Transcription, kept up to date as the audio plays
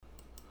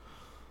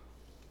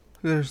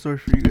I got a story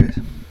for you guys.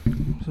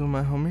 So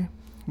my homie,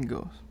 he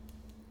goes,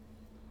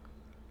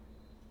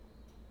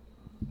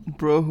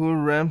 "Bro, who are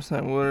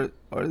Ramstein? What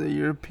are they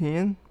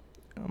European?"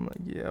 I'm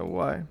like, "Yeah,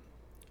 why?"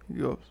 He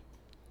goes,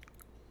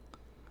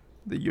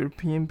 "The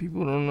European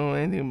people don't know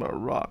anything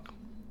about rock."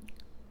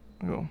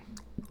 I go,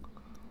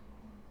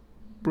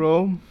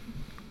 "Bro,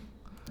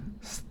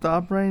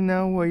 stop right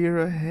now while you're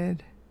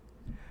ahead,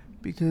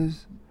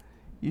 because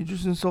you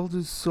just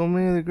insulted so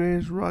many of the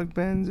greatest rock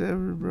bands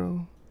ever,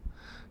 bro."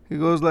 He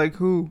goes, "Like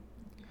who?"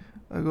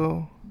 I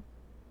go,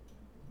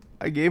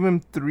 I gave him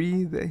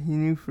three that he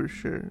knew for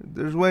sure.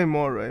 There's way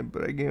more, right?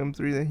 But I gave him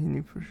three that he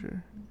knew for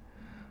sure.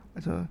 I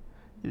told him,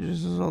 "You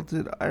just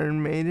insulted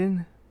Iron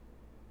Maiden,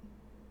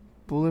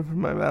 Bullet for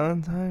My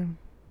Valentine,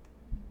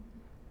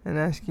 and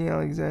Asking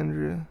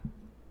Alexandria."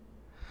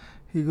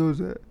 He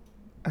goes,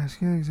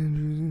 "Asking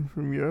Alexandria isn't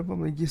from Europe?" I'm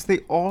like, "Yes,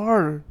 they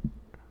are."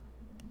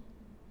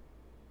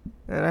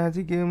 And I had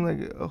to give him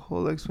like a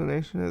whole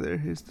explanation of their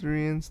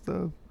history and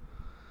stuff.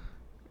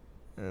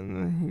 And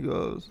then he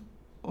goes,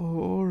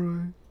 "Oh,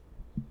 alright."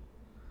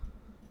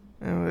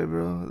 Anyway,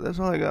 bro, that's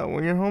all I got.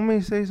 When your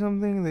homies say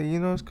something that you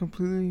know is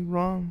completely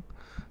wrong,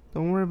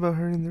 don't worry about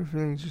hurting their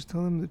feelings. Just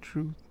tell them the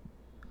truth.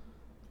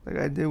 Like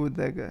I did with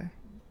that guy.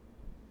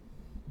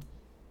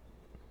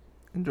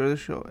 Enjoy the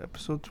show,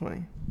 episode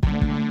 20.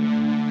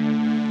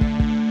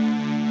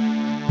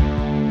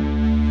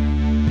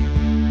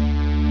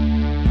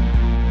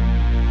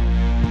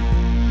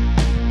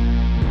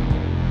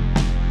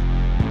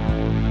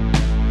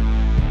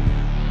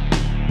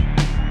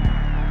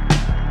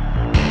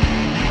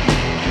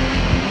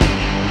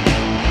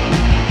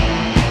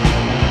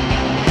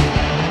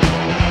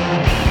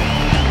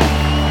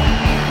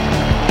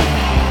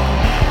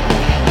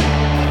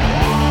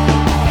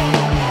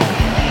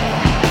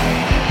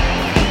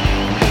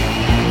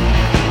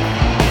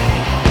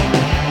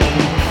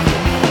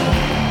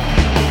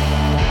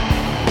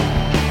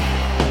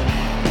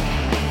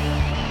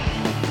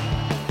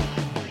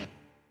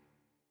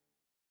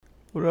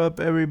 What up,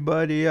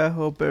 everybody? I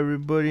hope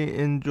everybody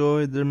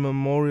enjoyed their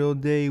Memorial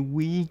Day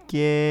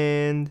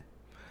weekend.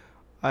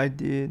 I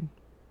did.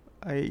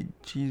 I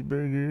ate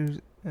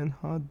cheeseburgers and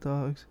hot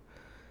dogs.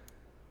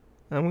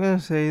 I'm gonna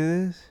say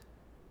this,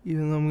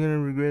 even though I'm gonna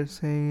regret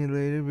saying it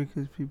later,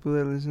 because people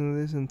that listen to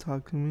this and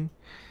talk to me,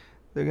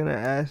 they're gonna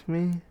ask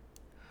me.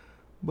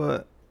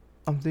 But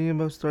I'm thinking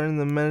about starting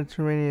the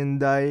Mediterranean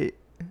diet.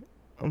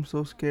 I'm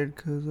so scared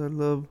because I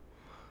love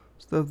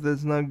stuff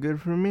that's not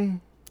good for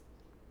me.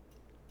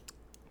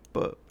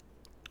 But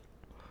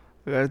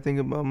I gotta think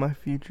about my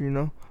future, you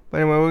know.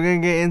 But anyway, we're gonna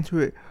get into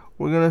it.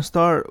 We're gonna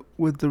start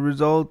with the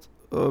result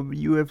of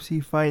UFC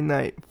Fight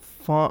Night,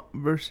 Font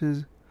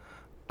versus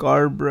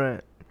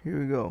Garbrandt. Here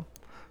we go.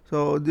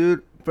 So,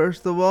 dude,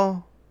 first of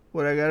all,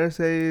 what I gotta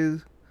say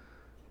is,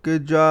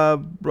 good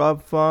job,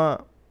 Rob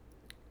Font.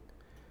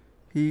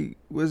 He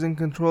was in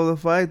control of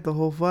the fight, the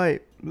whole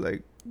fight.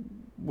 Like,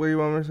 what do you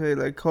want me to say?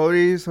 Like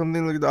Cody,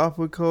 something looked off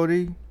with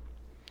Cody.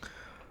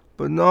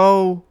 But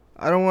no,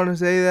 I don't want to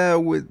say that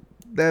with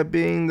that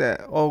being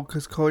that, oh,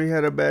 because Cody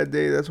had a bad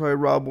day, that's why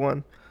Rob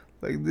won.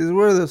 Like, these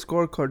were the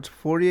scorecards: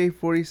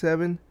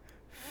 48-47,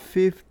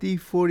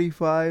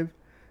 50-45,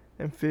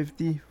 and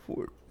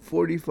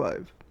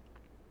 50-45.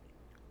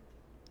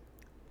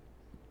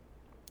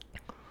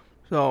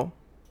 So,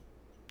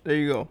 there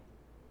you go.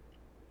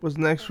 What's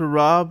next for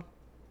Rob?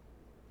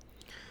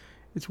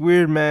 It's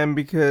weird, man,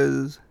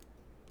 because...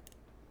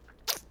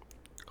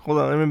 Hold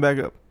on, let me back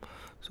up.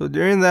 So,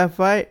 during that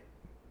fight,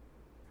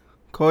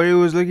 Cody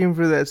was looking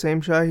for that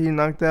same shot he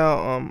knocked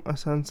out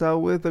Assunção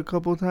with a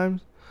couple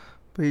times,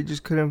 but he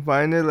just couldn't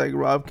find it. Like,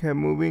 Rob kept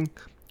moving.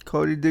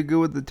 Cody did good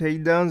with the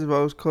takedowns. If I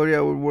was Cody,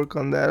 I would work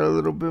on that a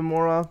little bit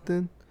more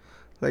often.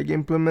 Like,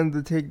 implement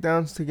the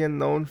takedowns to get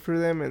known for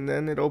them, and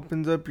then it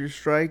opens up your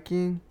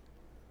striking.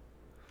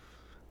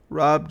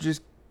 Rob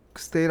just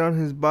stayed on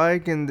his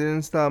bike and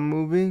didn't stop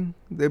moving.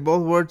 They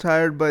both were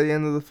tired by the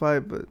end of the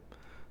fight, but,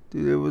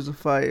 dude, it was a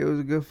fight. It was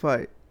a good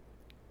fight.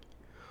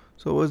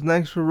 So what's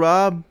next for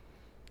Rob?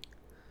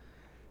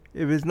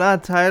 If it's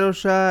not title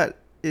shot,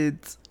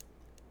 it's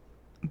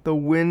the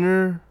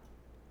winner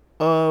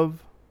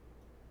of...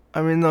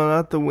 no,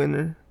 not the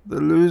winner. The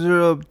loser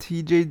of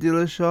TJ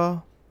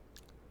Dillashaw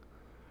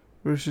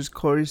versus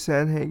Corey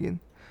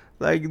Sandhagen.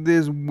 Like,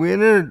 this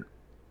winner...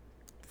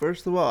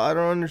 First of all, I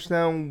don't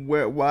understand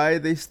why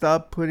they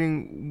stopped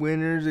putting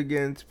winners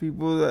against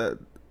people that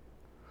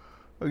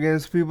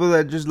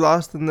just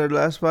lost in their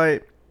last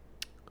fight,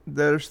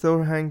 that are still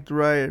ranked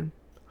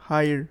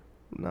higher.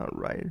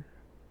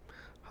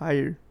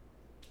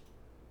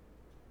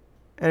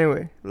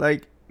 Anyway,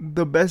 like,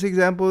 the best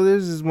example of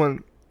this is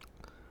when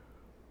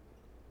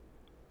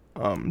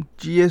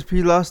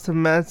GSP lost to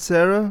Matt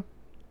Serra.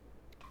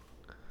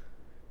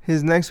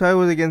 His next fight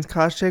was against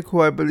Koscheck, who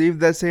I believe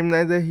that same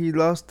night that he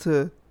lost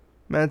to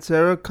Matt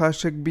Serra,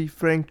 Koscheck beat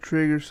Frank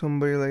Trigg or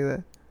somebody like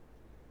that.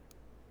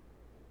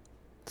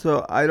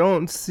 So I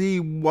don't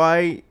see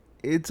why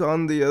it's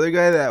on the other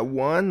guy that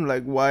won.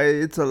 Like, why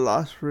it's a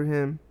loss for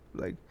him.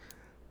 Like,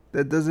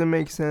 that doesn't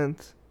make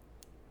sense.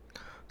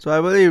 So I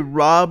believe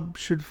Rob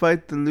should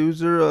fight the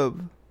loser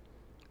of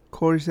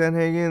Corey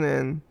Sandhagen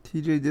and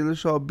TJ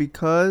Dillashaw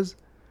because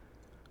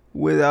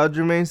with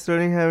Aljamain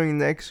Sterling having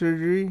neck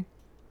surgery,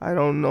 I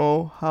don't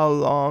know how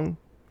long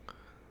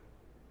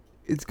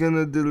it's going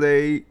to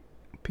delay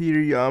Peter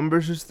Yan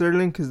versus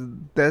Sterling because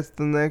that's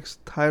the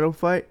next title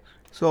fight.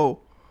 So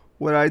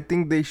what I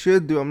think they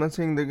should do, I'm not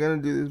saying they're going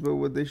to do this, but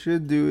what they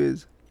should do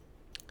is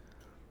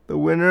the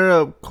winner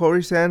of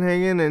Corey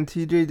Sandhagen and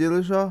TJ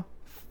Dillashaw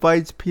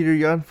fights Peter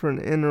Yan for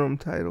an interim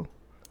title.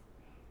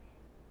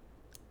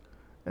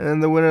 And then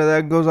the winner of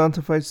that goes on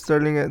to fight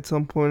Sterling at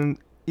some point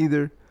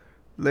either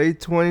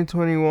late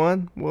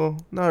 2021.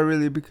 Well, not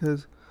really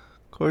because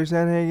Corey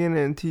Sandhagen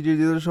and TJ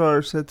Dillashaw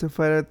are set to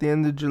fight at the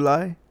end of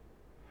July.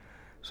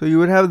 So you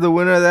would have the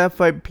winner of that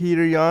fight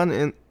Peter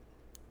Yan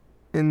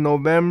in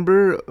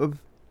November of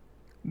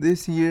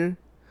this year.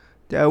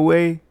 That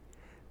way,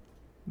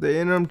 the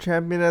interim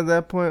champion at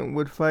that point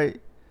would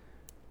fight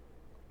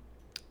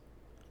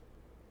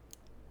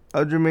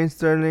Aljamain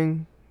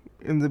Sterling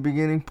in the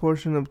beginning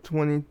portion of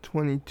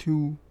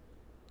 2022.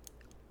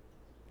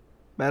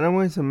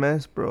 Bantamweight's a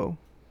mess, bro.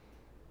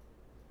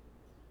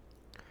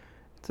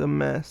 It's a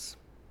mess.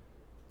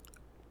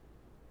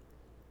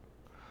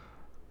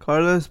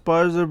 Carla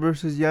Esparza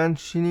versus Yan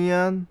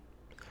Xinian.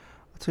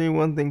 I'll tell you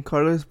one thing.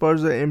 Carla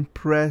Esparza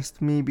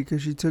impressed me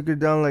because she took her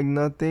down like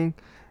nothing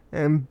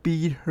and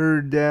beat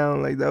her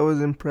down. Like, that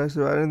was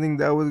impressive. I didn't think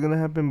that was going to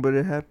happen, but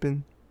it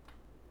happened.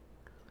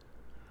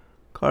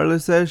 Carla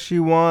says she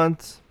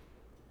wants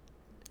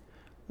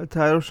a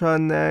title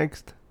shot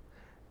next.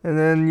 And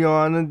then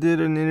Joanna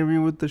did an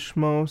interview with the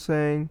Schmo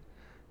saying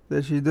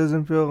that she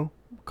doesn't feel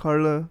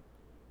Carla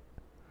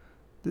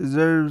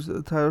deserves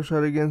a title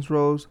shot against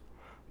Rose.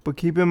 But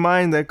keep in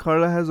mind that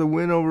Carla has a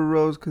win over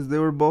Rose because they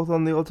were both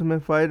on The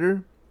Ultimate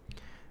Fighter.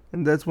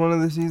 And that's one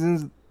of the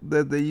seasons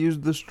that they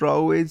used the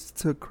strawweights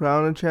to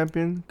crown a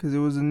champion because it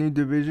was a new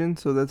division.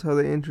 So that's how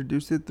they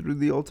introduced it through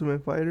The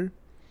Ultimate Fighter.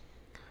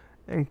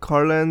 And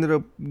Carla ended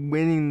up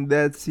winning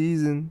that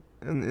season.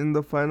 And in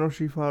the final,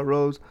 she fought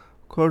Rose.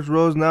 Of course,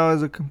 Rose now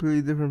is a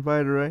completely different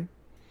fighter, right?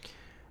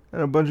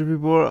 And a bunch of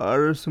people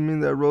are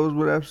assuming that Rose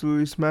would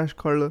absolutely smash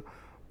Carla.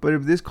 But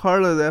if this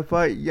Carla that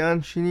fight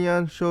Yan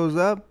Xinian shows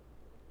up,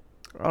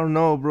 I don't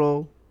know,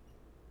 bro.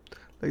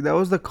 Like, that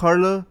was the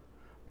Carla.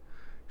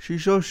 She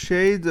shows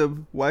shades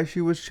of why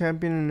she was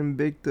champion in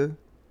Invicta.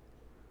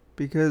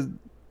 Because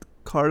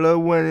Carla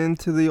went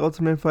into the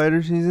Ultimate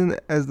Fighter season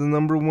as the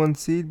number 1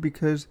 seed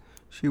because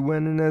she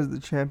went in as the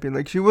champion.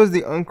 Like, she was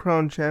the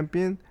uncrowned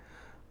champion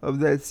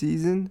of that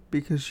season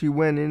because she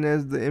went in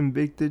as the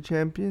Invicta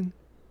champion.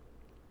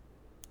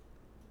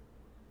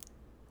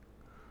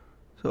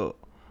 So,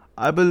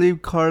 I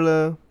believe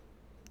Carla...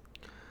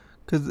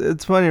 Because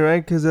it's funny,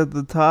 right? Because at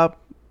the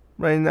top,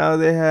 right now,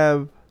 they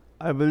have,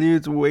 I believe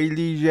it's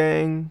Weili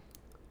Zhang.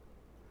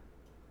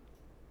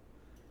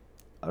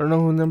 I don't know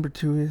who number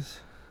 2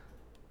 is.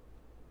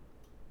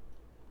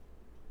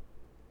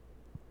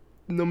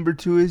 Number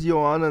 2 is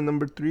Joanna.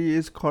 Number 3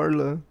 is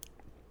Carla.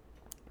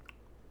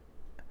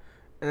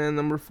 And then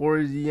number 4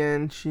 is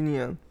Yan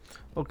Xinian.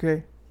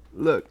 Okay,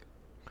 look.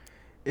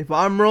 If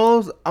I'm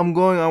Rose, I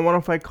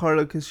want to fight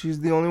Carla because she's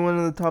the only one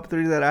in the top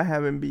 3 that I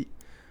haven't beat.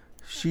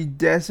 She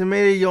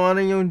decimated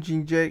Joanna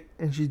Jędrzejczyk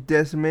and she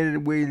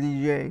decimated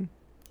Weili Zhang.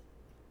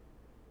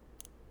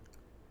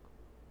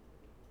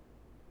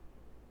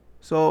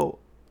 So,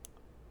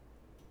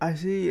 I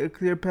see a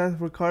clear path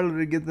for Carla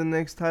to get the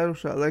next title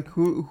shot. Like,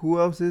 who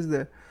else is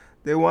there?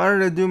 They wanted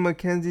to do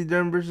Mackenzie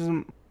Dern versus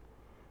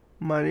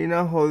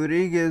Marina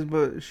Rodriguez,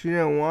 but she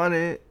didn't want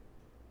it.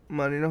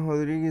 Marina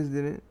Rodriguez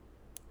didn't.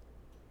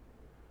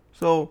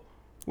 So,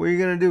 what are you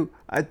going to do?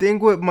 I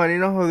think what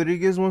Marina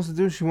Rodriguez wants to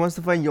do, she wants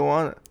to fight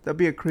Joanna. That'd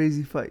be a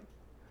crazy fight.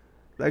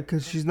 Like,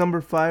 because she's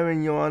number 5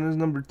 and Joanna's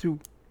number 2.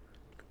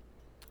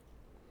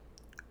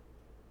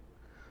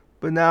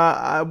 But now,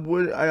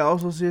 I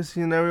also see a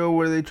scenario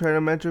where they try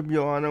to match up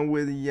Joanna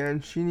with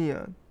Yan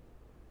Xinian.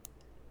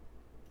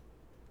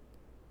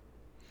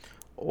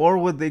 Or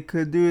what they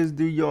could do is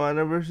do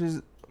Joanna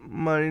versus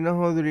Marina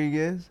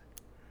Rodriguez.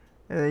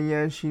 And then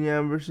Yan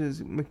Xinian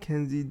versus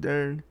Mackenzie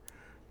Dern.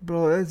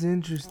 Bro, that's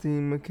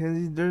interesting.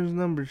 Mackenzie Dern's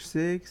number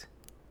 6.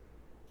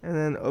 And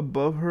then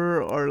above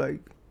her are, like,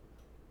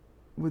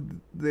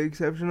 with the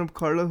exception of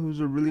Carla,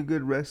 who's a really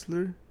good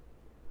wrestler,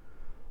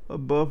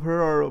 above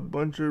her are a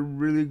bunch of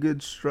really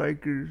good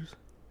strikers.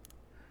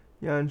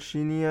 Yan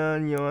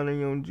Xinian, Joanna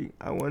Jędrzejczyk.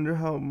 I wonder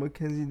how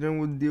Mackenzie Dern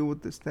would deal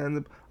with the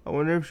stand-up. I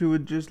wonder if she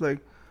would just, like,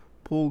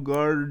 pull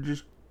guard or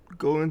just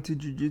go into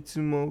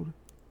jiu-jitsu mode.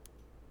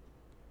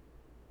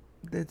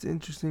 That's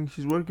interesting.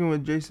 She's working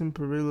with Jason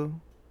Perillo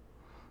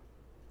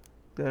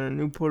down in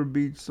Newport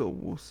Beach, so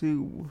we'll see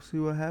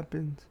what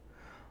happens.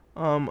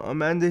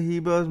 Amanda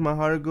Ribas, my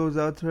heart goes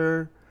out to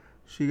her.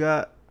 She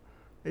got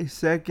a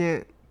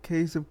second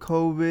case of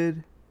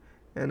COVID,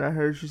 and I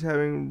heard she's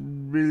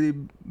having really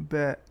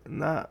bad,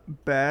 not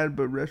bad,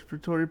 but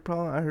respiratory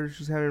problems. I heard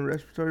she's having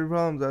respiratory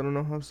problems. I don't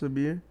know how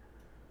severe,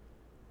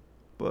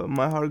 but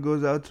my heart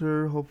goes out to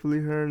her. Hopefully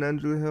her and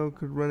Angela Hill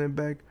could run it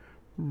back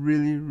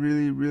really,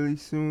 really, really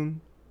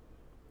soon.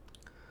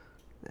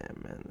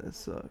 Damn, man, that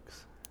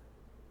sucks.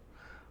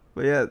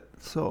 But yeah,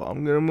 so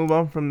I'm gonna move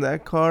on from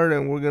that card,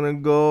 and we're gonna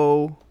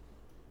go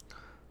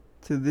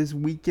to this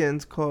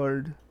weekend's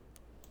card.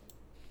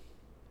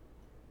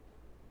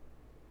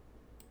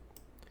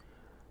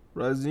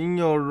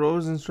 Razinho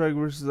Rosenstrike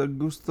versus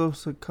Augusto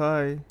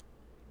Sakai.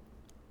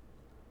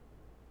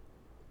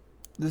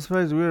 This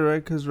fight is weird,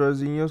 right? Because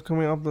Razinho's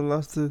coming off the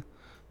loss to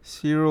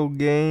Cyril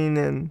Gane,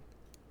 and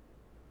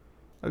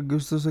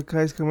Augusto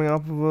Sakai's coming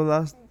off of a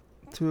loss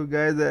to a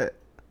guy that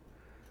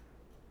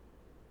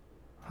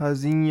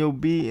Razinho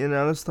beat in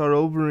Alistair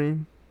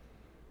Overeem.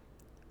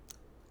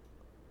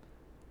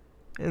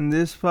 In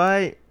this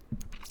fight,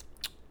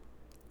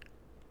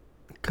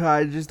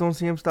 I just don't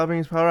see him stopping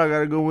his power. I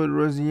gotta go with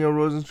Razinho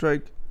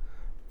Rosenstrike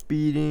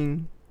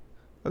beating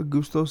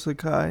Augusto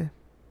Sakai.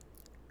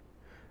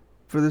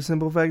 For the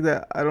simple fact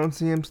that I don't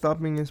see him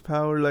stopping his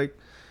power. Like,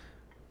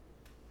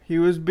 he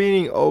was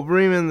beating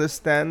Overeem in the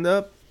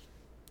stand-up,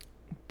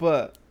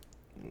 but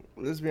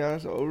let's be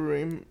honest,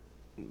 Overeem,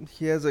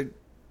 he has a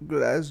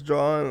good ass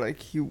jaw, and like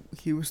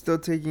he was still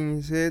taking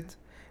his hits,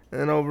 and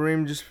then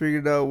Overeem just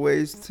figured out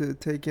ways to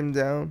take him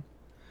down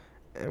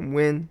and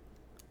win.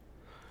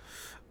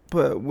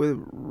 But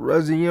with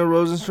Razinho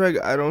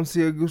Rosenstrike, I don't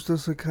see Augusto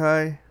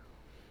Sakai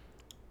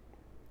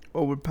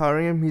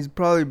overpowering him. He's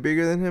probably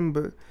bigger than him,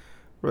 but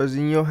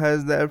Razinho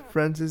has that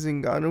Francis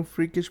Ngannou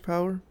freakish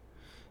power.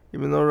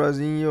 Even though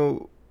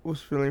Razinho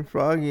was feeling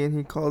froggy and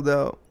he called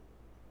out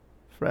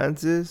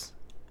Francis,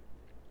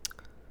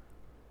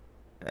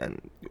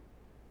 and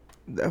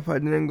that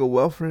fight didn't go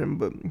well for him,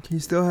 but he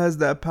still has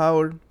that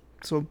power.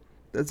 So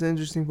that's an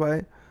interesting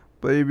fight.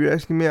 But if you're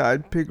asking me,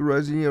 I'd pick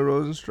Razinho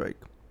Rosenstrike.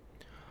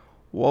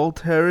 Walt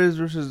Harris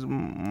versus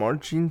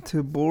Marcin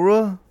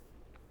Tybura.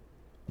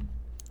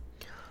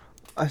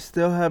 I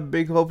still have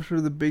big hopes for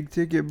the big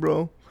ticket,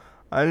 bro.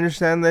 I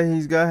understand that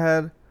he's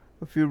had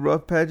a few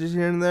rough patches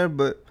here and there,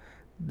 but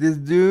this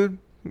dude,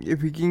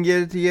 if he can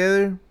get it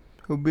together,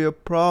 he'll be a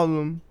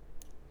problem.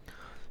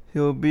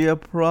 He'll be a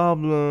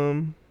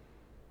problem.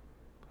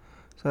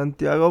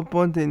 Santiago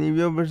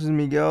Ponzinibbio versus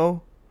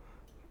Miguel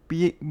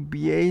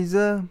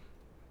Bieza.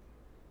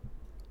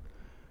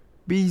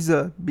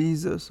 Miguel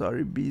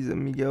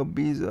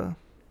Biza.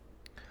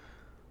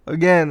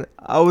 Again,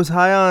 I was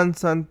high on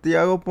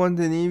Santiago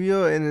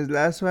Ponzinibbio in his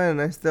last fight,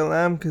 and I still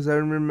am, because I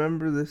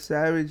remember the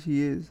savage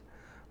he is.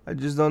 I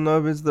just don't know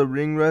if it's the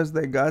ring rust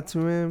that got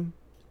to him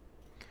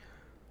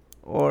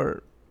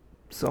or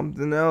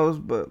something else,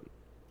 but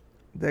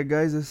that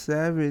guy's a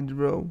savage,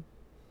 bro.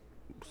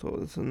 So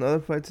it's another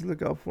fight to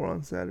look out for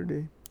on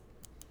Saturday.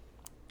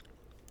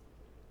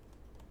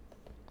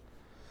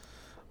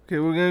 Okay,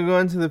 we're going to go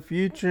into the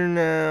future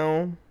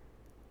now.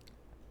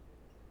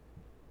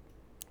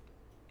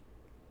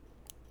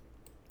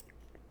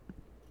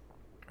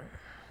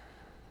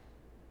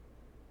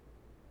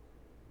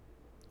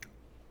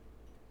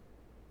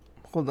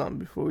 Hold on,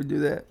 before we do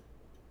that,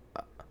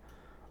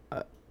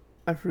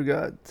 I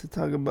forgot to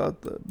talk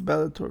about the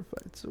Bellator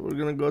fights. So we're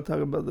going to go talk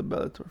about the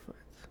Bellator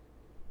fights.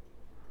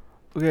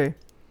 Okay.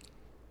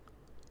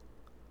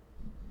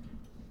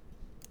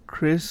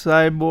 Chris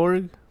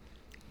Cyborg.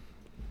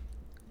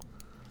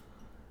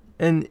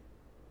 And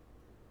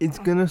it's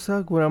gonna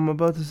suck what I'm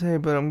about to say,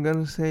 but I'm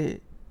gonna say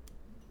it.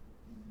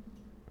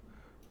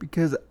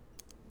 Because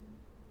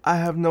I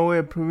have no way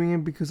of proving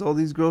it, because all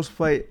these girls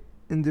fight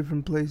in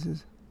different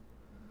places.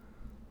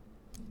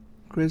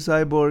 Chris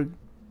Cyborg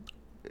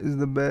is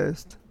the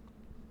best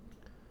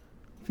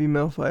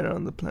female fighter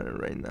on the planet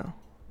right now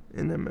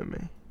in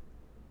MMA.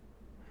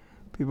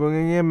 People are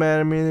gonna get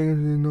mad at me. They're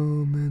gonna say,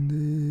 no, man,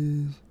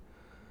 this.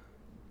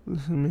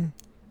 Listen to me.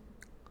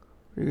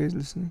 Are you guys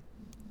listening?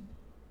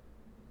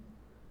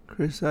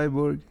 Chris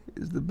Cyborg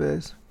is the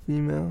best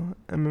female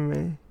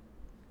MMA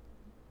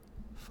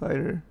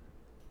fighter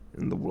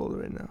in the world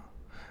right now.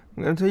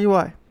 I'm gonna tell you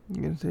why.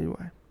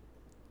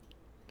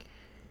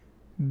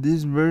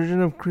 This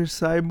version of Chris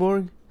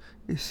Cyborg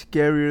is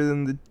scarier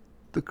than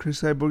the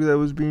Chris Cyborg that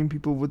was beating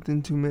people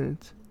within 2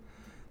 minutes.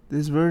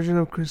 This version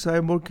of Chris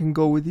Cyborg can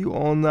go with you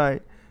all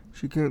night.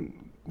 She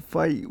can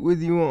fight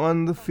with you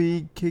on the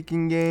feet,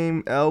 kicking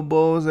game,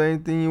 elbows,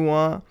 anything you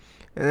want.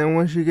 And then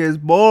when she gets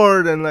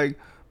bored and like,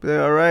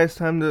 alright, it's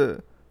time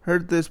to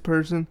hurt this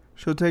person,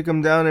 she'll take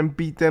them down and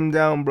beat them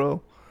down,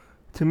 bro.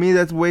 To me,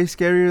 that's way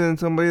scarier than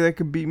somebody that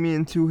could beat me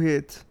in 2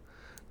 hits.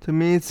 To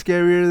me, it's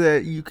scarier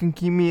that you can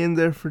keep me in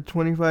there for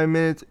 25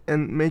 minutes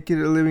and make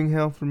it a living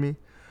hell for me.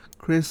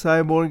 Chris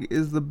Cyborg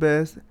is the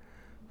best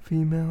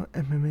female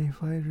MMA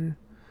fighter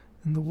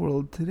in the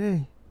world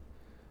today.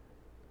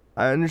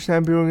 I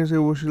understand people are going to say,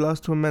 well, she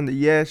lost to Amanda.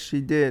 Yes, she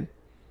did.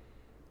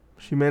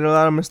 She made a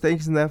lot of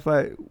mistakes in that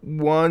fight.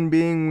 One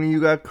being when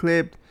you got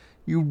clipped,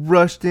 you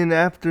rushed in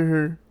after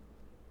her.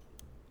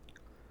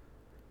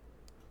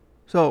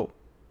 So,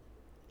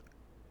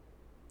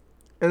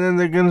 and then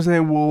they're going to say,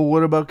 well,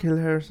 what about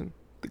Kayla Harrison?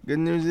 The good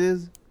news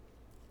is,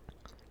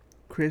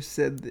 Chris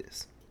said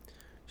this.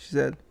 She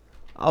said,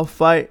 I'll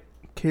fight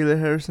Kayla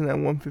Harrison at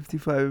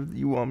 155 if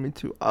you want me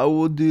to. I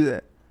will do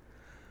that.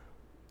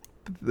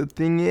 But the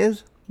thing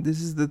is,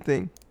 this is the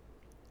thing.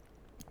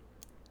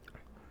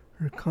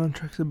 Her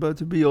contract's about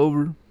to be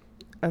over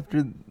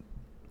after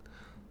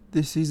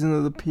this season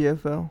of the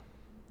PFL,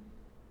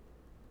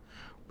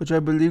 which I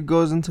believe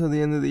goes until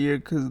the end of the year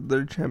because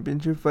their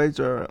championship fights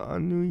are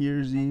on New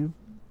Year's Eve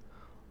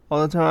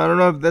all the time. I don't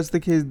know if that's the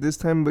case this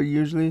time, but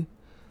usually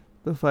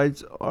the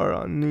fights are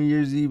on New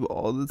Year's Eve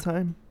all the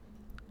time.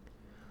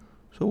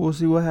 So we'll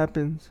see what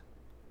happens.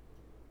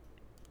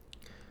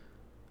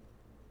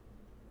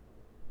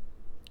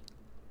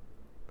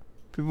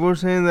 People were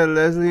saying that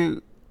Leslie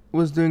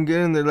was doing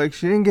good, and they're like,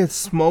 she didn't get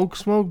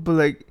smoked, but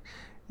like,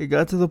 it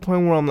got to the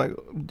point where I'm like,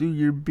 dude,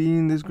 you're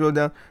beating this girl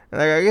down. And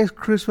like, I guess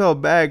Chris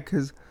felt bad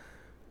because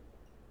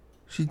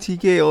she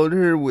TKO'd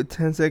her with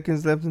 10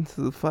 seconds left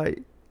into the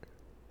fight.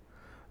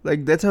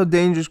 Like, that's how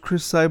dangerous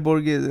Chris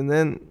Cyborg is. And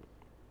then,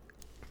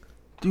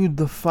 dude,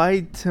 the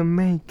fight to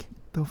make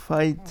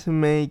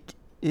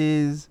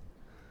is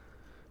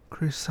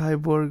Chris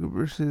Cyborg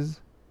versus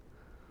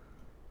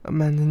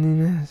Amanda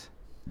Nunes.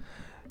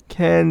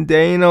 Can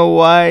Dana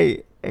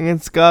White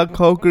and Scott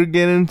Coker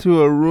get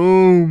into a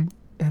room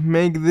and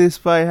make this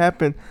fight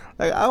happen?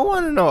 Like, I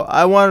want to know.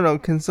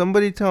 Can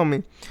somebody tell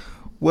me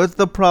what's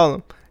the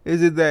problem?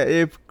 Is it that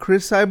if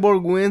Chris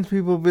Cyborg wins,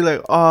 people will be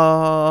like,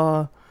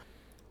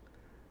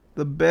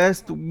 the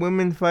best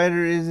women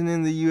fighter isn't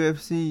in the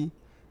UFC?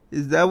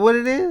 Is that what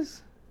it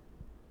is?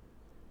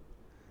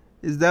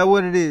 Is that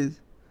what it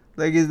is?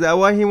 Like, is that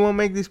why he won't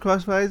make these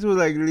cross fights with,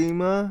 like,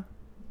 Lima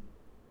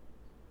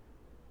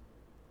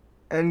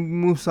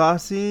and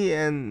Musasi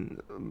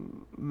and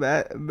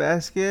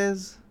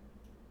Vasquez?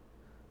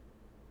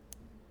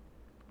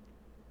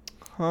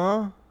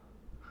 Huh?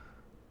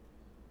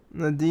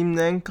 Nadim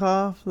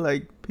Nemkov?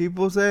 Like,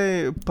 people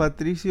say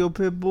Patricio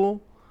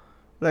Pitbull.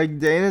 Like,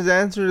 Dana's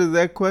answer to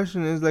that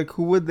question is, like,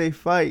 who would they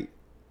fight?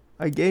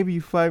 I gave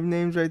you 5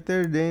 names right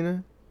there,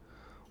 Dana.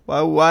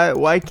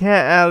 Why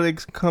can't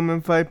Alex come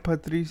and fight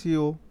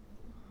Patricio?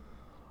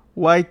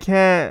 Why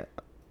can't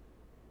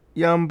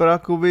Jan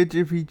Brakovic,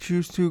 if he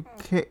chooses to,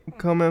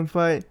 come and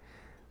fight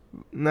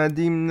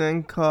Nadim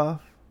Nemkov?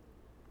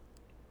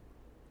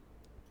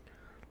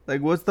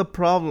 Like, what's the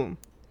problem?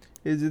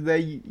 Is it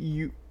that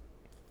you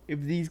if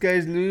these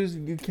guys lose,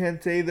 you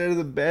can't say they're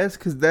the best?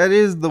 Because that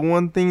is the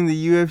one thing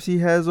the UFC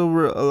has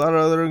over a lot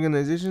of other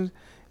organizations.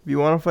 If you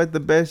want to fight the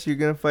best, you're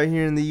going to fight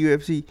here in the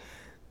UFC.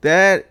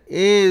 That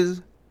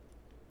is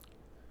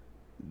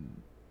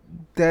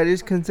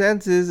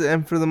consensus,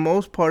 and for the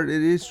most part,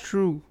 it is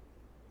true.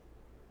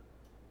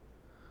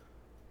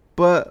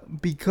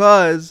 But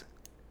because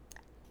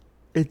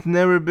it's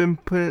never been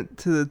put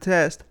to the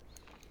test.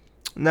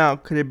 Now,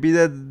 could it be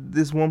that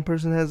this one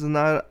person has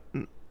an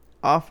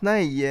off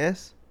night?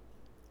 Yes.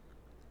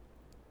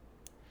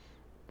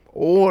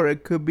 Or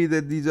it could be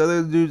that these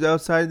other dudes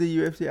outside the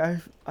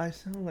UFC, I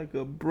sound like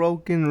a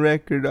broken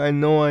record. I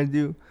know I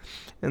do.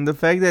 And the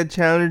fact that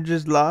Chandler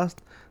just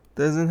lost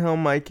doesn't help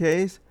my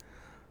case.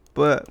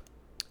 But,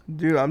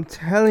 dude, I'm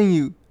telling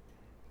you,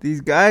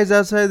 these guys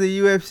outside the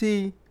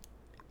UFC,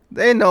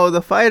 they know,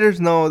 the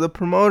fighters know, the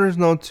promoters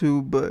know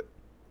too, but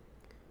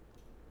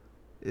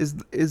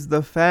it's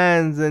the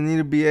fans that need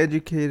to be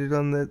educated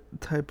on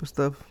that type of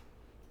stuff.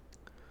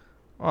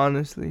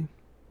 Honestly.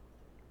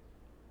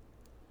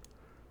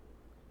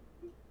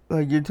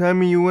 Like, you're telling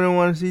me you wouldn't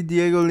want to see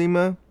Diego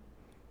Lima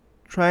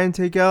try and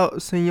take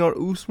out Senor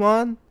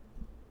Usman?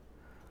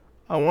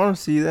 I want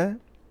to see that.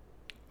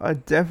 I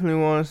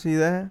definitely want to see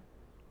that.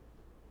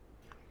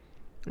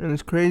 And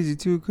it's crazy,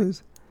 too,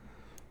 because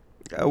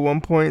at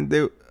one point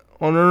they...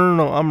 Oh,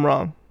 no, I'm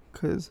wrong.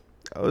 Because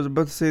I was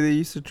about to say they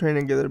used to train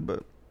together,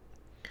 but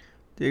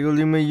Diego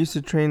Lima used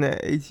to train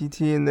at ATT,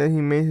 and then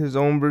he made his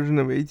own version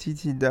of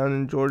ATT down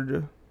in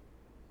Georgia.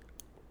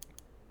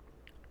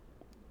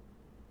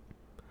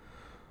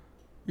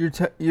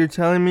 You're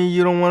telling me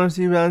you don't want to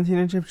see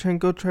Valentina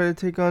Shevchenko try to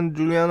take on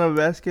Juliana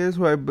Vasquez,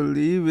 who I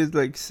believe is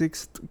like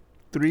 6'3",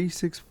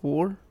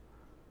 6'4"?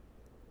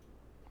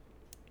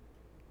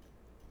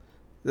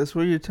 That's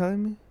what you're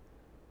telling me?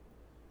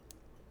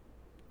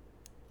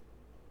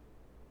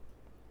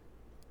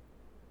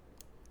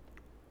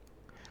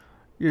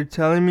 You're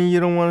telling me you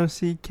don't want to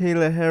see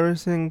Kayla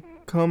Harrison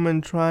come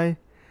and try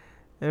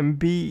and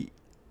beat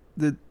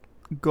the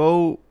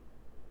GOAT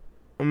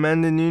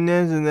Amanda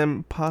Nunes and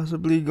then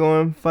possibly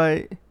go and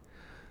fight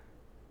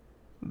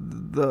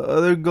the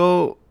other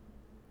GOAT,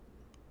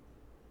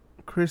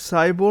 Chris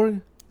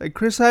Cyborg? Like,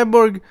 Chris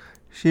Cyborg,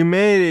 she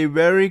made a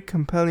very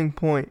compelling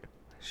point.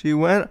 She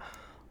went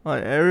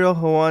on Ariel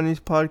Helwani's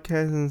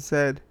podcast and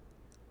said,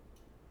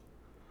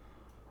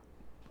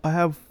 I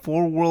have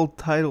 4 world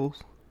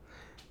titles.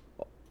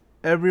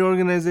 Every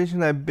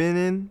organization I've been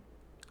in,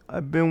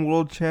 I've been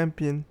world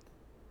champion.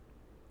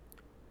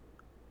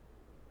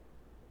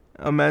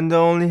 Amanda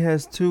only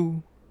has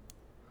 2.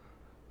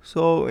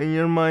 So, in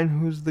your mind,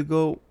 who's the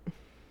GOAT?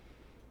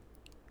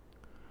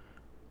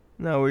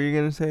 Now, what you're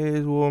going to say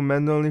is, well,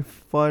 Amanda only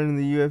fought in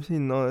the UFC.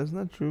 No, that's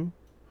not true.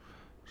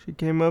 She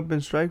came up in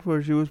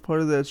Strikeforce. She was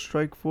part of that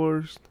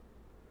Strikeforce.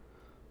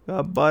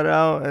 Got bought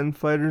out and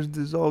fighters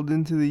dissolved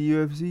into the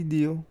UFC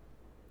deal.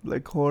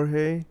 Like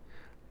Jorge,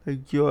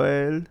 like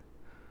Yoel,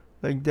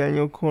 like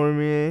Daniel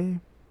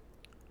Cormier.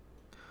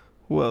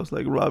 Who else?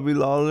 Like Robbie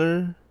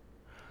Lawler,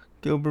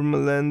 Gilbert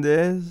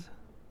Melendez.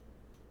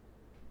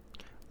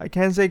 I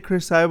can't say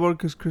Chris Cyborg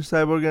because Chris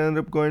Cyborg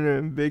ended up going to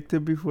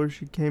Invicta before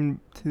she came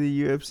to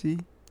the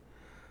UFC.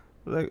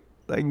 Like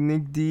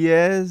Nick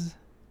Diaz.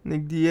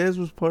 Nick Diaz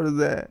was part of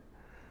that.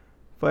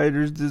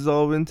 Fighters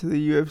dissolve into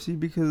the UFC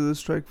because of the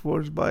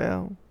Strikeforce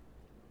buyout.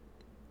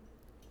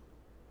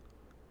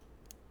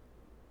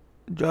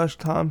 Josh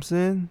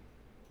Thompson.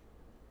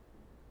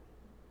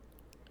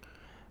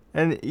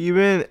 And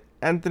even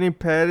Anthony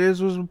Pettis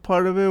was a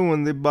part of it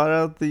when they bought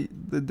out the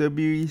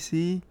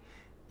WEC.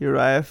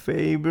 Uriah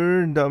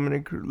Faber,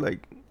 Dominic,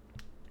 like,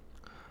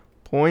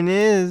 point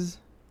is,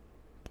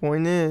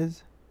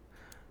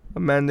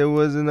 Amanda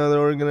was in other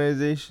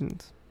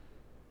organizations.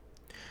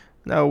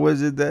 Now,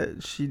 was it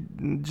that she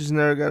just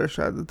never got a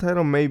shot at the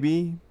title?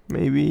 Maybe.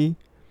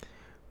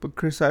 But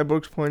Chris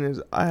Cyborg's point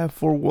is, I have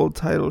 4 world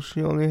titles.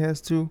 She only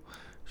has 2.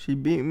 She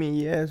beat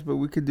me, yes, but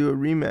we could do a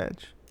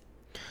rematch.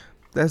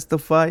 That's the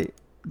fight.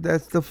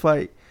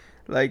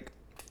 Like,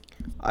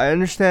 I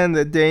understand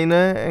that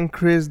Dana and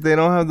Chris, they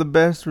don't have the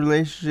best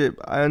relationship.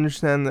 I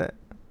understand that.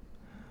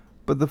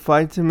 But the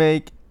fight to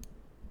make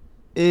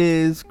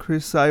is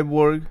Chris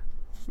Cyborg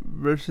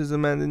versus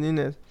Amanda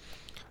Nunes.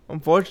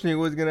 Unfortunately,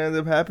 what's going to end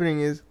up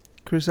happening is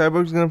Chris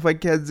Cyborg's going to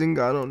fight Kat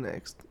Zingano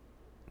next.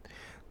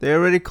 They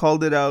already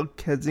called it out.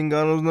 Kat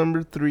Zingano's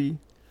number 3.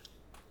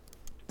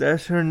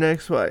 That's her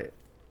next fight.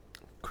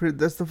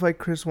 That's the fight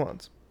Chris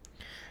wants.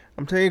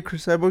 I'm telling you,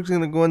 Chris Cyborg's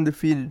going to go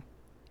undefeated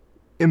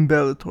in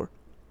Bellator.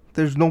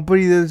 There's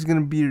nobody that is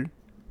going to beat her.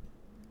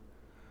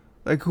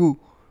 Like who?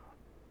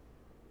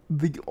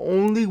 The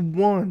only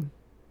one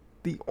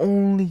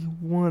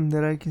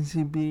that I can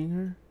see beating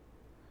her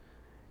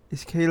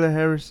is Kayla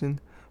Harrison.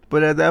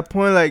 But at that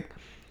point, like,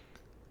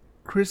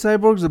 Chris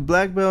Cyborg's a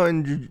black belt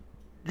in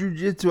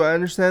jiu-jitsu. I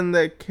understand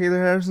that Kayla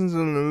Harrison's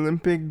an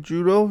Olympic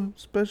judo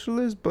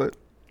specialist, but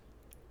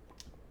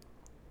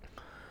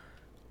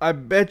I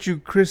bet you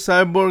Chris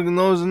Cyborg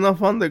knows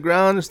enough on the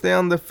ground to stay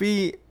on the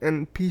feet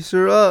and piece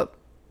her up.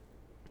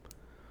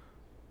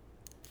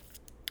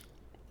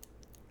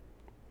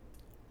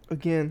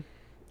 Again.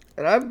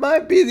 And I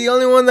might be the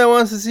only one that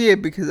wants to see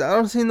it because I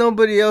don't see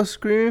nobody else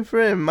screaming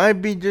for it. It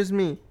might be just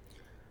me.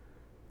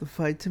 The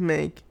fight to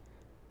make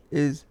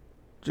is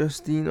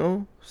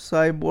Justino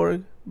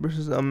Cyborg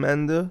versus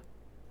Amanda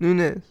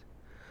Nunes.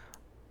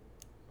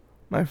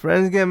 My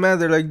friends get mad.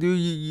 They're like, dude,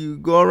 you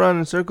go around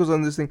in circles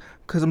on this thing.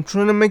 Because I'm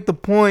trying to make the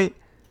point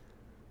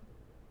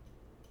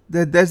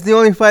that that's the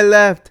only fight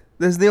left.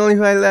 That's the only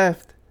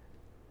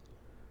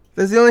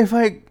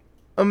fight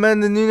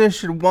Amanda Nunes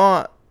should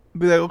want.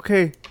 Be like,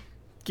 okay,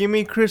 give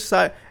me Chris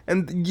Cyborg.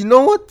 And you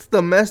know what's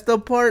the messed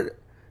up part?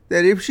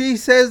 That if she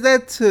says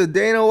that to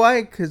Dana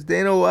White, because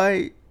Dana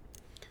White...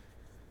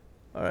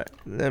 Alright,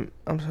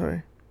 I'm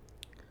sorry.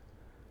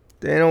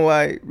 Dana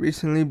White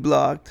recently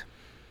blocked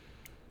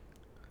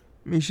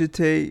Miesha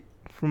Tate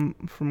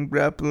from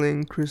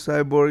grappling Chris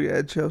Cyborg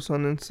at Chael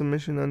Sonnen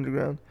Submission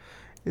Underground.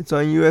 It's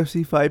on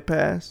UFC Fight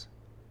Pass.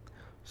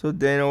 So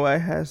Dana White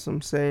has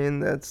some say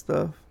in that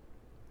stuff.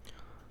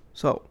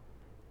 So,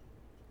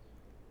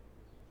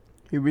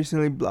 he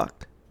recently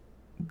blocked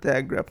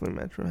that grappling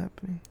match from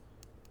happening.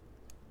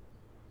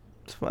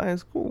 It's fine,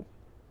 it's cool.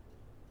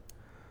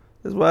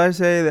 That's why I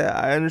say that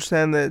I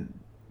understand that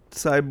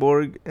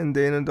Cyborg and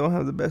Dana don't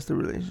have the best of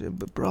relationship.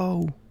 But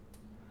bro,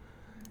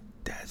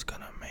 that's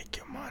gonna make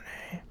you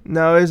money.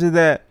 Now is it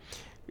that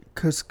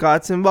because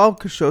Scott's involved,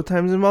 because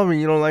Showtime's involved, and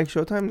you don't like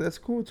Showtime? That's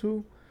cool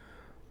too.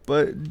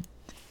 But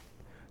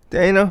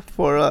Dana,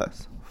 for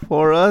us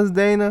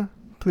Dana,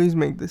 please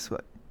make this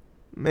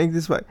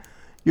fight.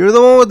 You're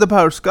the one with the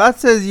power. Scott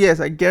says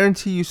yes. I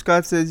guarantee you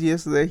Scott says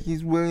yes that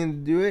he's willing to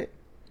do it.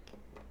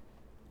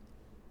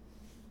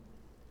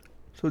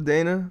 So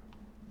Dana,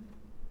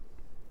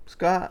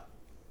 Scott,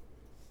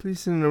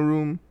 please sit in a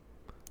room.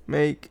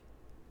 Make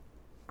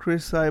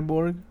Chris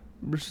Cyborg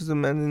versus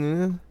Amanda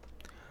Nunes.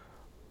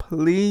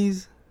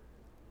 Please.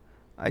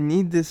 I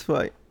need this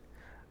fight.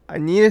 I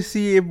need to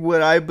see if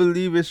what I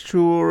believe is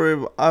true or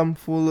if I'm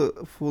full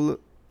of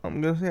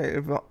I'm gonna say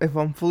it, if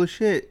I'm full of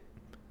shit.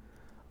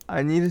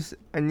 I need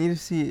to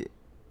see it.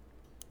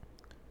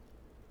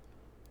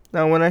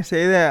 Now, when I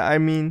say that, I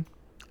mean,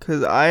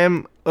 because I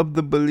am of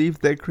the belief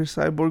that Chris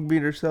Cyborg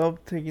beat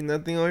herself, taking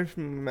nothing away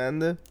from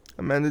Amanda.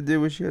 Amanda did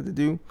what she had to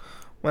do.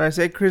 When I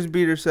say Chris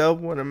beat herself,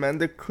 when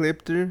Amanda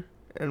clipped her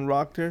and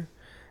rocked her,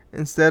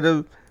 instead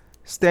of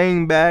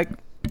staying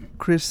back,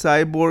 Chris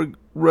Cyborg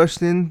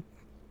rushed in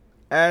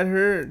at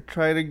her,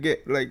 tried to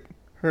get,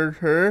 hurt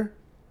her.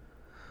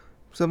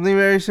 Something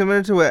very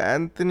similar to what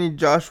Anthony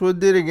Joshua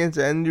did against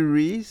Andy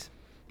Ruiz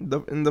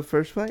in the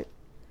first fight.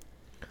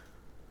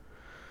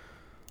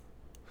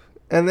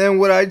 And then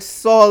what I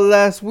saw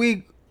last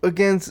week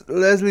against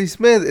Leslie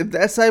Smith, if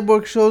that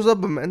Cyborg shows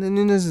up, Amanda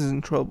Nunes is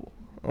in trouble.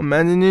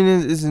 Amanda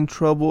Nunes is in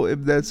trouble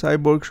if that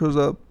cyborg shows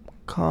up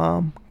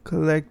calm,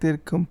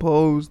 collected,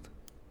 composed,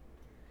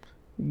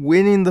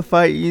 winning the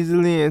fight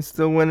easily and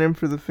still went in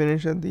for the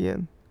finish at the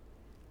end.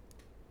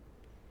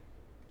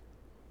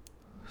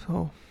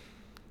 So,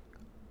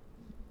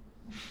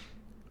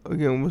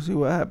 again, we'll see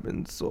what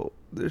happens. So,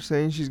 they're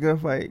saying she's going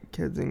to fight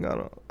Kat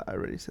Zingano. I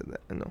already said that.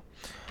 I know.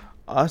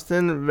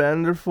 Austin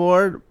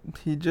Vanderford,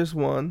 he just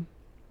won.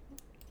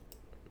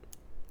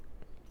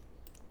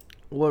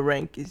 What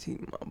rank is he?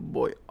 My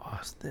boy,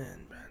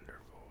 Austin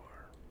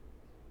Vanderford.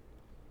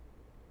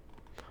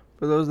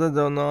 For those that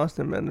don't know,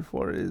 Austin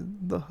Vanderford is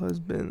the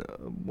husband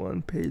of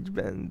one Paige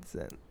Van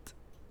Zandt.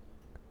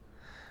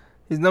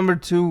 He's number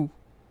 2.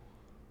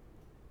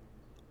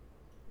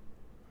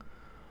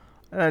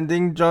 And I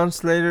think John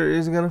Slater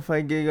is going to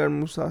fight Gegard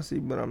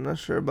Mousasi, but I'm not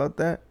sure about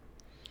that.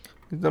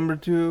 He's number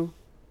 2.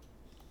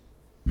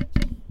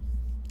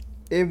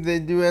 If they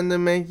do end up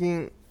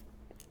making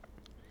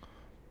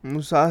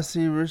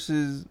Mousasi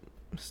versus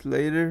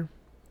Slater,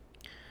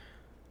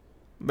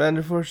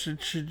 Vanderford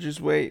should just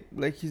wait.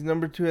 Like, he's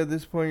number 2 at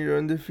this point. You're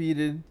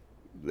undefeated.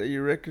 Let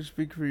your record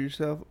speak for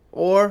yourself.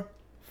 Or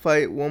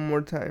fight one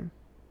more time.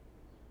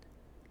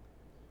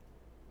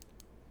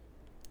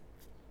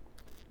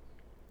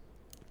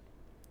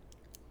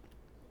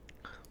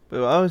 But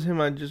if I was him,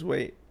 I'd just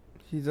wait.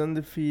 He's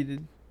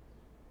undefeated.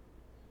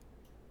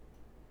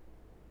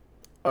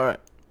 Alright.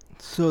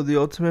 So, The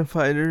Ultimate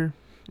Fighter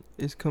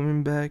is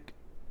coming back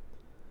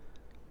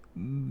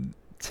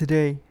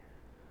today.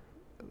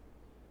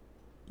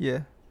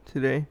 Yeah,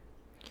 today.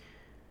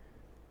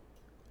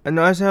 I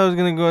know I said I was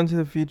going to go into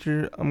the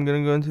future. I'm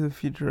going to go into the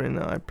future right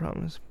now, I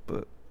promise.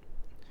 But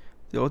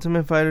The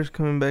Ultimate Fighter is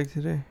coming back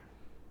today.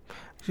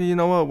 Actually, you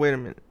know what? Wait a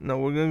minute. No,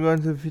 we're going to go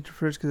into the future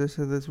first because I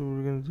said that's what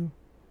we're going to do.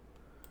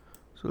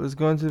 So let's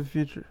go into the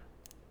future.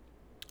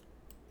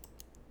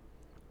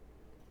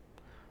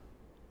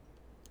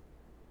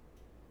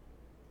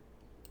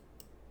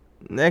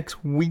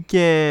 Next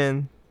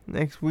weekend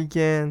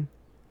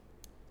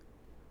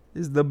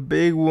is the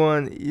big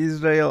one.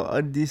 Israel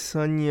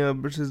Adesanya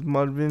versus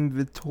Marvin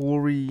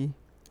Vettori.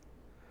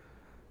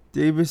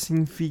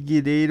 Davison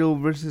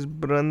Figueiredo versus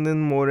Brandon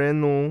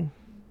Moreno.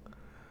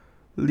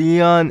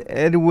 Leon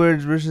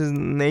Edwards versus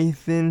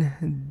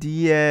Nathan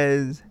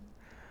Diaz.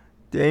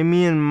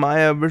 Damian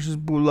Maia versus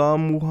Bilal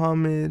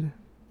Muhammad.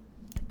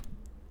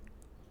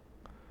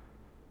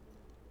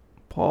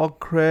 Paul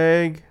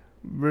Craig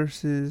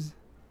versus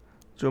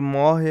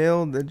Jamal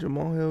Hill. The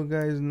Jamal Hill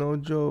guy is no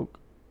joke.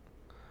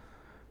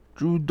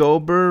 Drew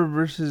Dober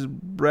versus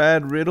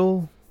Brad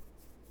Riddle.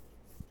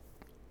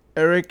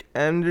 Eric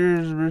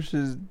Anders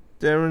versus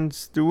Darren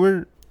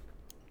Stewart.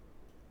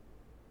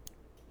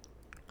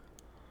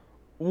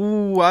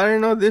 Ooh, I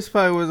didn't know this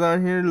fight was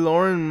on here.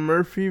 Lauren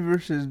Murphy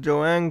versus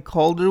Joanne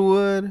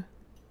Calderwood.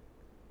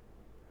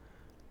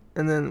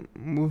 And then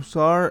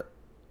Musar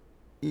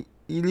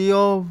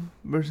Iliov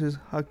versus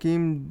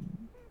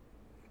Hakeem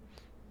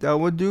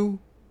Dawodu.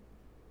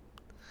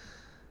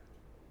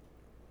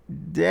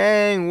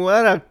 Dang,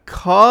 what a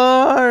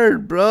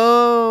card,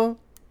 bro.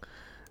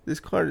 This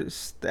card is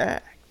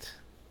stacked.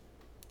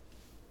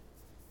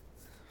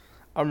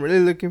 I'm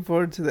really looking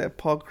forward to that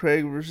Paul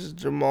Craig versus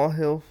Jamal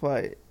Hill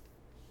fight.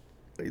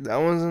 Like, that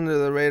one's under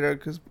the radar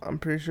because I'm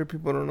pretty sure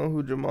people don't know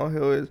who Jamal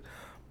Hill is.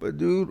 But,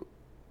 dude,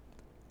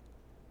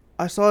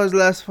 I saw his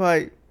last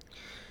fight.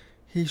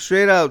 He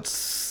straight out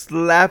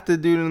slapped the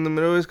dude in the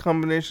middle of his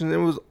combination. It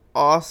was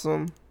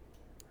awesome.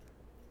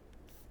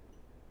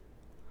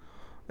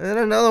 And then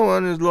another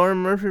one is Lauren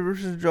Murphy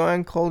versus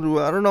Joanne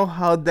Calderwood. I don't know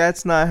how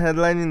that's not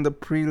headlining the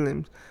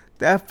prelims.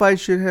 That fight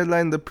should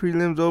headline the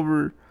prelims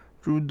over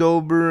Drew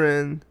Dober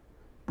and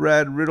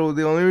Brad Riddle.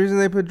 The only reason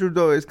they put Drew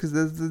Dober is because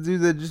that's the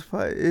dude that just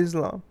fought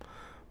Islam.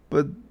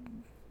 But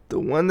the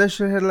one that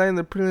should headline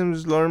the prelims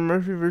is Lauren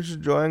Murphy versus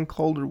Joanne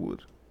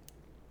Calderwood.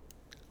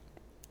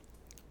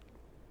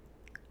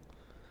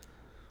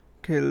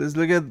 Okay, let's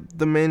look at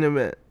the main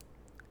event.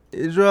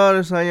 Israel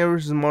Adesanya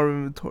versus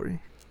Marvin Vettori.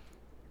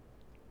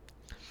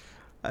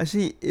 I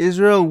see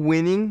Israel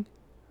winning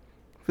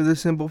for the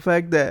simple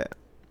fact that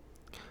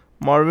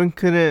Marvin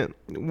couldn't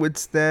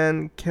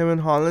withstand Kevin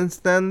Holland's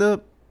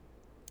stand-up.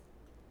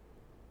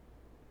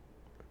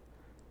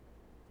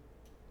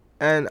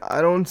 And I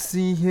don't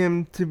see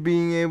him to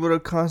being able to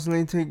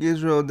constantly take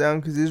Israel down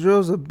because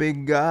Israel's a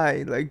big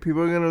guy. Like,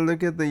 people are going to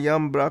look at the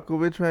Jan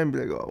Blachowicz fight and be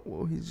like, oh,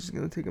 well, he's just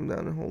going to take him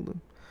down and hold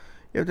him.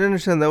 You have to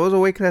understand, that was a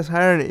weight class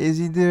higher, and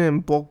Izzy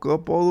didn't bulk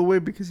up all the way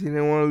because he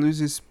didn't want to lose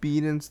his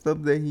speed and stuff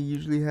that he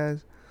usually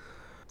has.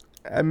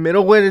 At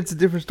middleweight, it's a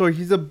different story.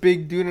 He's a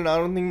big dude, and I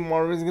don't think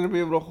Marvin's going to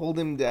be able to hold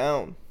him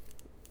down.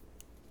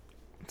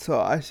 So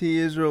I see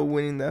Israel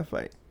winning that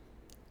fight.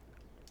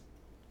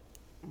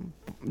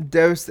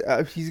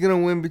 He's going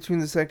to win between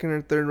the second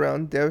or third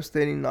round.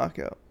 Devastating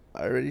knockout.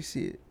 I already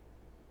see it.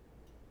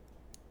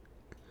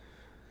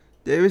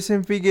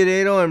 Davison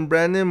Figueiredo and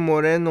Brandon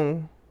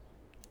Moreno.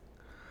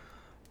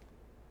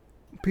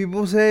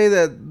 People say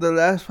that the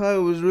last fight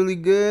was really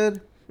good.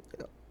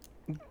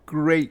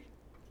 Great.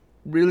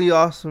 really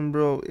awesome,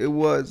 bro. It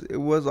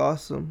was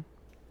awesome.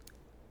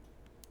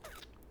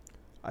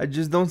 I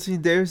just don't see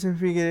Davison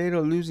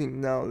Figueiredo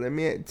losing. Now, let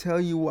me tell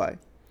you why.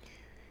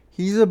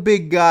 He's a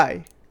big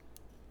guy.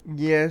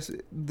 Yes,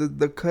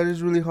 the cut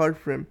is really hard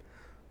for him.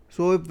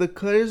 So if the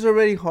cut is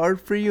already hard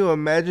for you,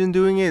 imagine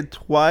doing it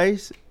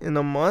twice in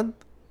a month.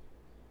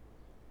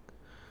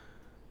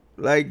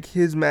 Like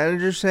his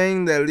manager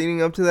saying that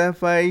leading up to that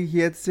fight, he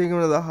had to take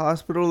him to the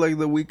hospital like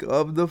the week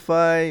of the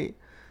fight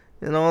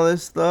and all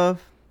this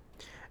stuff.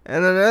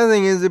 And another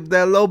thing is, if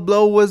that low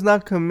blow was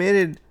not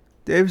committed,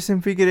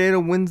 Davison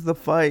Figueiredo wins the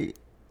fight.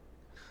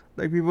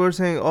 Like people are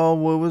saying, oh,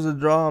 well, it was a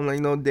draw. I'm like,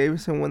 no,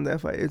 Davison won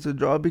that fight. It's a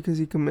draw because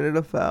he committed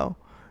a foul.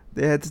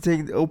 They had to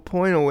take a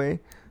point away,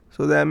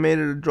 so that made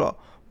it a draw.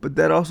 But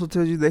that also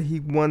tells you that he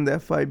won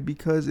that fight,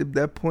 because if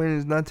that point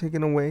is not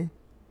taken away,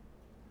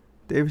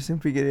 Davison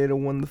Figueiredo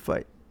won the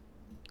fight.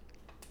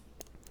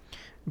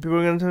 And people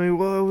are gonna tell me,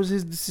 well, it was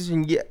his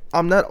decision. Yeah,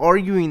 I'm not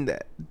arguing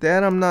that.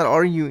 I'm not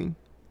arguing.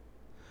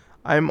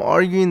 I'm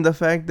arguing the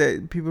fact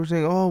that people are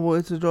saying, oh, well,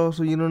 it's a draw,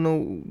 so you don't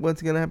know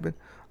what's going to happen.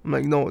 I'm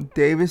like, no,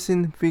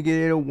 Davison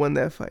Figueiredo won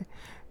that fight.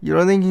 You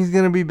don't think he's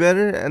going to be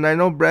better? And I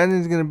know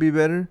Brandon's going to be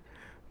better,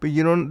 but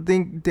you don't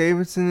think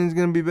Davison is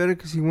going to be better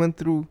because he went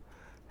through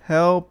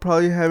hell,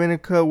 probably having to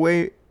cut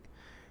weight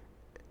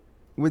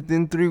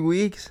within 3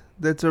 weeks?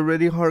 That's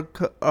already a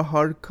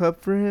hard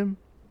cut for him.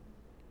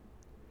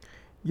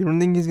 You don't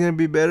think he's going to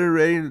be better,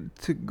 ready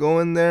to go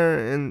in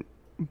there and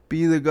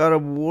be the God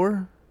of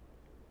War?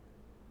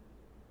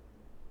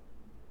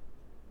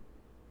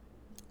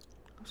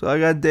 So I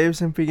got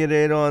Davison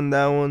Figueiredo on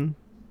that one.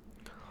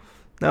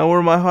 Now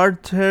where my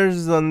heart tears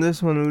is on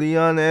this one,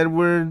 Leon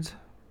Edwards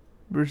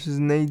versus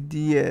Nate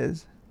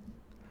Diaz.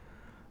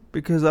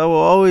 Because I will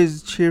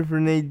always cheer for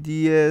Nate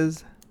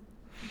Diaz.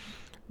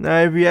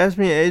 Now if you ask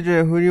me,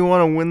 Adrian, who do you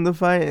want to win the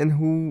fight and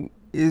who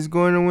is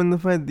going to win the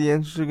fight, the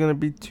answers are going to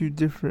be two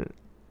different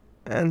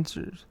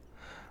answers.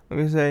 I'm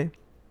going to say,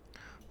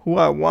 who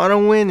I want to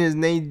win is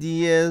Nate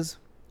Diaz.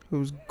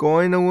 Who's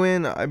going to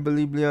win, I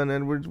believe Leon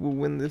Edwards will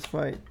win this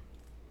fight.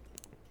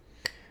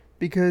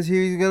 Because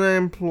he's going to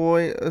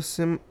employ a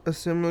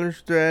similar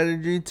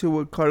strategy to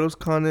what Carlos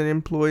Condit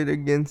employed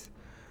against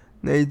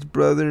Nate's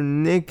brother,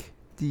 Nick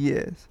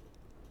Diaz.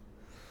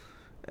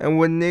 And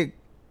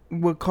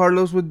what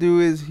Carlos would do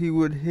is he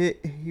would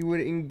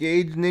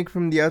engage Nick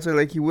from the outside.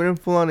 Like, he wouldn't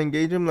full on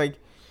engage him. Like,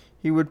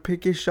 he would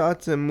pick his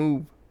shots and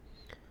move.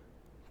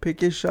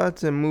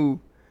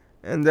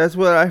 And that's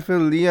what I feel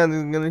Leon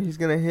is he's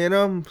going to hit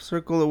him,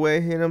 circle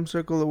away, hit him,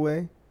 circle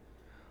away.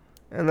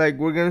 And, like,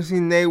 we're going to see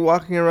Nate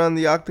walking around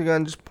the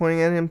octagon just pointing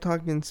at him,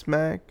 talking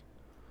smack.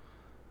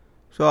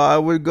 So I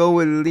would go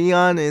with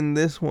Leon in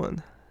this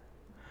one.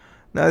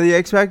 Now, the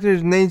X Factor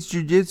is Nate's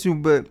jiu-jitsu,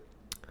 but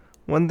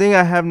one thing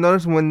I have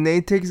noticed, when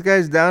Nate takes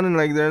guys down and,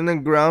 like, they're in a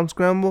ground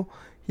scramble,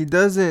 he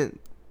doesn't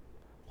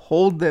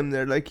hold them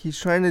there. Like, he's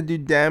trying to do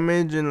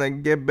damage and,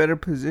 like, get better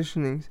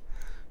positionings.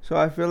 So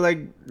I feel like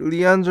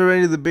Leon's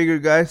already the bigger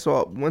guy,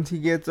 so once he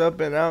gets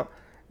up and out,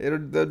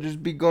 they'll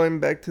just be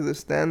going back to the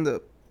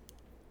stand-up.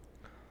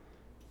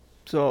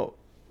 So,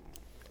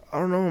 I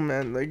don't know,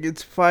 man. Like,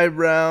 it's 5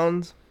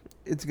 rounds.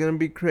 It's going to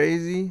be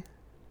crazy.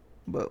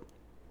 But,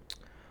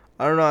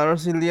 I don't know. I don't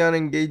see Leon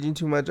engaging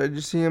too much. I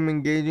just see him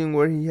engaging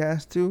where he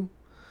has to.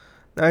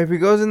 Now, if he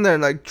goes in there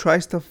and, like,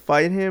 tries to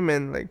fight him,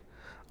 and, like,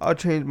 I'll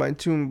change my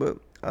tune. But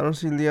I don't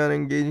see Leon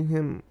engaging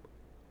him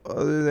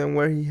other than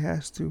where he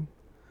has to.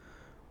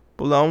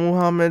 Bilal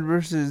Muhammad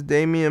versus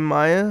Damian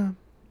Maia.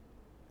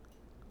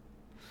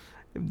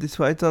 If this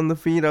fight's on the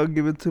feet, I'll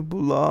give it to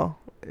Bilal.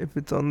 If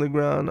it's on the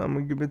ground, I'm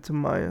going to give it to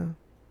Maia.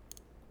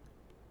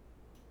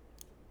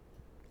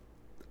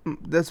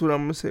 That's what I'm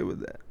going to say with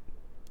that.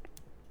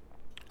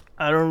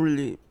 I don't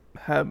really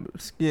have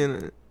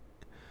skin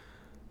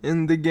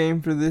in the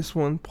game for this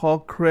one. Paul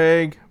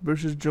Craig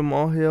versus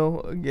Jamal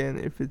Hill. Again,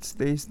 if it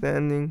stays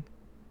standing,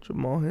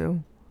 Jamal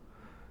Hill.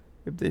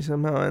 If they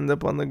somehow end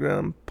up on the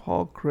ground,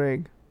 Paul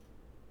Craig.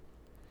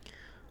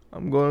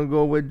 I'm going to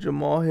go with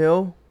Jamal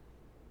Hill.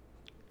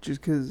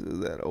 Just because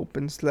of that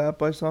open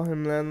slap I saw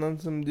him land on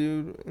some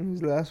dude in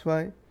his last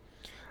fight.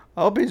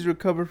 I hope he's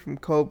recovered from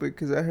COVID,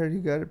 because I heard he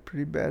got it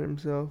pretty bad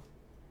himself.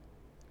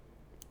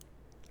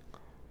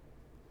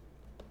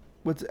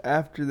 What's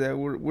after that?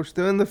 We're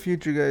still in the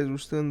future, guys. We're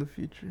still in the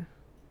future.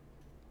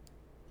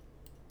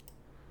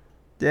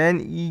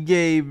 Dan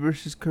Ige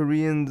versus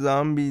Korean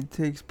Zombie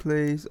takes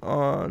place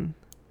on...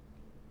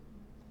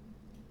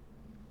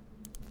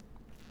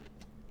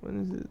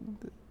 When is it?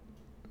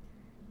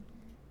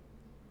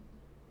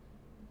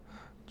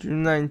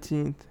 June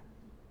 19th.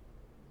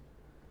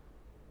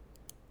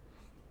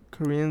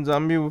 Korean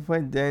Zombie will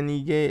fight Dan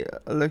Ige.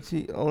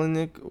 Alexei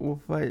Olenek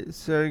will fight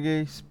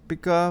Sergey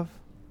Spikov.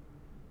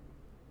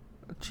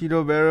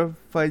 Cheeto Vera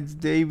fights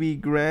Davey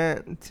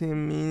Grant.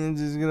 Tim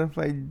Means is going to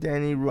fight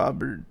Danny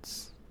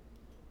Roberts.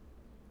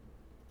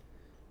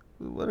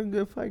 What a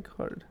good fight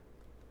card.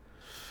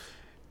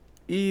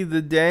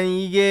 The Dan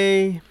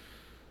Ige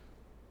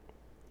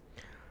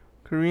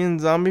Korean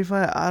zombie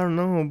fight? I don't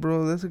know,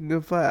 bro. That's a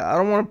good fight. I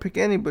don't want to pick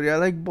anybody. I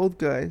like both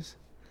guys.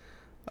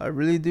 I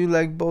really do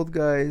like both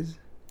guys.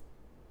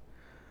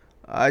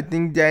 I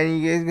think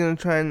Danny Ige is gonna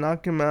try and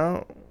knock him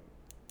out.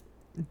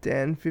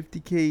 Dan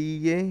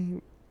 50K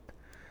Ige.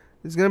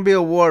 It's gonna be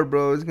a war,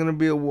 bro. It's gonna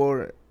be a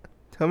war.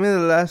 Tell me the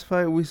last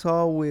fight we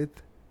saw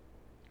with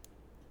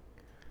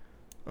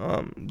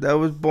that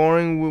was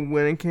boring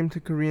when it came to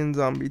Korean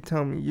zombie.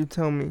 Tell me. You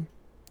tell me.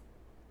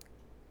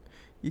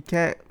 You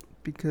can't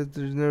because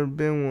there's never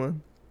been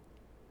one.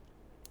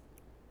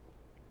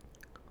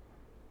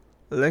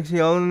 Alexei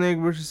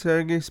Olenek versus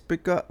Sergey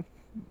Spivak.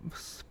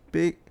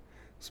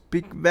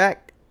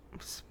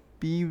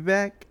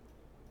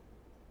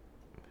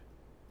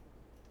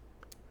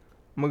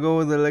 I'm gonna go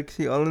with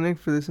Alexei Olenek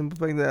for the simple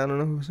fact that I don't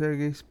know who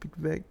Sergey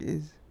Spivak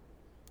is.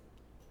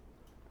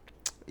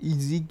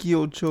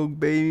 Ezekiel choke,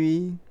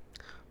 baby.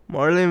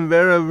 Marlon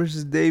Vera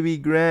versus Davey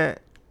Grant.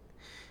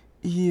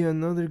 Yeah,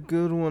 another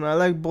good one. I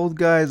like both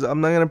guys. I'm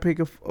not gonna pick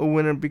a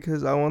winner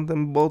because I want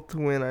them both to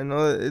win. I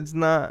know that it's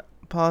not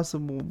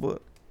possible,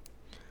 but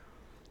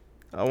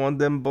I want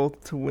them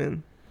both to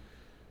win.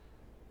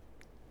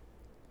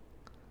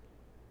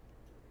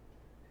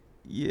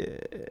 Yeah,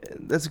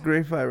 that's a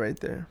great fight right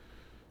there.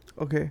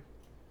 Okay.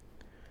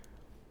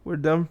 We're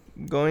done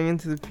going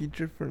into the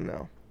future for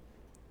now.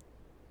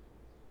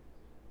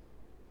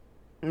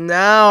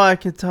 Now I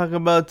can talk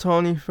about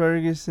Tony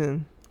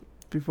Ferguson.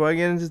 Before I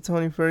get into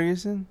Tony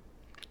Ferguson,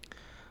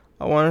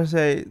 I want to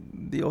say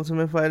The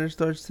Ultimate Fighter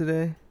starts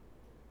today.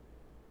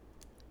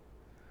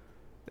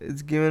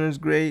 It's giving us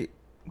great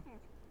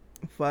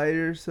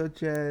fighters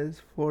such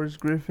as Forrest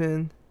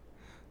Griffin,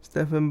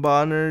 Stephan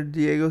Bonner,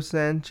 Diego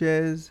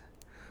Sanchez,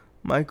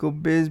 Michael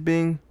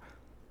Bisping,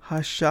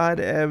 Rashad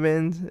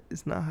Evans.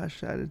 It's not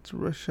Rashad, it's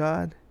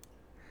Rashad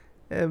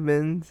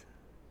Evans.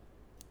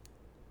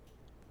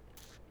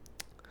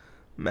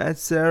 Matt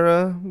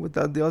Serra.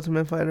 Without The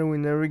Ultimate Fighter, we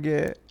never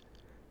get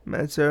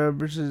Matt Serra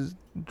versus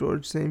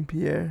George St.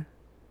 Pierre.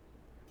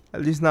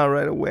 At least not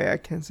right away. I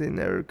can't say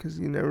never because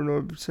you never know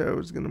if Serra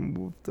was going to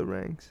move the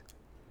ranks.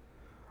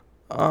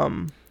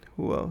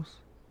 Who else?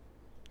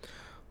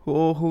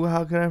 Who?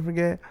 How can I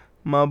forget?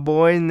 My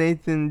boy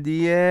Nathan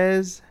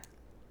Diaz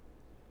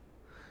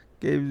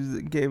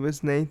gave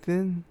us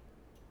Nathan.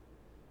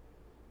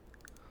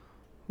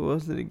 Who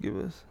else did it give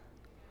us?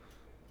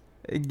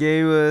 It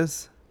gave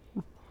us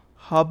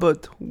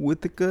Robert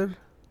Whittaker.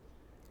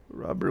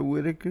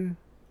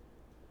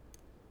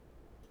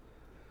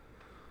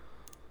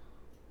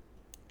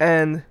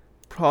 And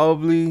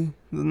probably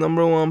the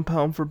number one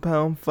pound for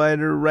pound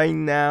fighter right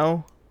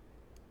now,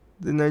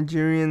 the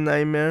Nigerian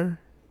Nightmare,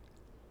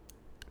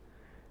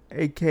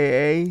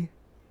 aka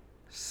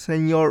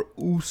Senor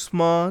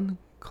Usman,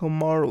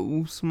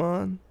 Kamaru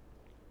Usman.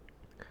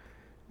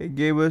 It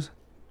gave us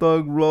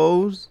Thug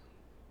Rose.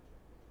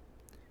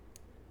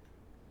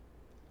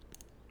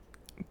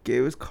 It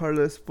gave us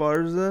Carlos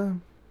Esparza.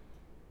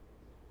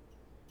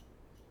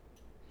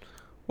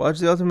 Watch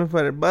The Ultimate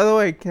Fighter. By the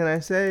way, can I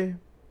say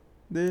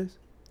this?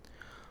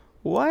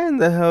 Why in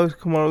the hell is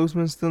Kamaru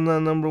Usman still not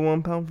number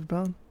one pound for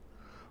pound?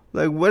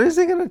 Like, what is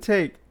it gonna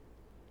take?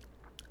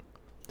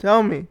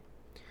 Tell me.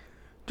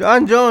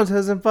 John Jones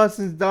hasn't fought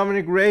since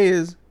Dominic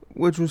Reyes,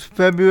 which was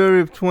February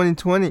of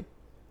 2020.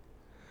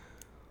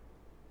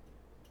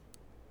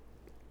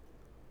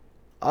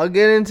 I'll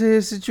get into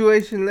his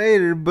situation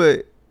later,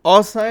 but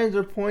all signs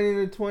are pointing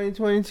to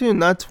 2022,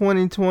 not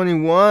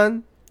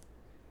 2021.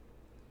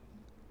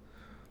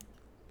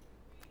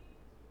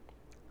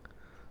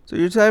 So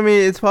you're telling me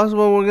it's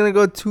possible we're going to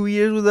go 2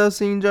 years without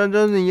seeing John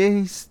Jones and yet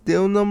he's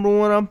still number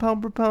one on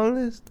pound per pound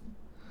list?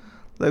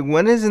 Like,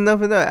 when is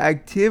enough enough?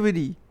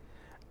 Activity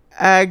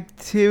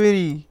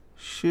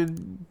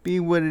should be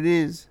what it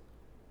is.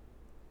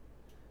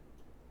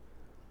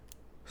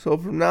 So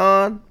from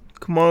now on,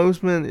 Kamaru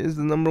Usman is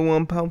the number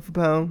one pound for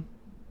pound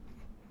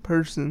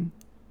person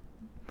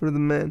for the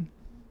men.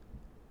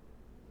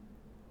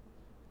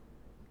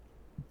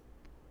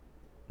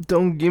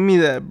 Don't give me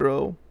that,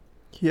 bro.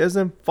 He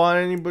hasn't fought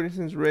anybody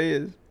since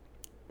Reyes.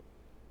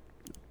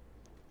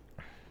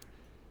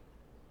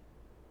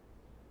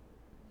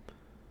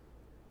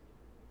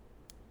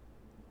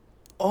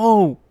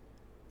 Oh!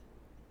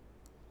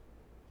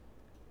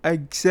 I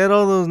said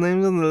all those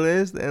names on the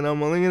list, and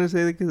I'm only going to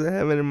say that because I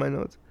have it in my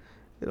notes.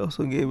 It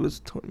also gave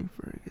us Tony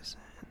Ferguson.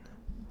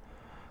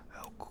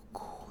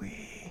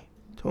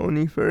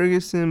 Tony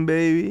Ferguson,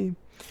 baby.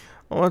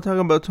 I want to talk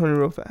about Tony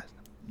real fast.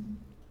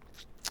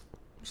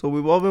 So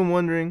we've all been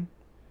wondering,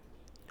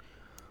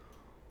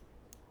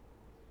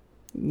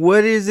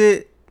 what is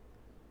it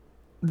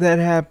that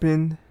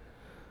happened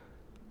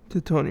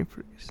to Tony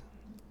Ferguson?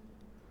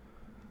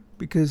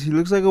 Because he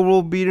looks like a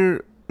world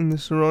beater in the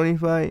Cerrone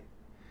fight.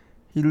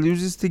 He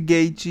loses to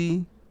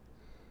Gaethje.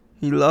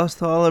 He lost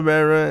to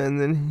Oliveira,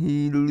 and then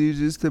he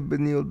loses to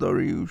Beneil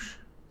Dariush.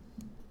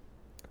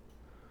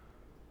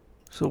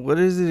 So what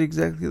is it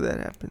exactly that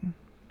happened?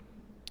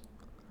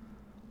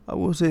 I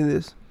will say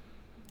this.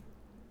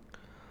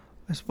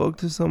 I spoke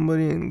to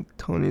somebody in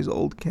Tony's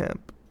old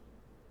camp.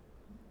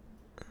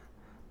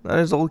 Not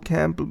his old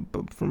camp,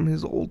 but from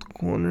his old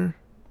corner.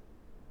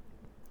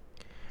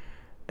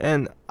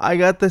 And I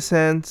got the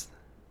sense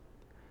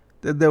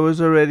that there was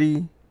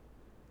already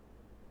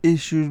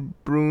issues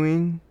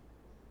brewing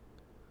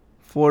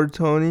for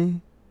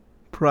Tony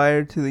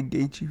prior to the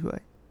Gaethje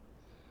fight.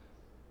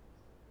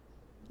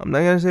 I'm not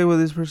gonna say what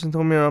this person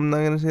told me, or I'm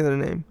not gonna say their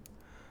name,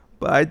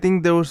 but I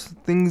think there was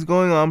things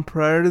going on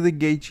prior to the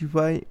Gaethje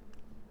fight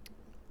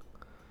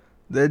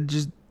that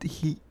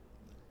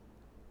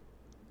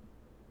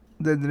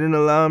that didn't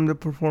allow him to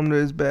perform to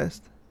his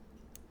best.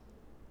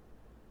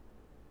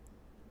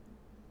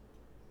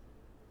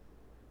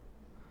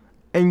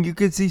 And you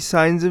could see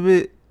signs of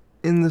it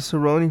in the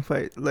Cerrone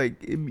fight.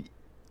 Like,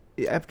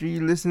 after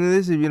you listen to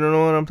this, if you don't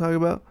know what I'm talking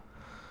about,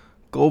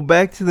 go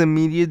back to the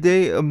media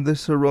day of the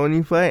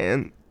Cerrone fight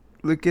and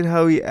look at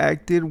how he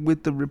acted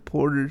with the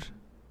reporters.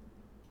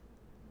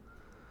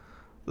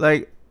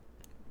 Like,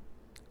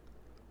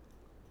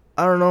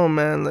 I don't know,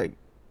 man. Like,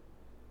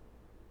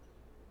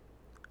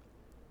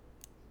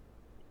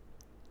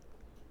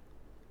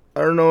 I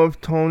don't know if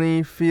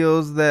Tony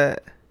feels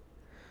that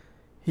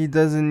he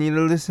doesn't need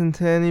to listen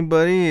to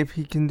anybody if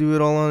he can do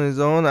it all on his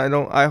own.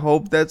 I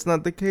hope that's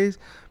not the case,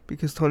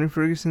 because Tony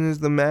Ferguson is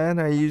the man.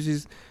 I use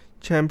his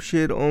champ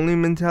shit only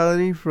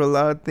mentality for a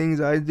lot of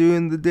things I do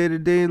in the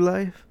day-to-day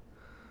life.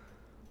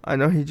 I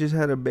know he just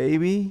had a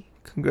baby.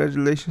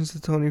 Congratulations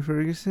to Tony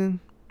Ferguson.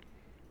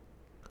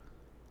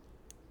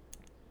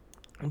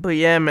 But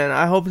yeah, man,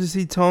 I hope to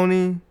see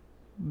Tony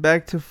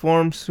back to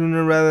form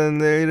sooner rather than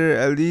later,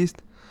 at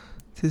least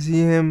to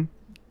see him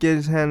get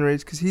his hand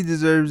raised, because he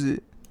deserves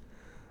it.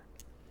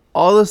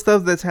 All the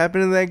stuff that's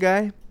happened to that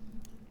guy,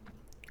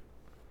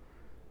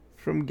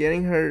 from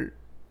getting hurt,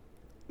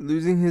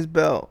 losing his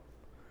belt,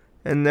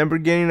 and never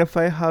getting to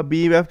fight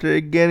Khabib after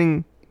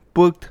getting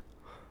booked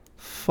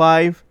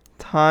 5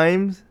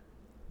 times.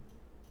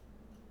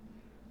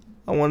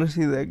 I want to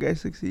see that guy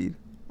succeed.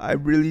 I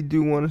really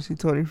do want to see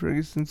Tony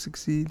Ferguson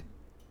succeed,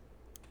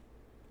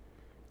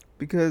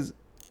 because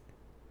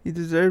he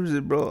deserves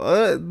it, bro.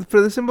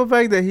 For the simple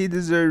fact that he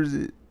deserves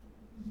it.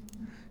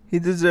 He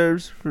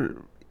deserves,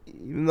 for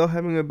even though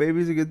having a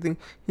baby is a good thing,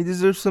 he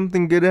deserves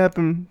something good to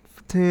happen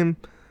to him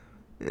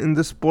in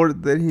the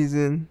sport that he's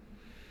in,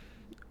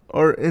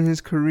 or in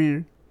his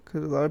career,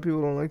 because a lot of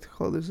people don't like to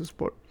call this a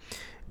sport.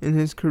 In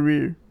his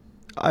career,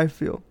 I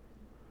feel.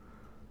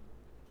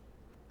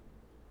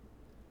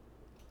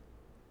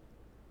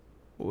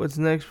 What's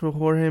next for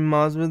Jorge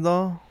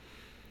Masvidal?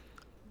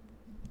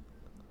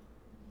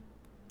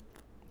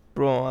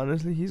 Bro,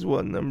 honestly, he's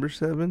what, number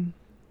 7?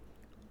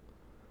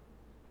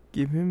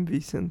 Give him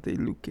Vicente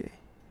Luque.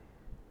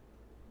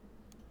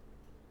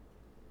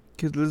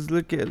 Because let's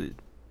look at it.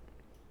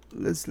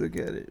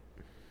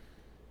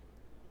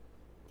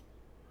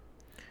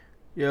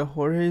 Yeah,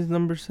 Jorge is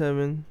number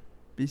 7.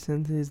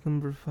 Vicente is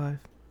number 5.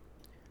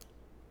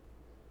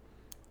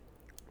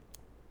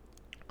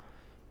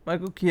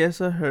 Michael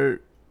Chiesa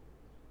hurt.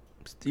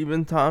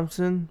 Stephen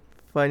Thompson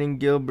fighting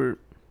Gilbert.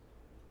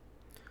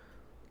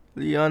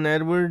 Leon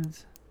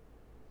Edwards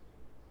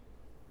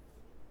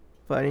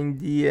fighting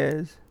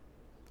Diaz.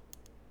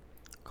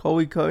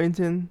 Colby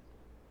Covington.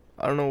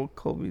 I don't know what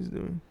Colby's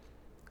doing.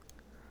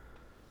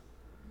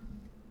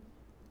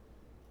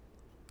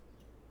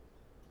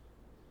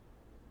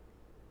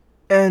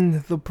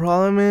 And the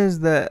problem is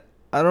that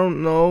I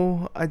don't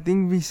know. I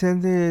think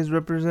Vicente is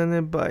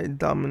represented by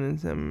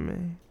Dominance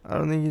MMA. I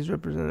don't think he's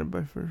represented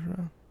by First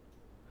Round.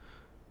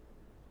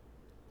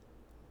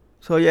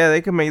 So yeah,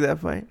 they can make that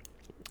fight.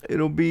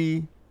 It'll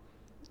be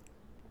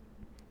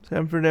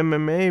Sanford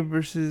MMA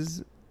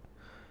versus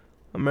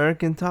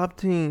American Top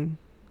Team.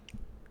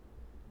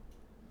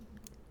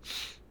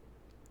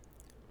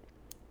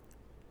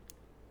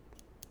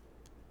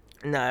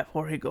 Nah, if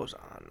Jorge goes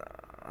on,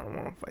 I don't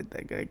want to fight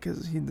that guy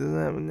because he doesn't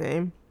have a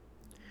name.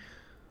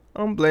 I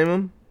don't blame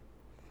him,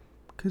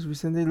 because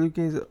Vicente Luque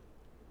is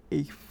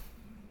a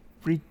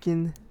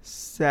freaking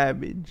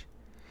savage.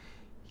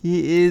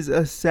 He is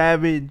a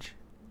savage.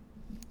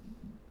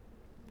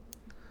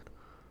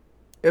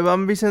 If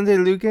I'm Vicente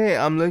Luque,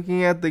 I'm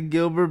looking at the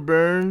Gilbert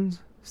Burns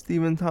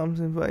Stephen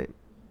Thompson fight.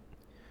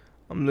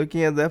 I'm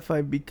looking at that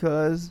fight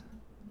because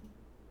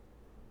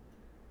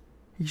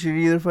he should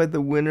either fight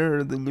the winner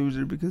or the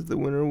loser, because the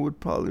winner would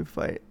probably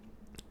fight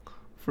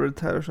for a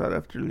title shot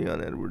after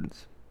Leon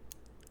Edwards,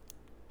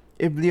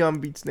 if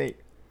Leon beats Nate.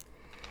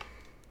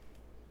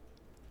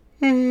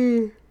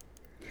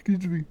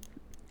 Excuse me.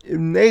 If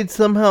Nate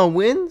somehow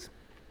wins,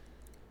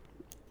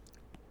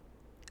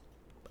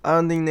 I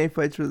don't think Nate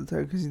fights for the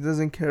title because he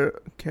doesn't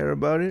care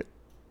about it.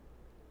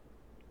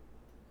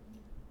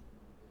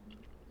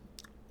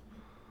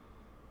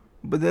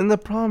 But then the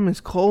problem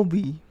is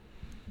Colby.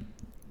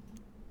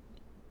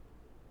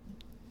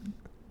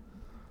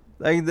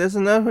 Like, that's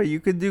enough. You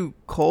could do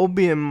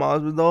Colby and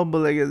Masvidal, but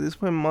like at this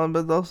point,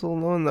 Masvidal's so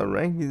low in the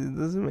rankings, it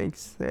doesn't make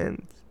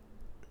sense.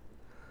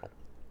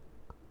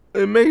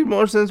 It makes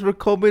more sense for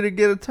Colby to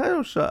get a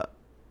title shot.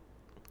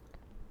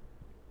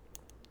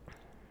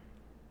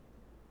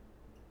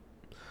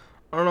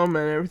 I don't know,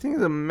 man.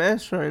 Everything's a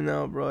mess right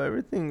now, bro.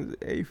 Everything's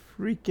a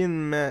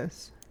freaking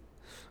mess.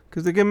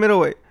 Cause look at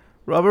middleweight.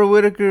 Robert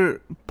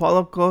Whitaker,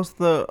 Paulo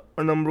Costa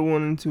are number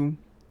 1 and 2.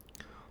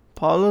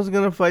 Paulo's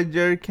gonna fight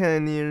Jared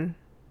Cannonier.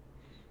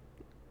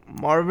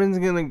 Marvin's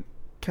gonna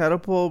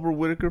catapult over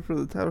Whitaker for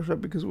the title shot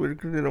because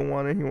Whitaker didn't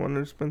want it. He wanted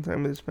to spend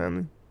time with his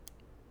family.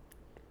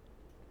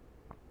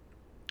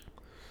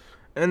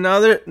 And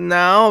now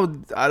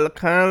I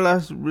kind of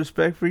lost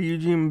respect for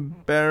Eugene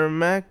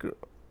Berman,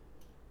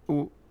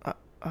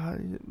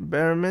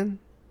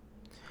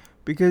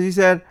 because he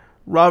said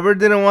Robert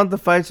didn't want the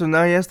fight, so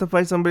now he has to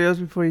fight somebody else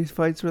before he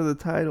fights for the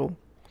title.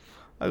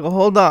 I go,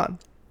 hold on.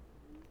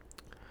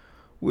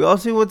 We all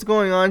see what's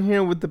going on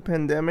here with the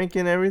pandemic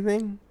and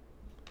everything,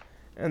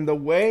 and the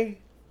way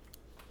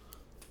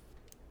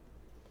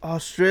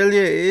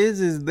Australia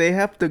is they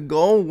have to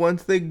go,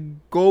 once they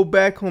go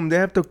back home, they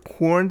have to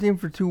quarantine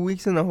for 2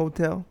 weeks in a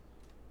hotel.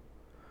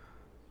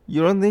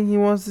 You don't think he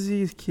wants to see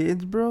his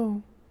kids,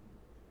 bro?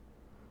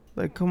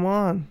 Like, come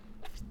on.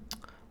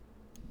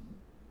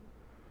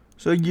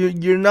 So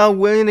you're not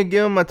willing to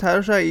give him a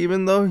title shot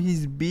even though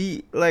he's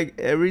beat like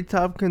every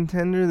top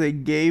contender they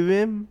gave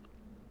him?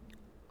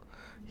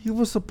 He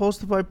was supposed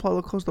to fight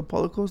Paulo Costa.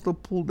 Paulo Costa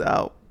pulled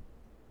out.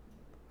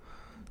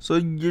 So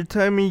you're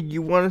telling me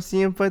you want to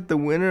see him fight the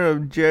winner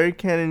of Jared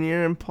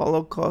Cannonier and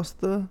Paulo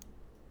Costa?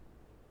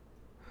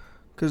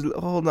 Because,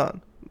 hold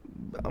on.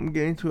 I'm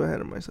getting too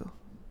ahead of myself.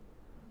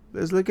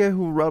 Let's look at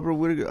who Robert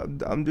Whitaker...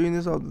 I'm doing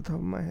this off the top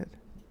of my head.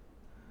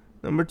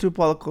 Number 2,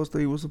 Paulo Costa.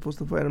 He was supposed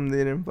to fight him. They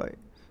didn't fight.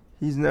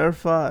 He's never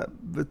fought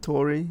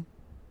Vettori.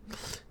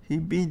 He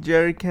beat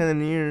Jared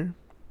Cannonier.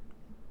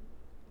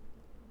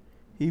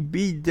 He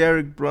beat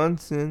Derek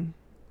Brunson.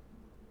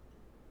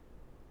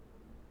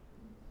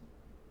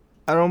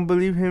 I don't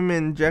believe him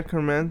and Jack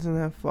Hermanson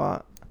have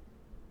fought.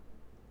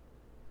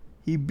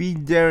 He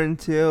beat Darren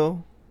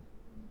Till.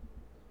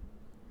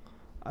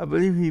 I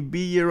believe he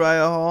beat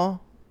Uriah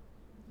Hall.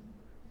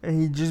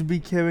 And he just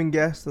beat Kevin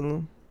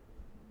Gastelum.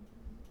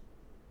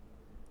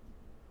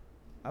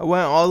 I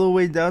went all the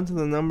way down to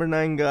the number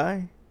 9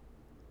 guy.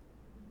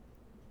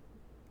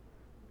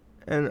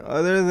 And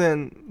other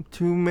than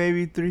 2,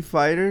 maybe 3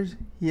 fighters,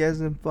 he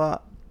hasn't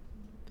fought.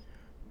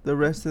 The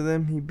rest of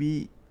them he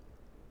beat.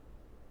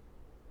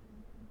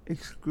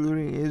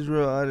 Excluding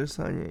Israel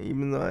Adesanya,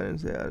 even though I didn't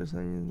say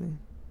Adesanya's name.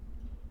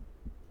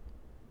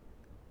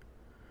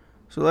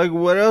 So, like,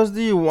 what else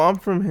do you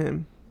want from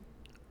him?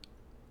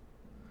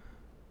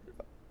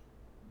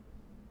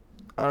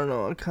 I don't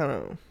know. I kind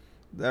of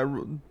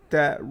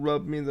that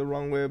rubbed me the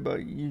wrong way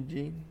about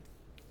Eugene,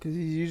 because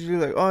he's usually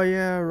like, oh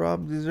yeah,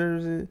 Rob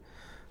deserves it,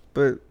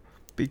 but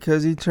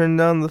because he turned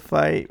down the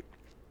fight,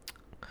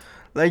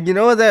 like, you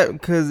know what, that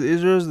because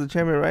Israel's the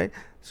champion, right?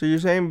 So you're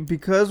saying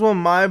because when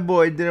my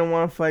boy didn't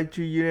want to fight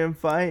you, you didn't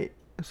fight,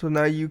 so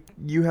now you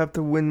have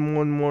to win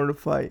one more to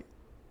fight.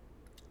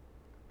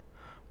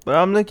 But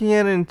I'm looking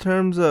at it in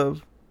terms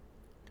of,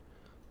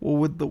 well,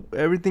 with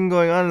everything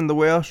going on and the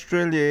way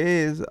Australia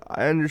is,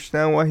 I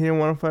understand why he didn't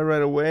want to fight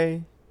right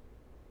away.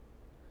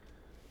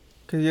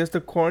 Because he has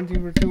to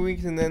quarantine for 2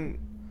 weeks and then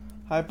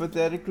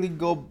hypothetically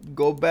go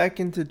back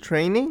into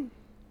training.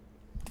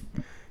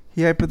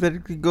 He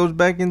hypothetically goes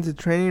back into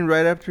training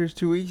right after his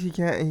 2 weeks. He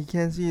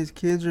can't see his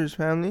kids or his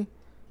family.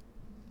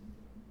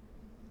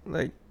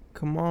 Like,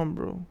 come on,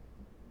 bro.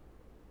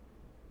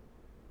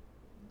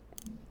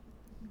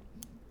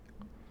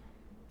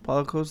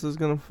 Paulo Costa's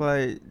gonna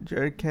fight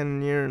Jared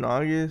Cannonier in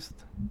August,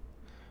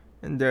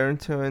 and Darren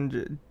Till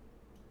and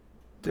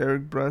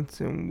Derek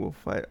Brunson will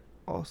fight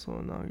also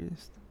in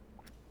August.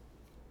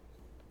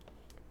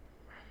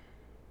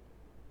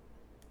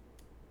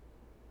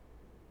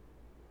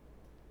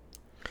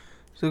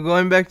 So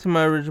going back to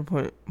my original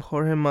point,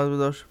 Jorge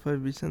Masvidal should fight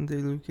Vicente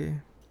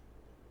Luque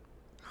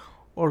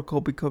or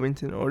Colby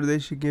Covington, or they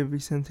should give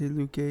Vicente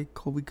Luque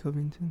Colby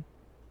Covington.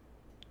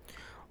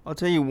 I'll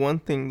tell you one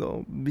thing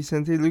though,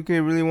 Vicente Luque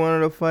really wanted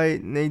to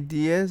fight Nate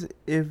Diaz.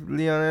 If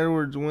Leon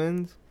Edwards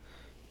wins,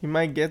 he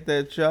might get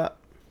that shot.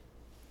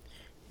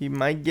 He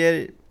might get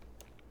it.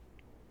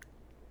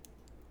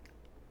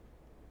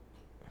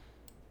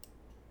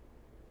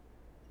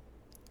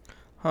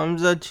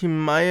 Hamza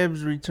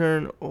Chimaev's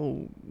return.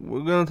 Oh,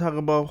 we're going to talk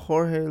about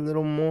Jorge a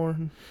little more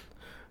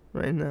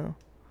right now.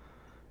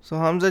 So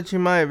Hamza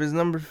Chimaev is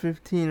number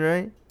 15,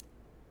 right?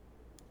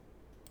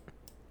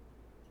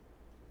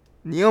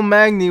 Neil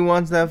Magny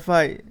wants that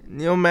fight.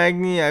 Neil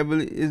Magny, I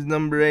believe, is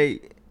number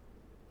 8.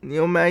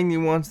 Neil Magny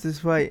wants this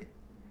fight.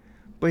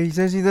 But he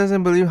says he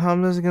doesn't believe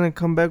Hamza's going to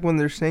come back when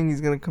they're saying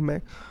he's going to come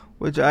back.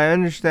 Which I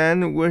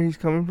understand where he's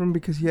coming from,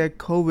 because he had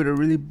COVID, a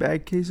really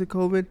bad case of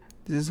COVID.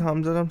 This is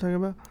Hamza that I'm talking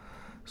about.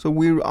 So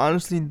we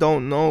honestly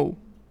don't know.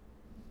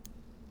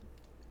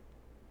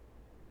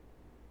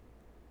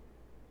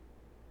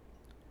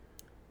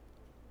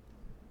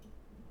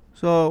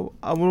 So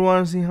I would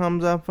want to see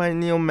Hamza fight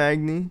Neil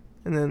Magny.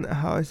 And then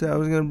how I said I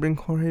was going to bring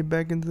Jorge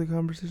back into the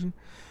conversation.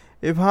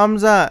 If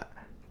Hamza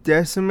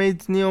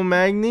decimates Neil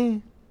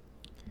Magny,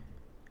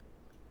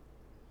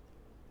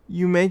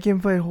 you make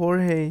him fight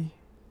Jorge.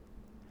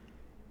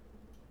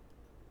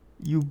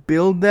 You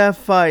build that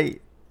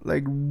fight,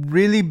 like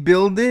really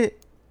build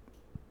it.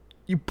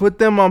 You put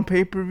them on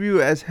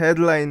pay-per-view as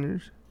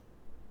headliners.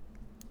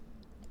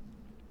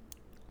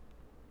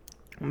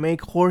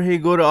 Make Jorge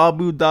go to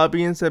Abu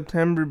Dhabi in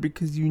September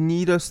because you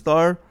need a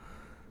star.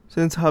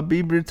 Since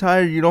Khabib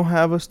retired, you don't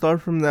have a star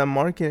from that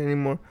market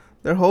anymore.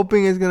 They're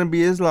hoping it's going to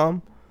be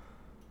Islam.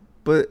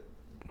 But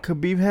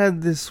Khabib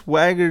had this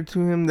swagger to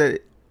him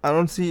that I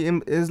don't see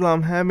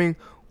Islam having,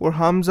 where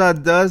Hamza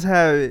does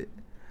have it.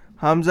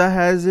 Hamza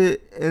has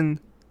it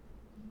in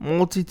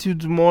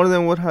multitudes more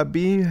than what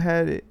Khabib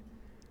had it.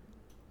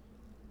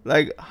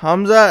 Like,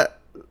 Hamza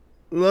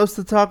loves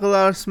to talk a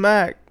lot of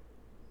smack.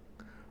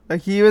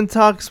 Like, he even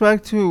talked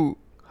smack to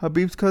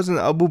Khabib's cousin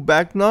Abu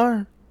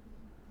Bakr.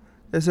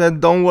 They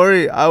said, "Don't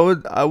worry, I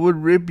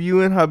would rip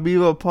you and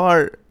Khabib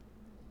apart."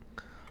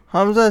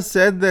 Hamza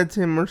said that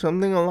to him or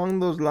something along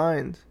those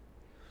lines.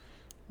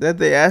 That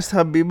they asked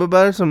Khabib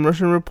about it. Some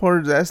Russian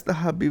reporters asked the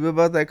Khabib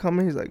about that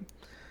comment. He's like,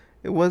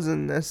 it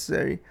wasn't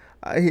necessary.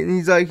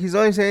 He's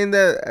only saying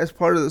that as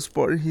part of the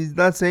sport. He's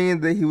not saying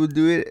that he would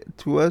do it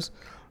to us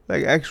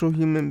like actual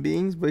human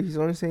beings, but he's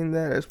only saying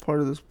that as part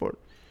of the sport.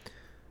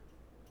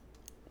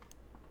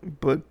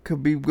 But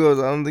Khabib goes,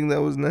 I don't think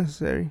that was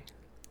necessary.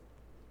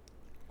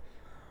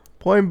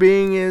 Point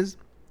being is,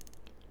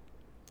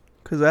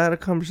 because I had a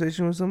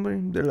conversation with somebody,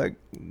 they're like,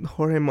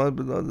 Jorge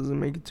Masvidal doesn't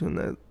make it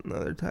to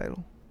another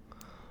title.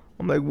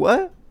 I'm like,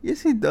 what?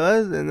 Yes, he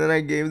does. And then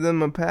I gave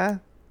them a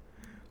path.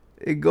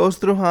 It goes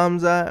through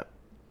Hamza.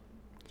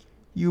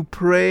 You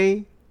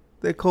pray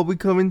that Colby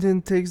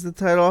Covington takes the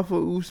title off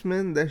of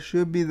Usman. That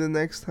should be the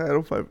next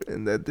title fight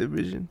in that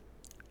division.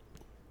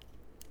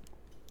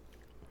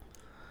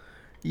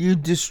 You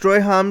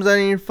destroy Hamza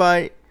in your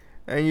fight,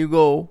 and you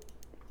go,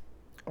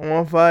 I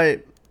want to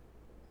fight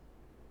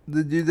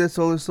the dude that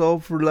sold his soul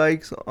for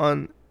likes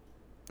on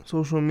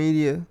social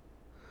media.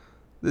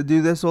 The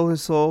dude that sold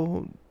his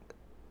soul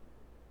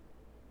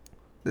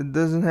that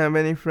doesn't have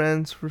any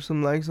friends for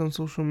some likes on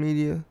social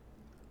media.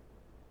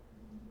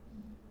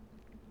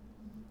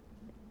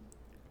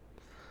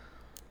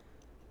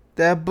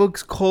 That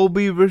book's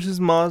Colby versus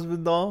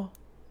Masvidal.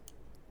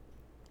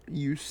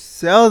 You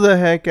sell the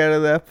heck out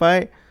of that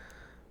fight.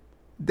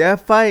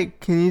 That fight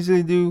can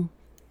easily do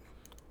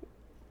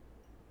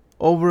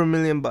over 1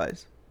 million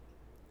buys.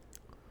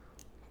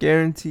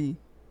 Guarantee.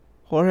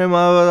 Jorge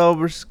Masvidal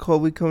versus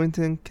Colby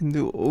Covington can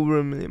do over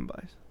 1 million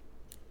buys.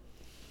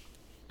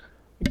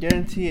 I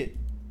guarantee it.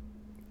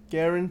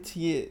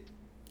 Guarantee it.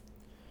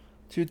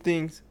 Two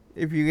things.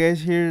 If you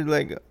guys hear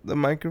like the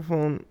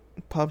microphone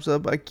pops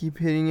up, I keep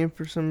hitting it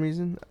for some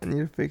reason. I need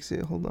to fix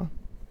it. Hold on.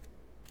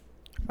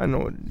 I know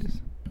what it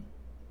is.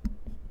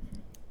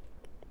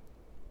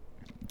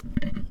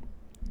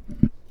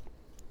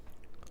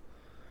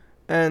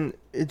 And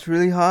it's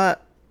really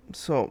hot,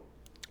 so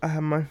I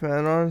have my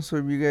fan on. So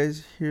if you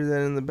guys hear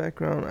that in the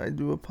background, I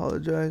do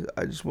apologize.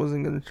 I just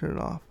wasn't going to turn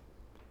it off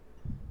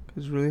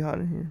because it's really hot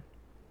in here.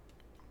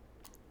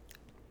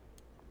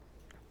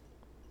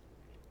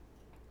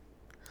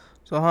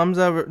 So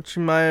Hamza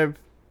Chimaev,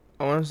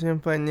 I want to see him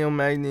fight Neil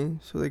Magny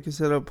so they can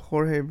set up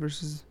Jorge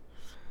versus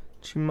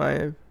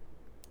Chimaev.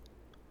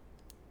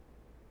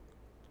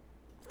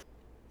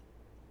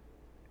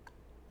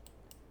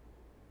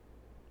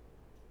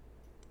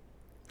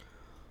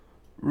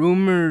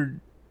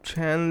 Rumored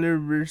Chandler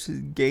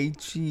versus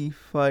Gaethje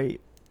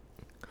fight.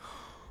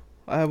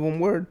 I have one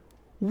word.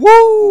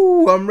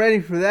 Woo! I'm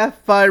ready for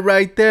that fight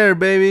right there,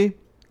 baby.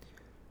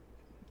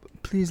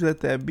 Please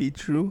let that be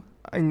true.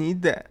 I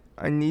need that.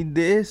 I need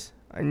this.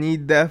 I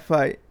need that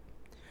fight.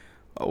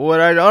 What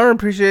I don't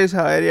appreciate is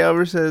how Eddie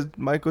Alvarez says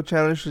Michael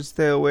Chandler should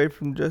stay away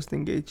from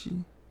Justin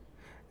Gaethje.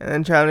 And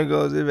then Chandler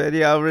goes, if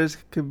Eddie Alvarez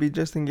could be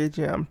Justin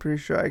Gaethje, I'm pretty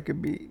sure I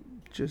could be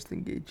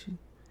Justin Gaethje.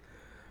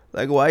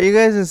 Like, why are you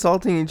guys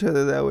insulting each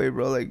other that way,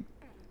 bro? Like,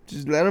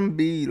 just let them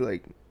be.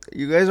 Like,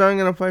 you guys aren't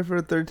going to fight for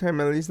a third time,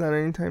 at least not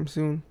anytime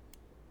soon.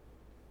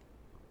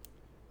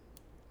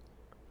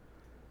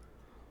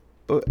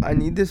 But I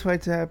need this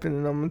fight to happen,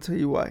 and I'm going to tell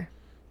you why.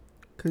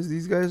 Because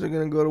these guys are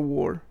going to go to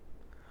war.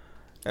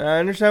 And I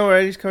understand where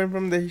Eddie's coming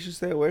from, that he should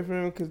stay away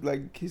from him. Because,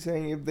 like, he's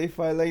saying if they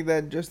fight like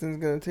that, Justin's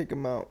going to take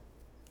him out.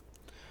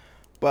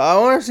 But I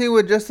want to see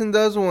what Justin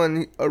does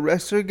when a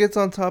wrestler gets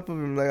on top of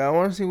him. Like, I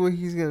want to see what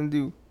he's going to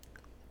do.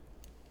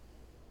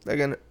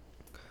 Like,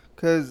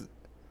 because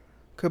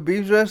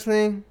Khabib's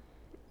wrestling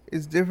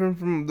is different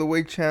from the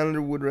way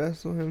Chandler would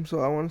wrestle him.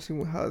 So I want to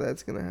see how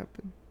that's going to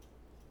happen.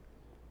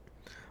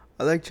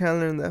 I like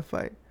Chandler in that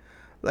fight.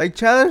 Like,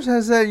 Chandler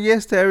has said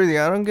yes to everything.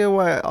 I don't get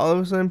why all of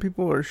a sudden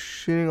people are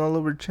shitting all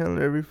over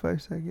Chandler every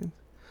 5 seconds.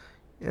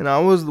 And I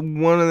was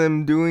one of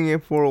them doing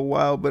it for a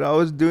while. But I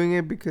was doing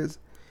it because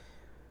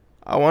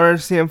I wanted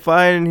to see him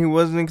fight and he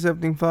wasn't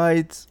accepting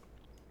fights.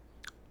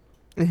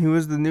 And he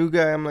was the new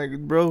guy. I'm like,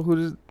 bro, who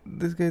does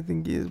this guy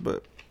think he is?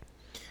 But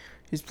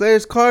he's played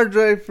his cards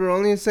right. For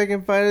only his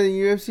second fight of the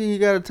UFC, he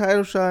got a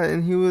title shot.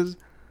 And he was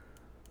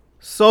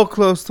so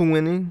close to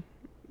winning.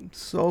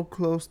 So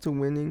close to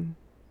winning.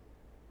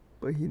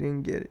 But he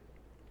didn't get it.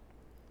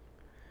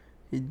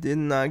 He did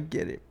not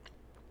get it.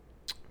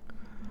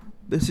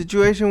 The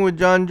situation with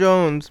Jon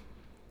Jones.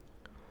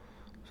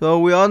 So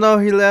we all know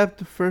he left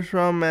the first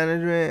round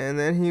management, and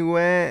then he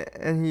went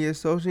and he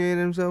associated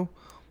himself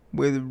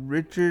with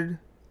Richard,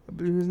 I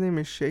believe his name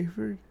is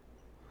Schaefer.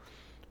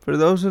 For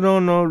those who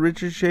don't know,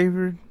 Richard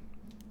Schaefer,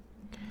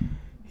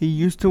 he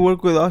used to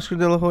work with Oscar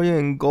De La Hoya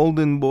and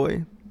Golden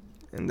Boy.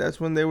 And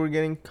that's when they were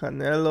getting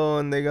Canelo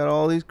and they got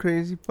all these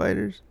crazy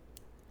fighters.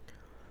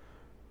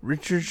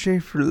 Richard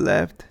Schaefer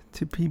left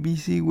to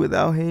PBC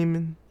without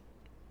Heyman.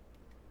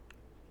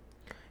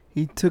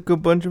 He took a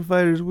bunch of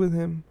fighters with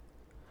him.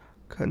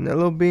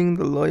 Canelo, being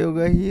the loyal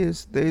guy he is,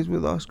 stays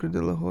with Oscar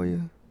De La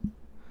Hoya.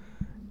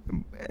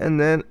 And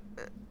then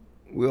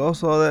we all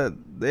saw that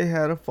they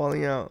had a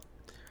falling out.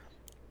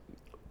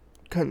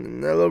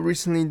 Canelo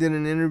recently did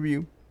an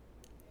interview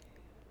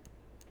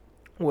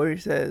where he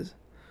says,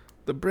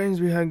 the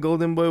brains behind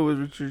Golden Boy was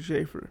Richard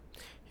Schaefer.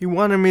 He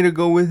wanted me to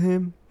go with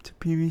him to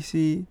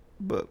PBC,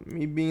 but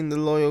me being the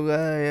loyal guy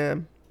I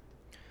am,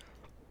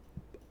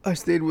 I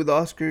stayed with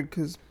Oscar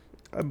because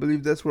I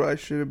believe that's where I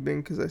should have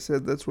been, because I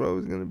said that's where I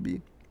was going to be. He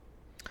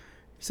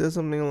said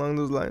something along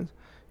those lines.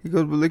 He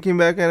goes, but looking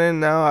back at it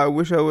now, I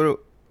wish I would have...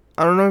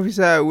 I don't know if he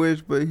said I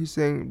wish, but he's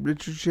saying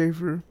Richard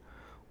Schaefer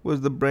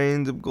was the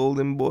brains of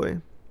Golden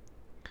Boy.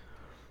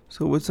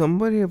 So with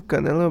somebody of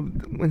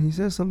Canelo, when he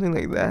says something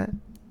like that,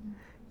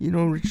 you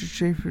know Richard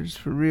Schaefer's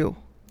for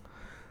real.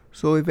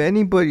 So if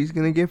anybody's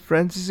going to get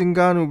Francis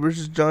Ngannou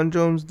versus Jon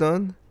Jones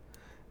done,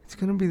 it's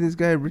going to be this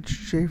guy, Richard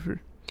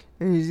Schaefer.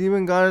 And he's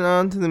even gotten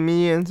on to the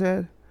media and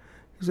said,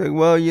 he's like,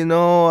 well, you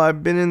know,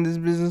 I've been in this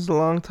business a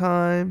long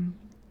time.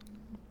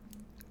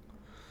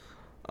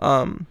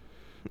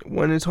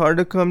 When it's hard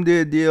to come to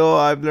a deal,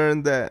 I've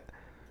learned that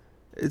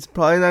it's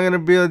probably not going to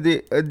be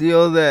a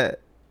deal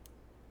that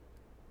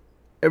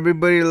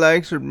everybody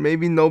likes, or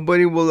maybe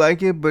nobody will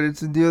like it, but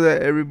it's a deal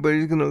that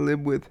everybody's going to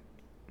live with.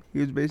 He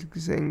was basically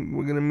saying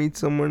we're going to meet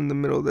somewhere in the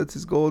middle. That's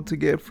his goal, to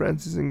get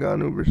Francis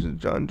Ngannou versus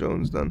Jon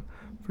Jones done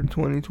for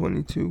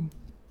 2022.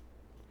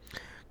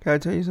 Can I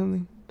tell you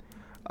something?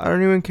 I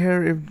don't even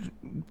care if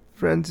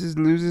Francis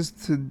loses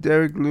to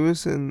Derek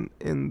Lewis in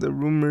the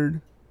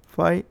rumored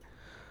fight.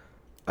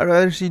 I'd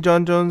rather see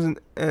Jon Jones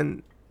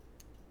and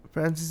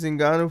Francis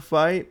Ngannou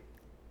fight.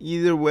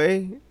 Either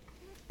way,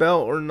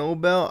 belt or no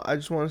belt, I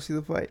just want to see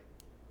the fight.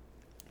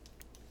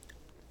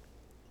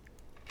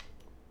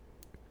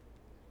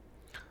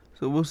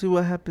 So we'll see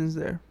what happens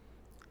there.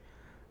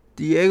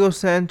 Diego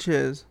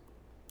Sanchez.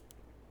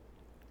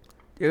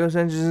 Diego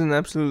Sanchez is an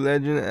absolute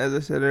legend. As I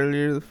said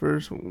earlier, the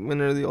first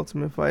winner of the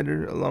Ultimate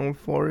Fighter, along with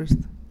Forrest.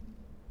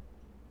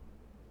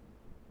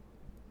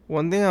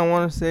 One thing I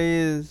want to say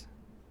is,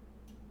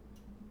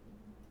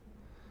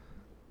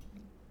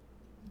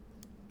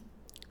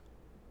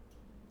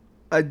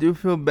 I do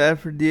feel bad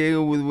for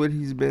Diego with what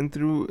he's been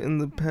through in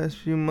the past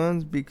few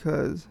months,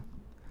 because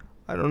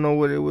I don't know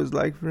what it was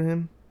like for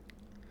him.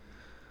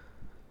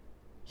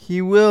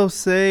 He will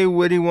say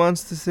what he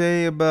wants to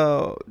say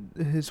about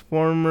his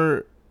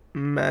former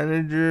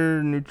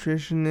manager,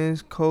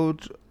 nutritionist,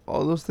 coach,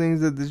 all those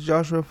things that this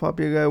Joshua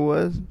Fabia guy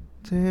was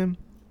to him.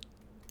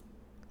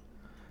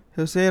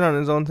 He'll say it on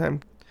his own time.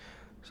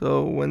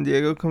 So when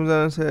Diego comes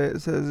out and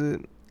says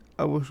it,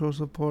 I will show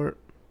support.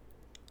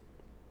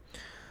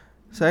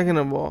 Second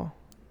of all,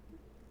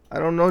 I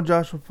don't know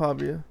Joshua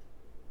Fabia,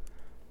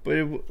 but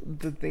if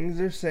the things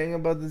they're saying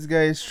about this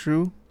guy is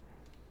true,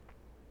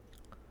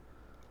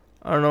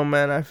 I don't know,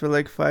 man. I feel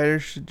like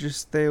fighters should just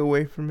stay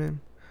away from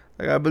him.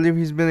 Like, I believe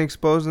he's been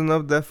exposed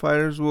enough that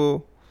fighters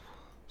will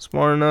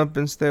smarten up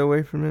and stay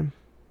away from him.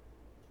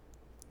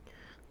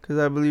 Because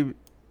I believe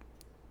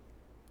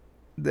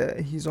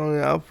that he's only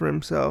out for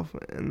himself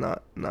and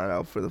not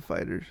out for the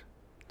fighters.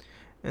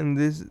 And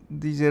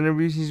these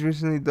interviews he's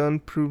recently done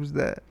proves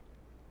that.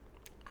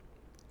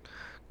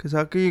 Because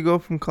how could you go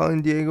from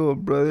calling Diego a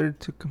brother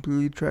to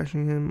completely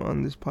trashing him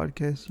on this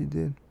podcast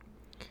you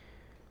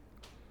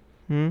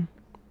did?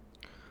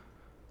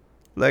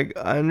 Like,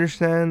 I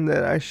understand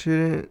that I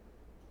shouldn't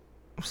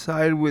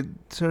side with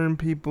certain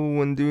people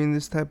when doing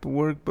this type of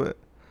work, but,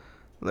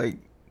 like,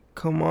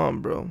 come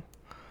on, bro.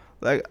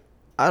 Like,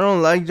 I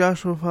don't like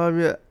Joshua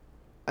Fabia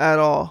at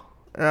all,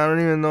 and I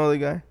don't even know the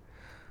guy.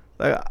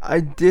 Like, I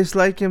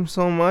dislike him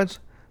so much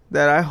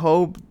that I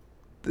hope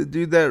the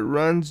dude that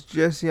runs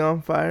Jesse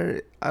on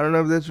Fire, I don't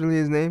know if that's really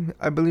his name.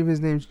 I believe his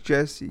name's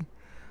Jesse,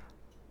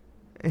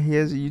 and he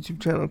has a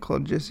YouTube channel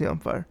called Jesse on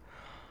Fire.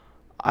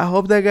 I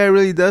hope that guy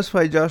really does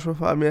fight Joshua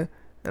Fabia,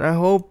 and I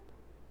hope,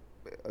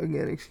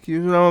 again,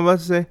 excuse what I'm about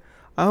to say,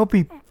 I hope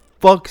he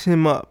fucks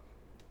him up.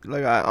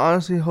 Like, I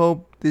honestly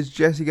hope this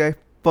Jesse guy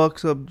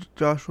fucks up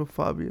Joshua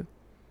Fabia.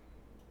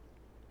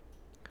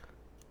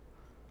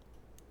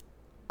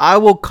 I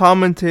will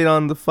commentate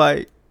on the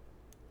fight.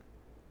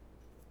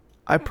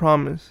 I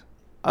promise.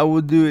 I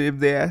will do it if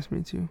they ask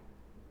me to.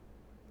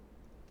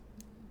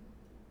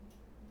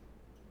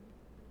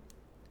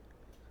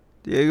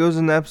 Diego's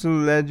an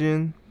absolute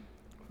legend.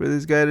 For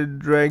this guy to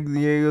drag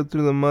Diego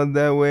through the mud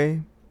that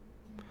way.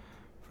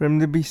 For him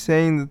to be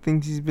saying the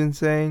things he's been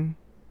saying.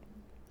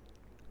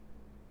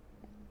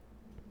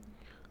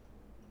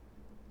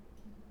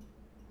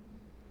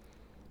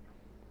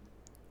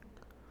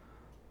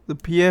 The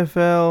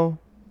PFL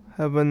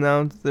have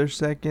announced their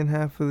second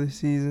half of the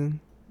season.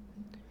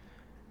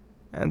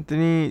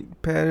 Anthony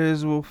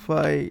Pettis will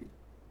fight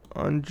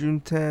on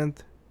June 10th.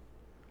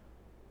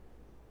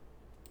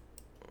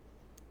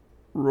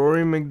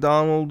 Rory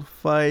McDonald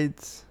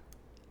fights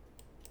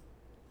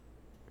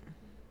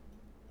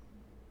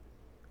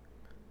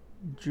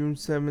June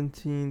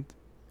 17th.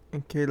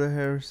 And Kayla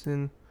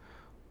Harrison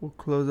will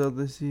close out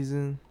the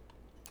season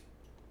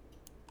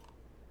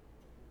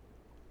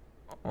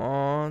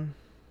on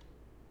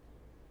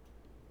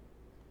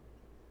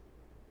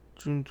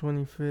June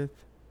 25th.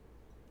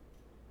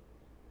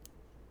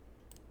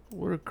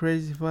 What a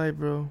crazy fight,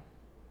 bro.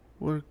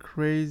 What a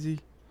crazy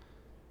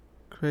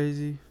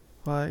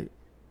fight.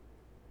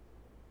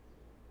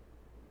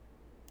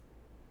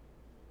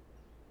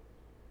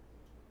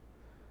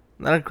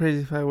 Not a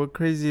crazy fight, what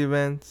crazy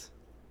events.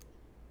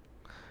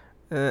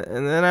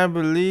 And then I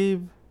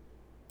believe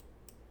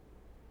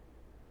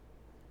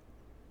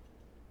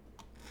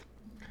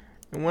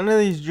in one of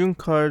these June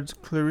cards,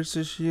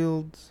 Clarissa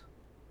Shields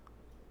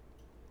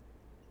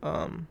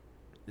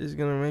is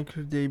gonna make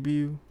her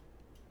debut.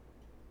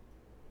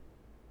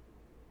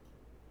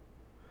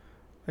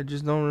 I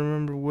just don't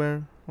remember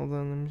where. Hold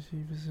on, let me see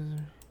if this is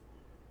her.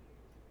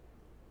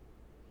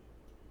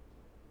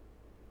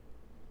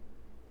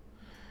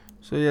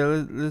 So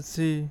yeah, let's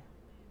see.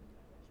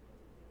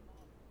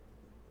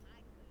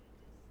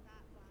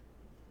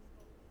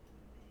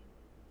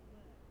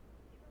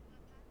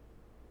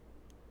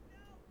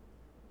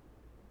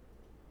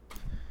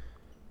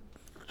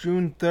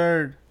 June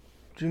 3rd.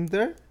 June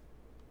 3rd?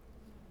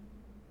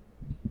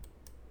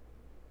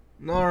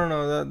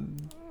 No,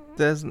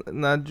 that's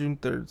not June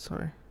 3rd,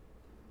 sorry.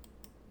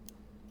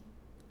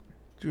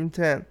 June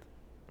 10th.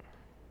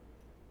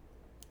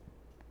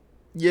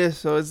 Yes,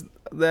 so it's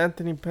the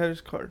Anthony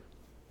Pettis card.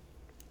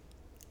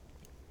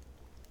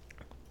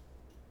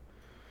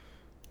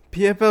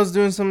 PFL's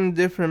doing something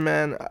different,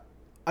 man.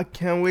 I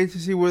can't wait to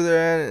see where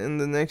they're at in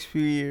the next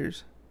few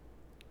years.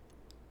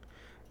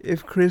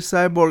 If Chris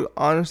Cyborg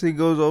honestly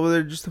goes over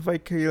there just to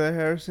fight Kayla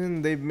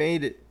Harrison, they've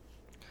made it.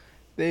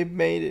 They've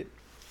made it.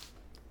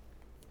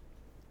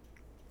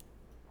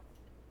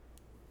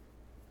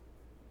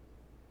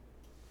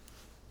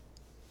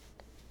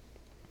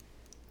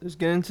 Let's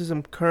get into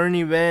some current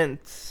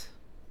events.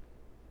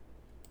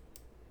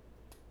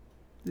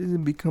 This has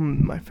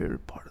become my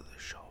favorite part of the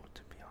show,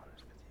 to be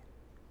honest with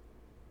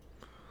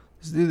you.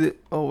 Let's do the.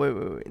 Oh,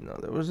 wait. No,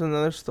 there was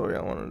another story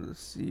I wanted to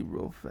see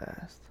real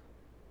fast.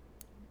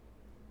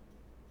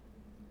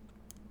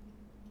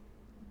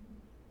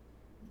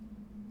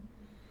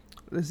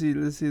 Let's see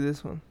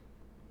this one.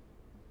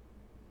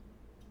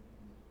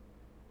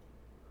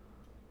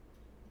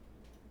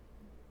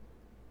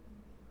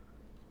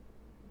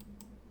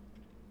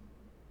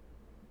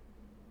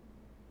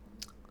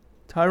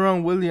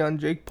 Tyron Woodley on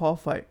Jake Paul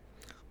fight.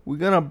 We're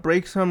gonna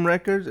break some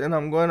records, and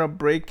I'm gonna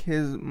break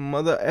his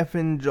mother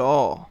effing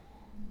jaw.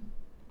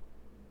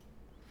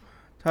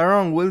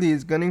 Tyron Woodley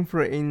is gunning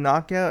for a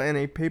knockout and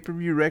a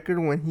pay-per-view record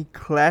when he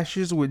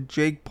clashes with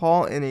Jake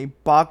Paul in a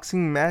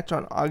boxing match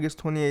on August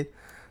 28th.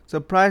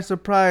 Surprise,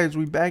 surprise,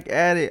 we back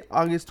at it.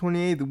 August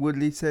 28th,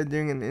 Woodley said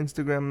during an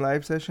Instagram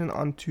live session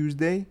on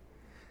Tuesday.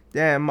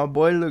 Damn, my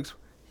boy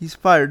he's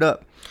fired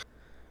up.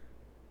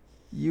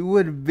 You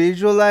would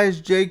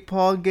visualize Jake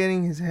Paul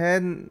getting his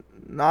head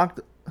knocked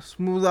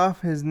smooth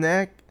off his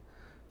neck.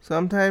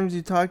 Sometimes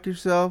you talk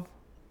yourself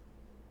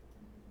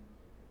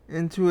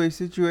into a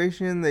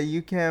situation that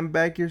you can't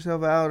back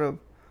yourself out of.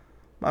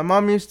 My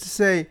mom used to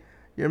say,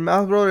 your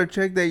mouth wrote a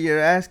check that your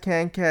ass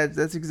can't catch.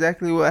 That's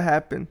exactly what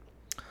happened.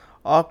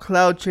 All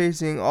cloud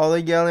chasing, all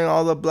the yelling,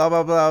 all the blah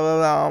blah blah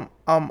blah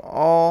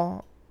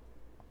blah.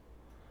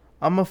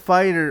 I'm a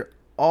fighter.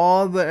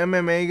 All the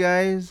MMA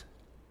guys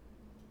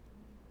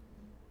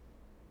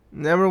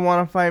never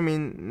want to fight me.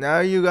 Now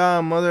you got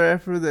a mother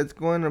effer that's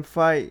going to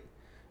fight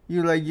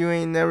you like you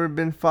ain't never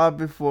been fought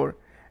before.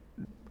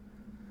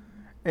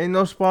 Ain't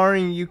no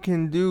sparring you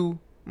can do,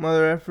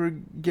 mother effer.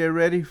 Get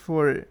ready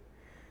for it.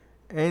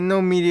 Ain't no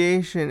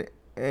mediation.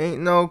 Ain't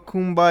no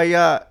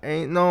kumbaya.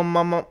 Ain't no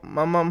mama.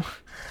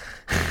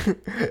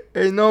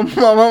 Ain't no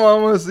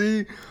mama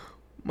see.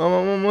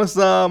 Mama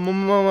sa.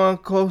 Mama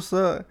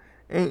cosa.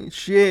 Ain't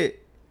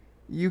shit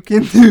you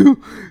can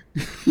do.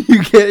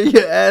 You get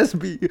your ass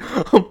beat.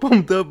 I'm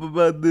pumped up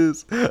about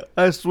this.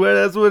 I swear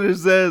that's what it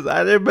says.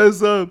 I didn't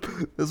mess up.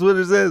 That's what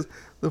it says.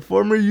 The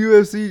former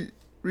UFC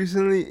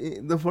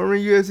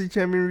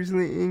champion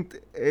recently inked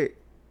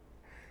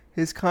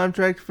his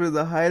contract for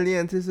the highly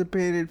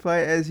anticipated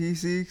fight as he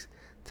seeks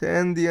to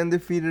end the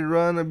undefeated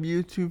run of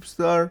YouTube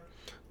star,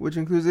 which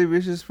includes a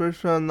vicious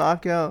first-round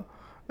knockout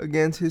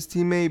against his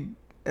teammate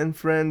and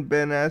friend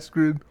Ben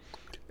Askren.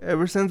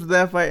 Ever since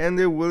that fight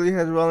ended, Willie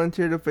has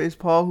volunteered to face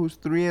Paul, who's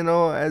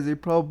 3-0 as a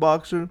pro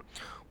boxer,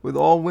 with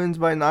all wins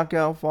by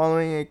knockout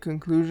following a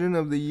conclusion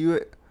of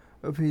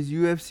his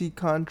UFC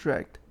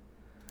contract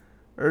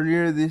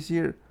earlier this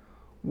year.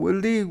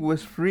 Woodley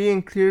was free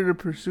and clear to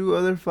pursue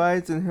other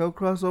fights, and he'll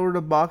cross over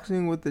to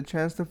boxing with the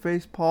chance to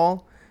face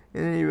Paul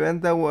in an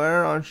event that will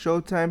air on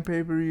Showtime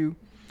pay-per-view.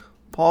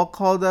 Paul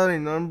called out a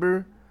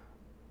number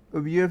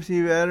of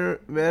UFC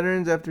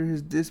veterans after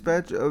his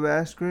dispatch of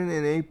Askren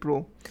in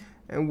April,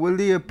 and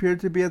Woodley appeared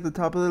to be at the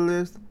top of the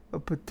list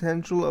of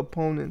potential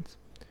opponents.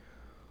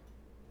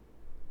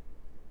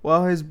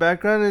 While his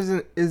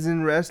background is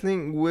in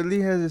wrestling,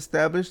 Woodley has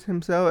established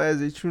himself as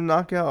a true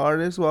knockout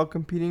artist while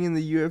competing in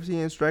the UFC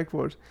and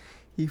Strikeforce.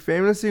 He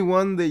famously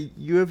won the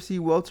UFC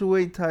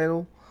welterweight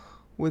title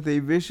with a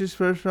vicious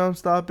first-round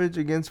stoppage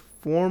against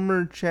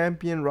former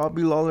champion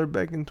Robbie Lawler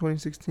back in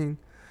 2016.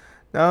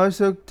 Now it's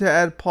took to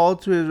add Paul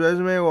to his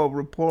resume while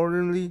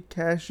reportedly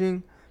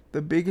cashing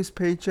the biggest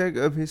paycheck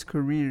of his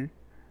career.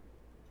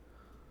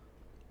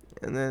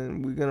 And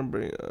then we're going to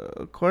bring...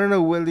 according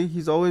to Woodley,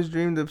 he's always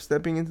dreamed of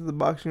stepping into the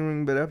boxing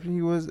ring, but after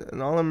he was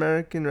an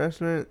All-American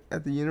wrestler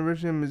at the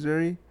University of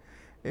Missouri,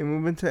 a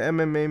move into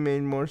MMA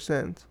made more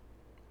sense.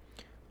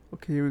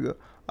 Okay, here we go.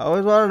 I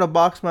always wanted to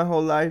box my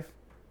whole life.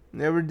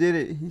 Never did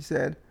it, he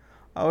said.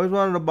 I always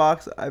wanted to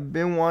box. I've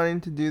been wanting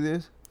to do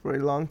this for a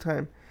long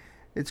time.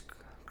 It's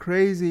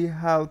crazy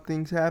how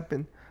things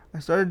happen. I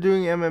started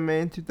doing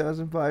MMA in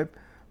 2005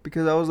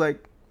 because I was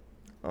like,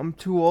 I'm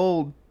too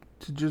old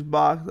to just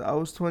box. I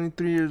was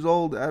 23 years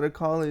old out of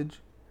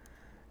college.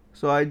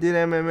 So I did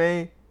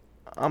MMA.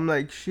 I'm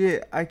like,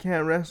 shit, I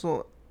can't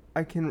wrestle.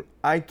 I can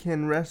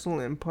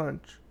wrestle and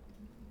punch.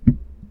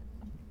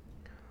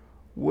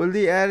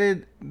 Woodley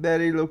added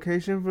that a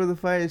location for the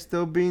fight is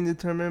still being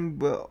determined,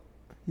 but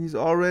he's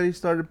already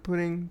started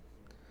putting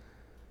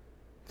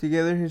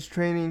together his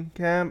training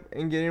camp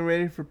and getting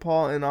ready for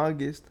Paul in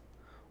August.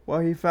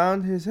 While he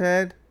found his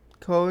head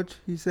coach,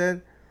 he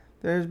said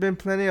there has been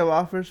plenty of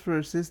offers for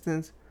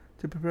assistance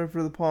to prepare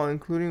for the Paul,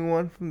 including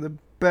one from the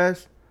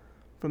best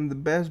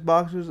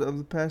boxers of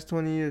the past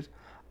 20 years.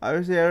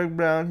 Obviously, Eric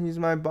Brown, he's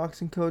my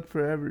boxing coach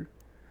forever,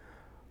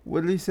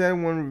 Woodley said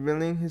when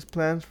revealing his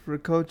plans for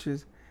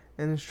coaches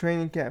and his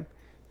training camp.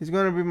 He's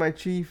going to be my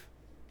chief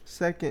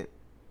second.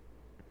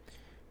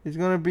 He's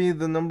going to be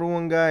the number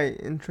one guy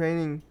in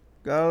training.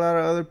 Got a lot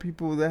of other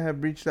people that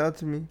have reached out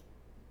to me.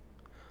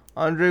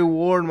 Andre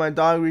Ward, my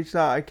dog, reached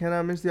out. I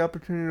cannot miss the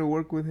opportunity to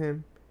work with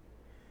him.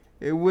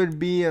 It would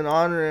be an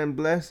honor and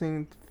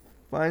blessing to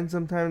find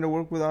some time to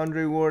work with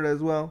Andre Ward as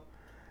well.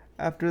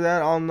 After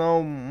that, I'll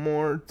know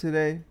more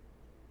today.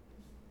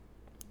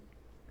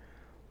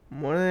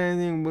 More than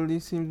anything,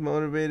 Woodley seems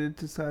motivated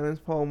to silence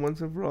Paul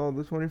once and for all.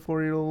 The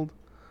 24-year-old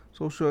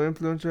social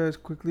influencer has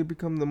quickly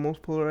become the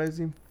most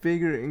polarizing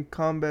figure in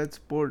combat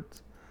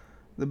sports.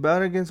 The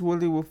bout against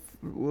Woodley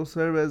will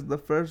serve as the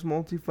first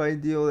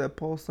multi-fight deal that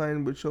Paul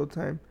signed with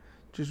Showtime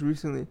just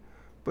recently.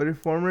 But if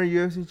former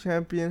UFC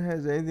champion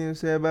has anything to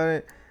say about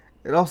it,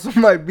 it also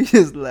might be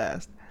his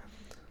last.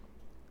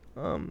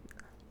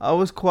 I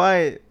was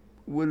quiet,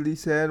 Woodley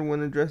said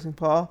when addressing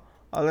Paul.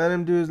 I'll let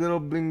him do his little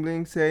bling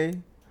bling,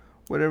 say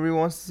whatever he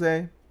wants to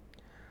say.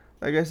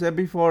 Like I said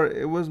before,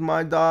 it was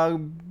my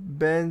dog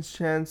Ben's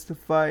chance to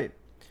fight.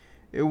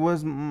 It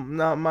was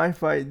not my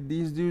fight.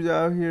 These dudes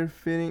out here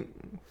fitting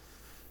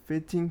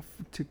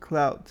the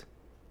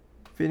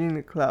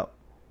clout.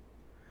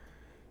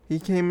 He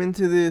came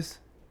into this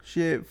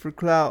shit for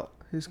clout.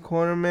 His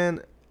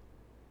cornerman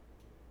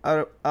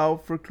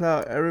out for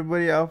clout.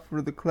 Everybody out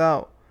for the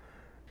clout.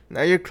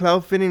 Now you're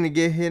clout fitting to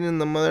get hit in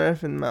the mother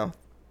effing mouth.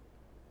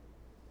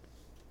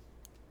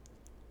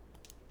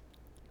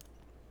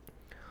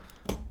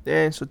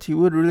 Damn, so T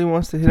Wood really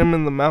wants to hit him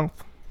in the mouth.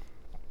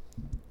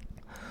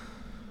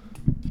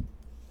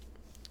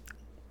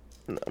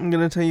 I'm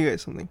gonna tell you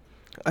guys something.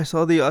 I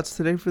saw the odds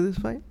today for this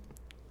fight.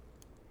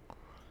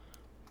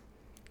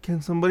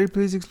 Can somebody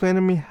please explain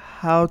to me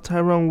how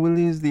Tyron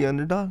Woodley is the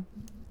underdog?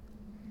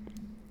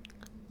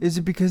 Is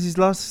it because he's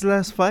lost his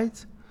last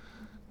fights?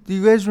 Do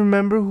you guys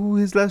remember who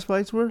his last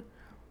fights were?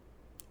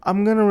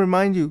 I'm gonna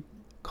remind you.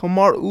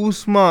 Kamaru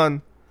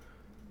Usman.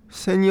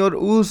 Senor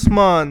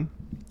Usman.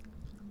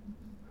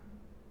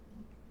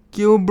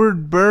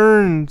 Gilbert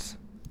Burns.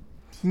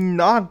 He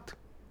knocked.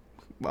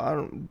 I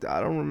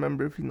don't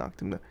remember if he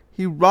knocked him down.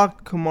 He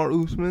rocked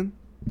Kamaru Usman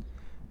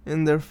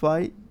in their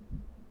fight.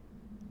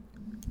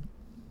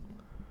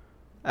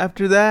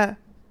 After that,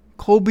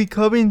 Colby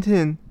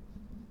Covington,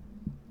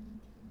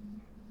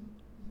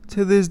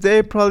 to this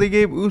day, probably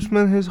gave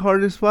Usman his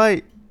hardest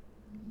fight.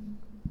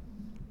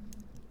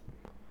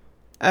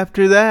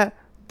 After that,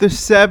 the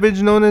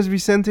savage known as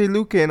Vicente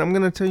Luque. And I'm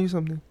going to tell you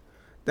something.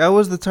 That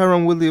was the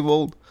Tyron Woodley of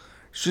old.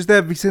 It's just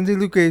that Vicente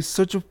Luque is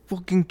such a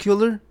fucking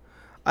killer.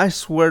 I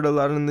sweared a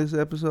lot in this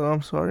episode.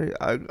 I'm sorry.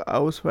 I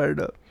was fired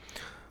up.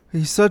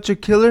 He's such a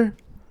killer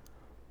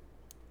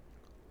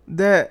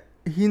that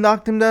he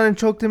knocked him down and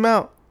choked him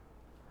out.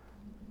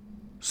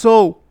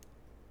 So,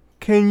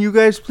 can you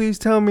guys please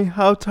tell me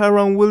how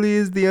Tyron Woodley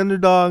is the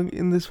underdog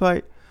in this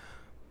fight?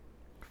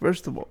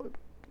 First of all,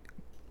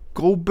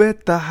 go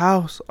bet the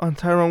house on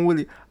Tyron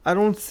Woodley. I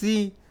don't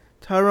see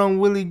Tyron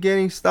Woodley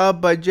getting stopped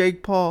by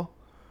Jake Paul.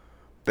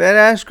 Ben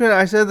Askren,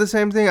 I said the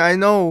same thing, I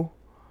know.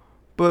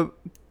 But,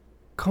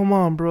 come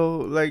on, bro.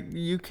 Like,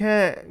 you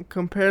can't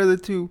compare the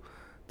two.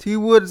 T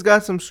Wood's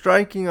got some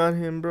striking on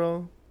him,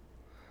 bro.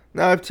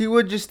 Now, if T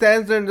Wood just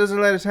stands there and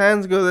doesn't let his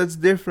hands go, that's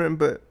different.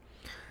 But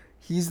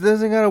he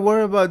doesn't gotta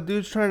worry about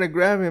dudes trying to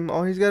grab him.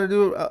 All he's gotta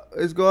do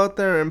is go out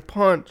there and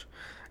punch.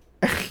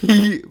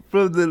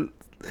 From the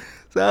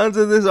sounds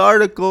of this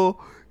article,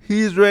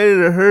 he's ready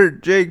to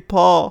hurt Jake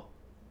Paul.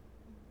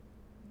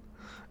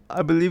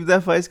 I believe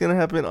that fight's gonna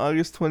happen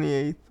August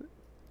 28th.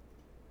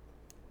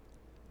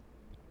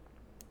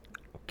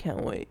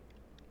 Can't wait.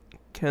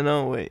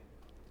 Cannot wait.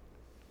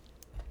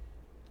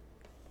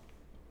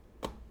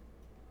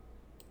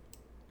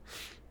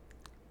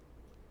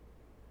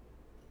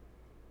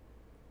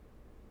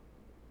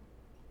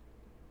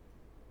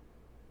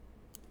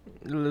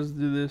 Let's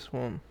do this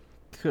one,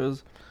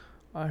 because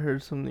I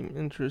heard something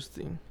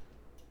interesting.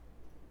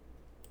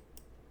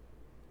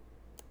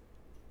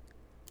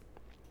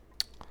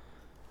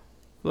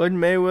 Floyd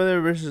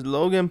Mayweather versus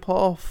Logan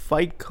Paul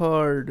fight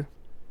card.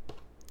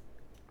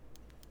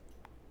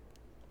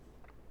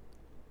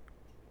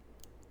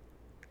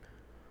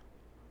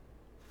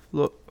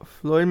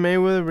 Floyd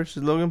Mayweather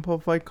versus Logan Paul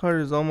fight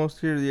card is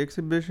almost here. The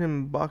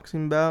exhibition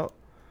boxing bout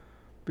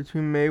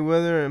between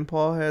Mayweather and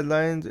Paul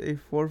headlines a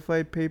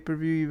 4-fight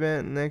pay-per-view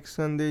event next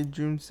Sunday,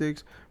 June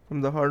 6th,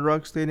 from the Hard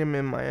Rock Stadium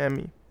in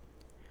Miami.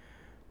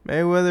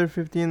 Mayweather,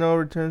 15-0,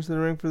 returns to the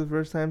ring for the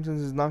first time since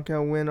his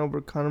knockout win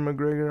over Conor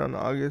McGregor on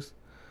August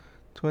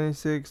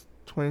 26,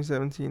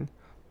 2017.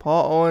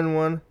 Paul,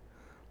 0-1,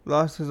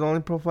 lost his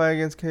only pro fight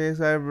against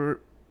KSI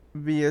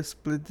via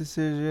split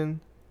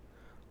decision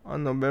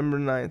on November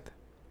 9th.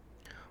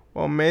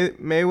 While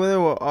Mayweather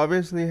will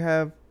obviously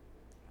have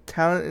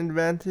talent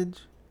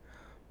advantage,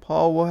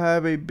 Paul will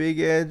have a big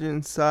edge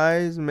in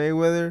size.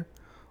 Mayweather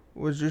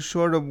was just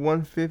short of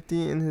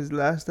 150 in his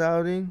last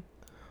outing,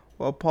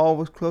 while Paul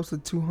was close to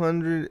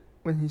 200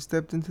 when he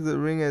stepped into the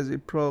ring as a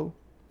pro.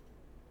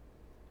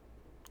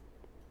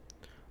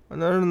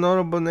 Another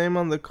notable name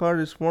on the card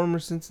is former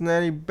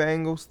Cincinnati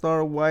Bengals star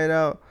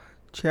wideout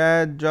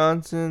Chad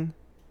Johnson.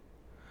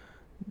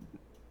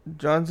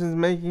 Johnson's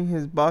making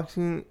his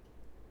boxing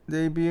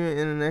debut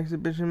in an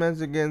exhibition match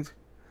against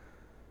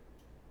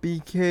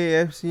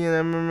BKFC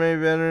and MMA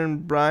veteran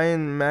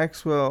Brian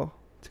Maxwell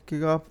to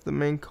kick off the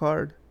main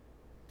card.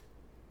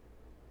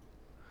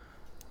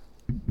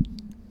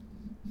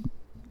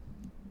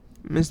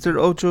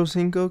 Mr. Ocho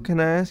Cinco, can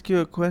I ask you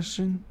a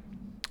question?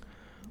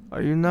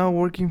 Are you now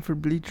working for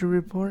Bleacher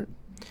Report?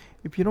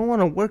 If you don't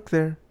want to work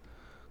there,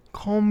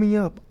 call me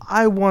up.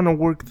 I want to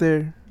work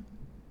there.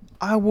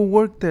 I will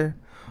work there.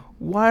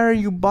 Why are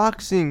you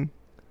boxing?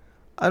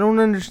 I don't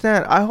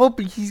understand. I hope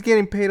he's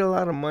getting paid a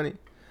lot of money.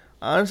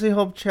 I honestly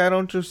hope Chad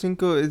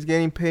Ochocinco is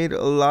getting paid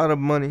a lot of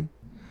money.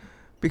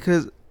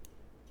 Because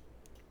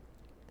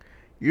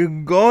you're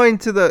going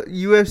to the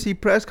UFC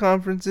press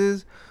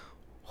conferences.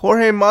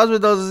 Jorge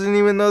Masvidal doesn't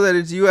even know that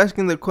it's you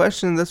asking the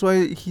question. That's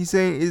why he's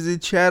saying, is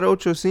it Chad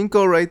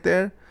Ochocinco right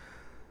there?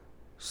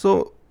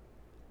 So,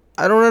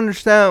 I don't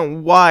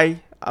understand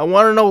why. I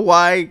want to know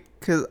why.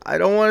 Because I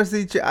don't want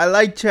to see... I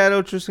like Chad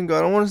Ochocinco.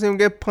 I don't want to see him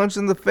get punched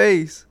in the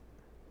face.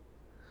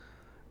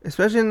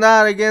 Especially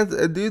not against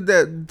a dude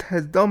that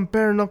has done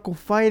bare knuckle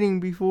fighting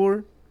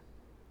before.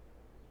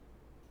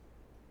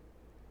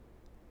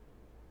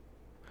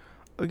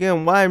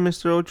 Again, why,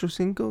 Mr.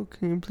 Ochocinco?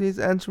 Can you please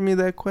answer me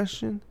that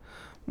question?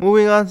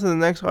 Moving on to the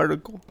next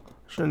article.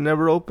 Should have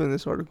never opened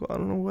this article. I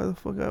don't know why the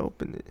fuck I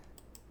opened it.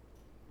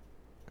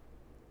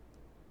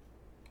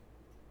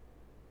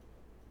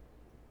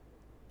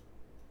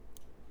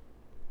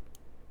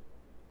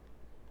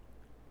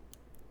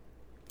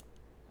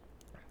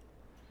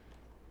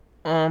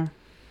 I'm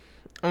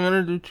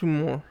gonna do two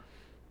more.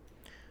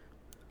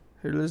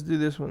 Here, let's do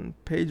this one.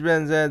 Paige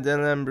Van Zandt,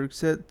 Dan Lambert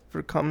set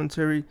for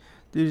commentary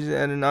duties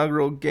at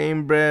inaugural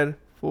Gamebred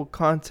full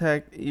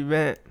contact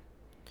event.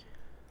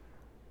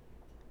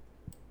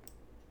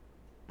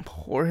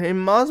 Jorge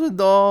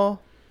Masvidal.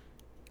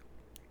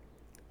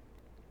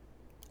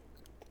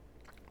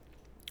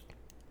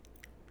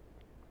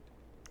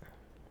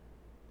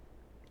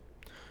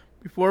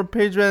 Before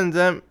Paige Van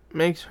Zandt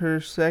makes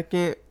her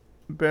second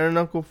bare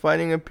knuckle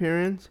fighting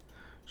appearance,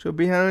 she'll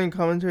be handling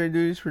commentary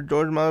duties for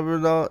George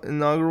Masvidal's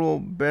inaugural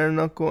bare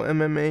knuckle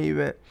MMA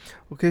event.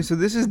 Okay, so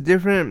this is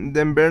different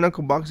than bare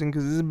knuckle boxing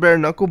because this is bare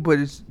knuckle, but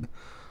it's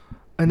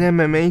an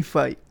MMA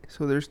fight.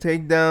 So there's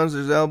takedowns,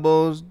 there's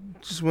elbows,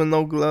 just with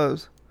no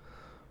gloves.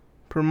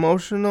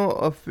 Promotional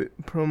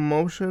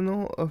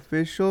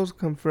officials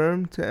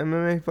confirmed to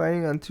MMA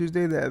Fighting on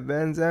Tuesday that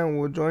Van Zandt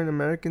will join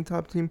American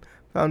Top Team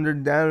founder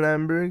Dan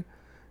Lambert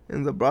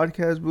in the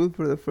broadcast booth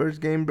for the first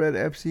Gamebred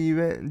FC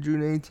event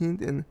June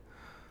 18th in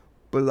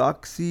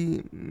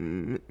Biloxi,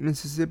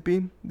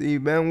 Mississippi. The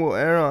event will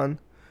air on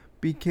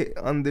the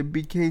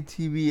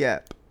BKTV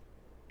app.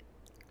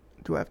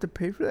 Do I have to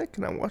pay for that?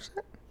 Can I watch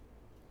that?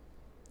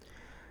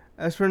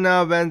 As for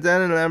now, Van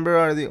Zandt and Lambert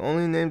are the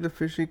only names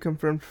officially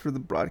confirmed for the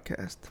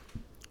broadcast.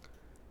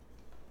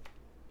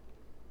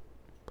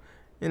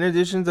 In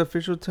addition, the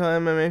official tell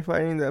MMA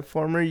Fighting that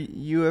former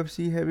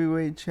UFC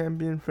heavyweight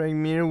champion Frank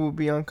Mir will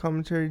be on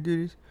commentary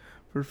duties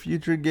for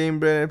future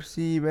Gamebred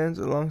FC events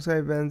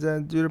alongside Van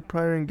Zandt. Due to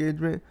prior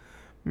engagement,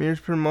 Mir's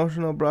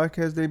promotional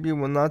broadcast debut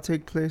will not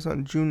take place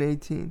on June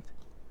 18th.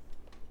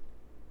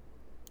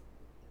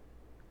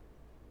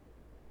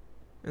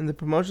 In the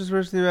promotion's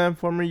first event,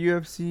 former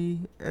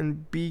UFC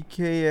and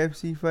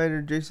BKFC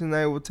fighter Jason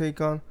Knight will take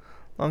on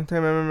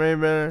longtime MMA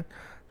veteran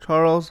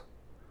Charles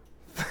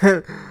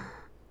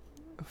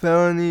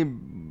Felony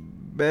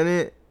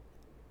Bennett.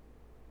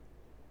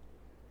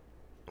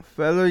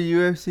 Fellow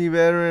UFC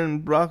veteran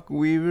Brock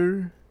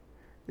Weaver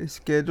is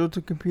scheduled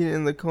to compete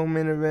in the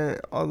co-main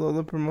event, although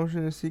the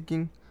promotion is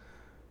seeking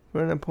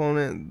for an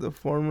opponent. The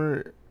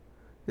former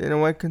Dana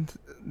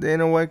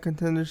White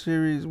Contender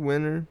Series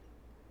winner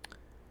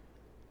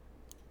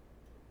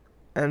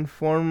and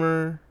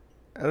former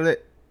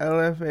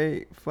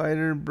LFA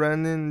fighter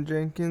Brandon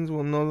Jenkins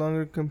will no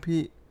longer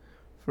compete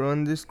for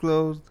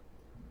undisclosed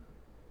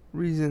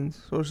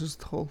reasons, sources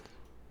told.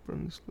 For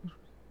undisclosed.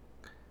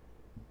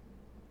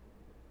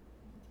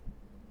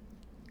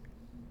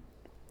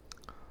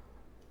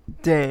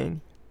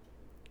 Dang,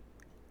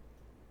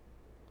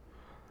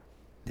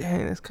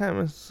 that's kind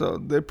of so.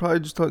 They probably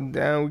just told,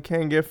 "Damn, we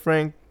can't get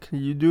Frank. Can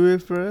you do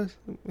it for us?"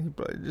 He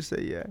probably just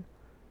say, "Yeah."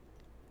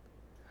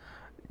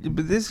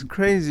 But this is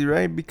crazy,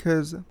 right?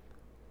 Because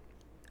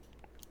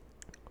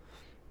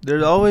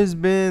there's always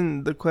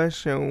been the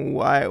question,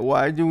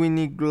 why do we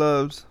need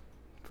gloves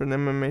for an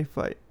MMA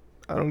fight?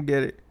 I don't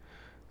get it.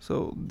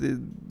 So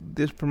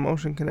this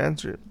promotion can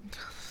answer it.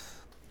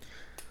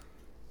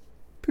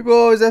 People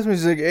always ask me,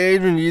 like, hey,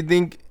 Adrian, do you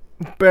think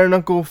bare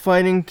knuckle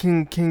fighting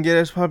can get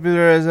as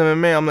popular as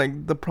MMA? I'm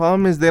like, the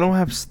problem is they don't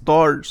have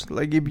stars.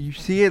 Like, if you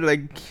see it,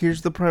 like,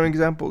 here's the prime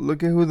example.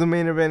 Look at who the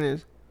main event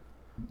is.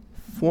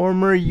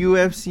 Former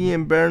UFC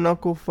and bare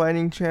knuckle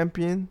fighting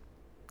champion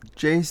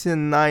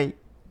Jason Knight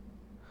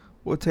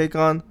will take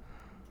on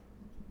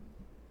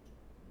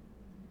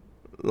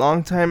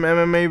longtime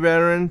MMA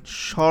veteran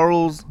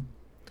Charles.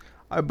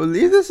 I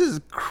believe this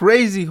is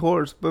Crazy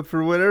Horse, but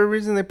for whatever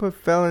reason they put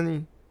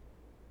Felony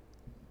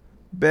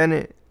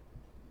Bennett.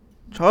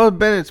 Charles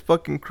Bennett's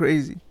fucking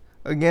crazy.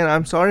 Again,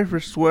 I'm sorry for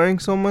swearing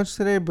so much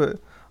today,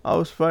 but I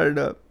was fired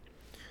up.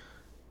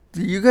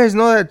 Do you guys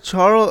know that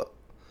Charles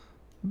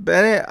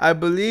Bennett, I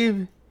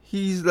believe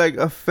he's like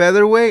a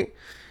featherweight?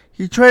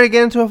 He tried to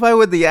get into a fight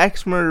with the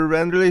axe murderer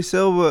Wanderlei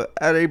Silva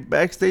at a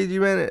backstage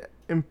event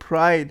in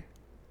Pride.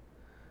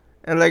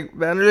 And like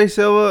Wanderlei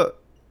Silva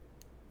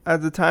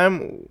at the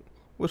time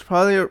was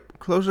probably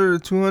closer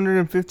to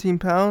 215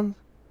 pounds.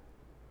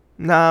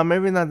 Nah,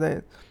 maybe not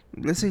that.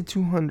 Let's say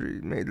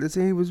 200, mate. Let's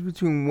say he was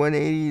between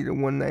 180 to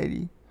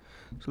 190.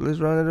 So let's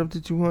round it up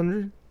to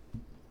 200.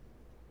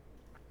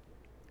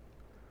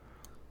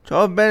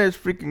 Charles Bennett's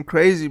freaking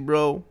crazy,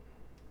 bro.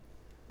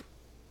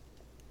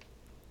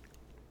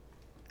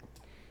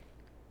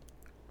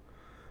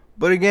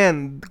 But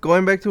again,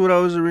 going back to what I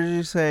was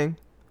originally saying,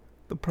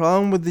 the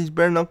problem with these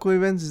bare knuckle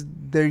events is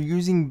they're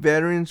using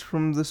veterans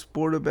from the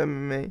sport of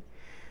MMA.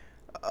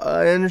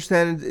 I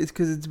understand it's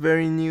because it's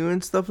very new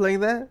and stuff like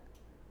that,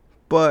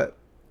 but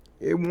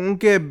it won't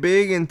get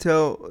big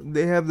until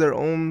they have their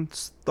own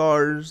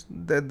stars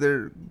that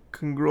they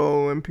can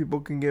grow and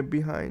people can get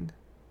behind.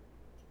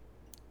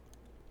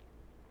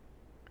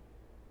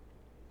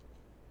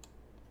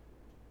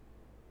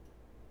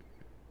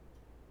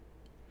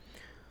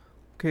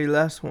 Okay,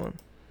 last one.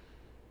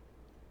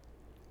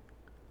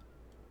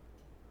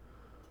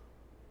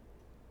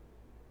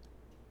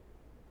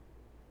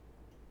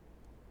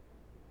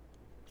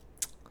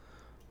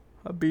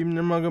 Khabib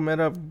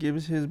Nurmagomedov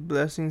gives his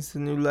blessings to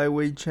new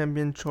lightweight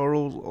champion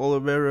Charles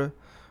Oliveira.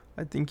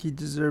 I think he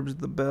deserves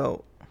the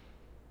belt.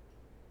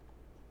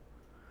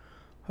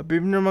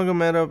 Khabib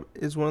Nurmagomedov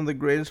is one of the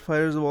greatest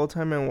fighters of all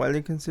time and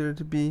widely considered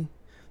to be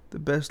the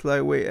best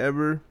lightweight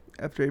ever.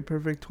 After a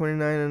perfect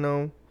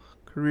 29-0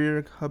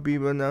 career,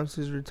 Khabib announced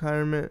his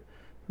retirement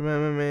from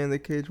MMA in the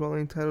cage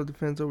following title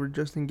defense over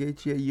Justin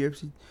Gaethje at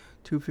UFC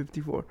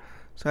 254.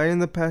 Citing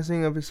the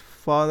passing of his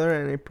father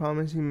and a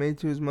promise he made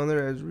to his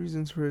mother as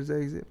reasons for his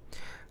exit.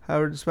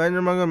 However, despite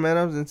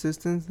Nurmagomedov's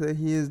insistence that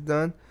he is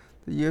done,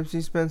 the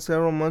UFC spent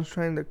several months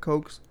trying to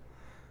coax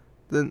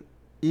the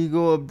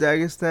Eagle of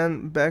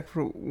Dagestan back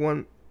for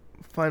one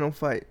final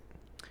fight.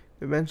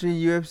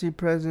 Eventually, UFC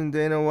President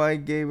Dana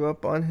White gave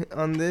up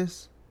on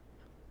this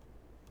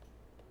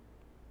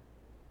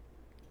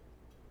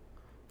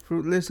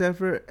fruitless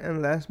effort,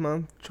 and last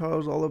month,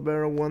 Charles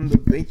Oliveira won the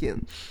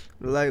vacant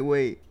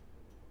lightweight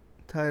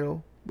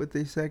title with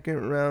a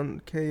second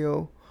round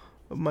KO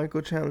of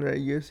Michael Chandler at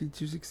UFC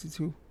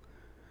 262.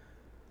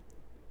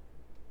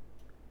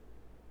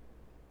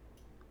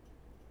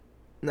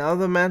 Now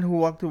the man who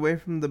walked away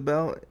from the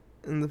belt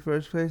in the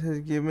first place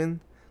has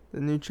given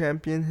the new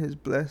champion his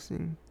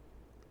blessing.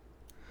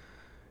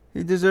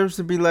 He deserves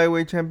to be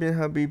lightweight champion,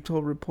 Khabib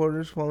told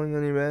reporters following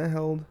an event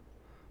held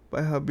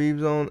by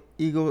Khabib's own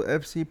Eagle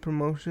FC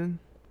promotion.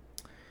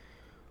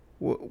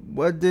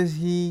 What does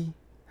he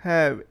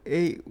have?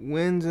 8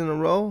 wins in a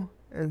row,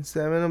 and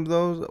 7 of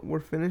those were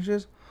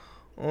finishes.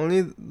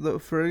 Only the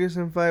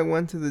Ferguson fight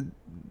went to the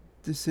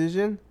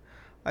decision.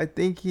 I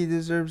think he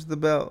deserves the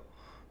belt.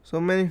 So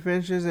many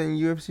finishes and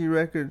UFC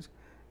records.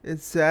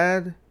 It's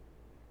sad.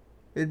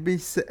 It'd be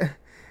sad.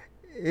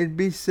 It'd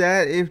be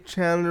sad if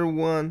Chandler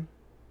won.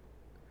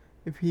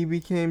 If he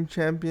became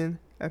champion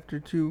after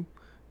 2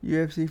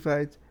 UFC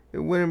fights, it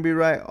wouldn't be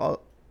right.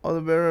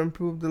 Oliveira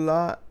improved a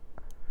lot,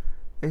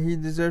 and he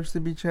deserves to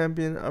be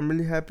champion. I'm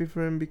really happy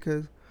for him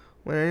because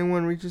when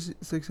anyone reaches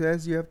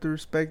success, you have to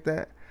respect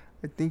that.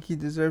 I think he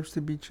deserves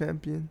to be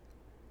champion.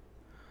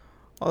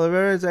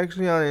 Oliveira is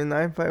actually on a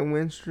 9-fight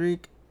win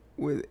streak,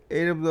 with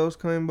 8 of those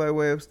coming by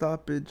way of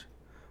stoppage.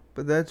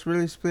 But that's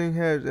really splitting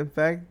hairs. In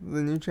fact,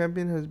 the new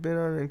champion has been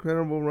on an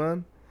incredible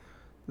run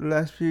the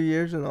last few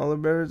years, and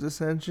Oliveira's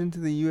ascension to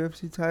the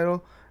UFC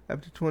title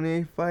after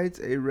 28 fights,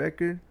 a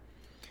record,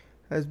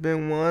 has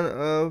been one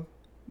of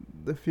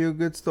the few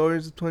good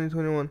stories of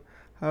 2021.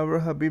 However,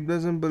 Khabib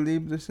doesn't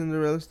believe the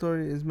Cinderella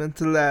story is meant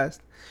to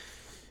last.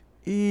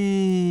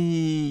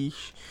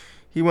 Eesh.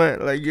 He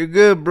went like, "You're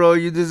good, bro.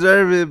 You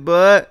deserve it,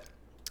 but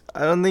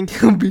I don't think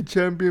he'll be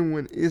champion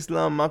when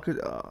Islam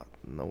Makhachev." Oh,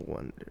 no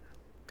wonder.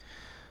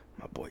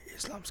 My boy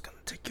Islam's gonna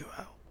take you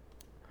out.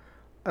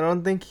 I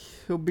don't think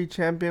he'll be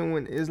champion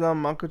when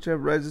Islam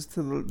Makhachev rises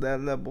to that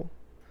level,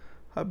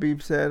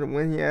 Khabib said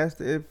when he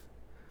asked if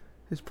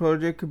his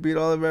project could beat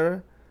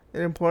Oliveira.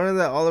 It's important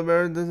that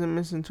Oliveira doesn't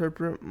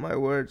misinterpret my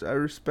words. I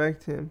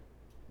respect him.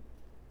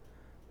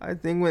 I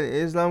think when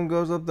Islam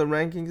goes up the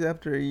rankings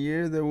after a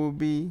year, there will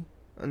be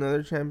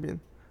another champion.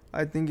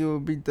 I think it will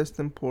be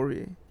Dustin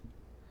Poirier.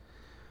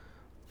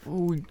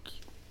 Ooh.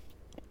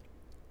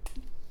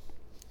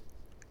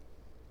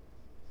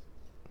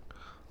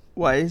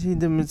 Why is he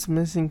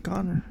dismissing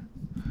Conor?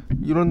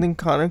 You don't think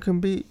Conor can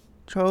beat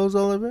Charles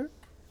Oliveira?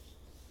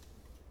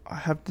 I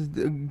have to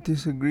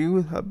disagree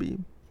with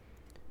Khabib.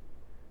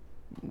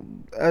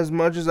 As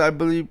much as I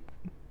believe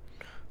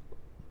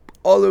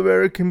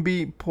Oliveira can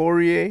beat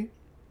Poirier,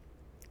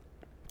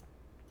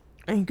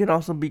 and he can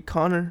also beat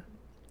Conor,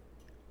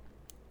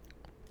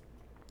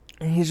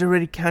 and he's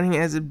already counting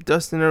as if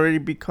Dustin already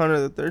beat Conor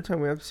the third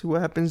time. We have to see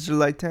what happens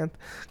July 10th.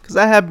 Because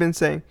I have been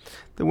saying,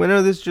 the winner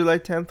of this July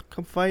 10th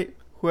fight,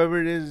 whoever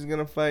it is going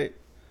to fight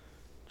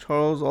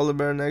Charles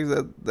Oliveira next.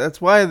 That's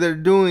why they're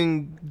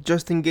doing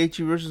Justin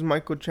Gaethje versus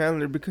Michael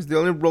Chandler, because the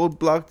only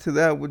roadblock to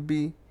that would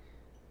be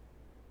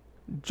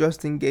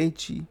Justin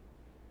Gaethje.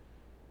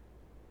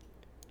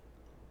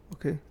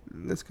 Okay,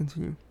 let's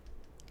continue.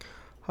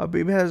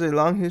 Khabib has a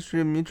long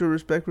history of mutual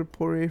respect with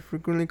Poirier,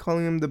 frequently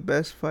calling him the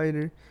best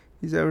fighter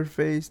he's ever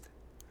faced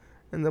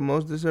and the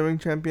most deserving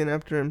champion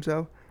after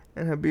himself,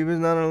 and Khabib is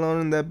not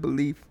alone in that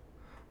belief.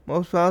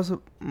 Most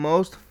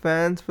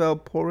fans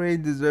felt Poirier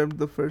deserved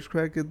the first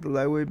crack at the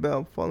lightweight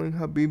belt following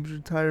Khabib's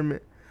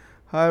retirement.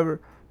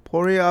 However,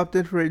 Poirier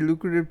opted for a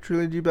lucrative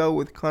trilogy bout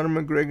with Conor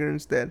McGregor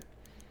instead.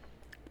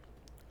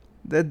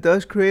 That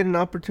does create an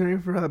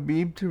opportunity for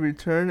Khabib to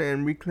return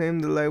and reclaim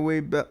the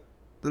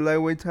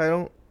lightweight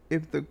title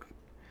if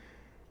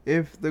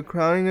the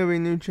crowning of a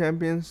new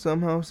champion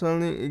somehow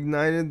suddenly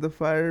ignited the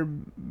fire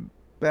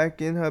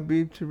back in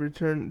Khabib to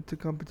return to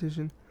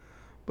competition.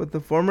 But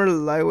the former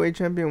lightweight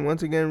champion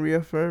once again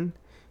reaffirmed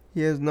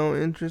he has no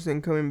interest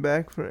in coming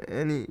back for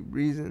any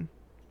reason.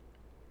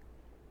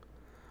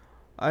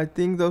 I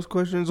think those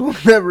questions will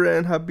never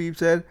end, Khabib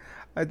said.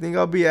 I think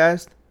I'll be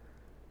asked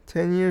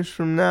 10 years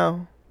from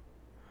now.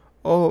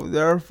 Oh,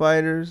 there are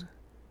fighters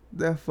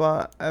that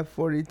fought at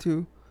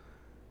 42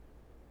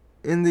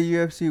 in the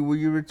UFC. Will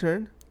you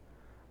return?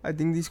 I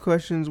think these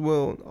questions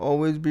will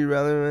always be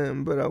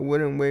relevant, but I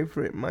wouldn't wait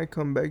for it. My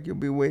comeback, you'll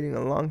be waiting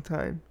a long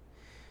time.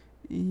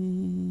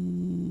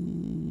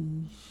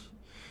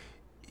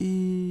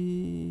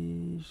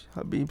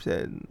 Khabib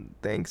said,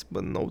 thanks,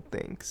 but no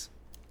thanks.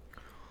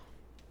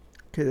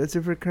 Okay, that's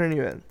it for current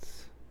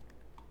events.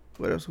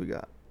 What else we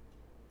got?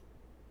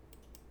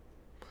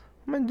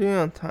 How am I doing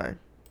on time?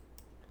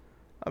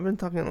 I've been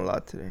talking a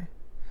lot today.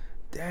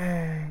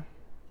 Dang.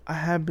 I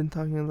have been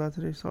talking a lot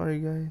today. Sorry,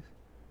 guys.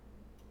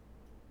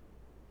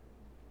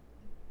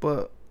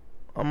 But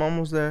I'm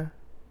almost there.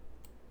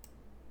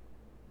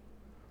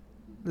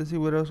 Let's see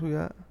what else we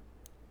got.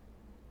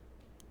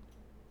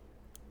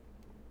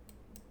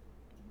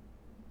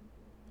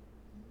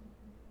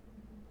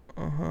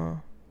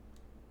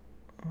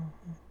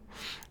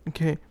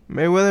 Okay,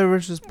 Mayweather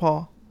versus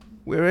Paul.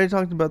 We already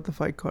talked about the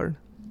fight card.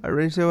 I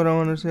already said what I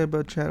want to say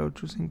about Chad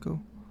Ochocinco.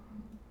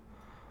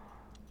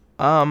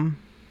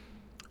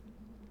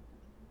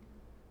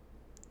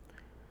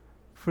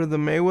 For the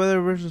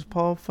Mayweather versus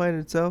Paul fight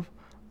itself,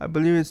 I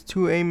believe it's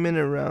 2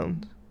 8-minute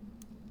rounds.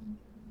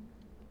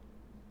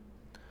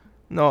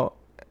 No,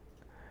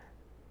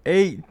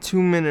 8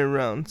 2-minute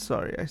rounds.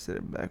 Sorry, I said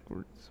it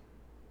backwards.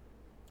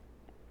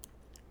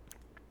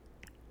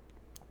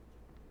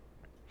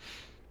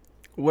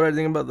 What I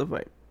think about the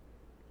fight?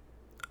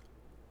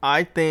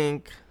 I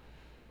think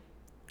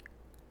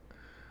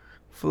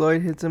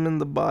Floyd hits him in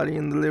the body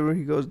and the liver,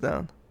 he goes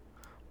down.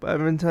 But I've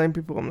been telling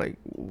people, I'm like,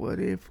 what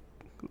if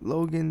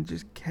Logan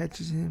just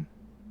catches him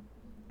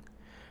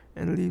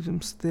and leaves him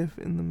stiff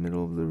in the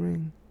middle of the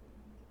ring?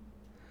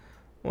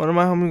 One of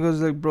my homies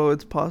goes like, bro,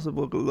 it's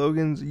possible.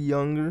 Logan's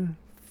younger.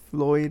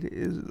 Floyd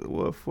is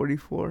what,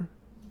 44.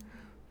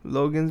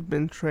 Logan's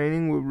been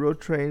training with real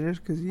trainers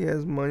because he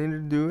has money to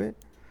do it.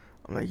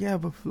 I'm like, yeah,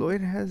 but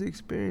Floyd has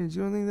experience.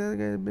 You don't think that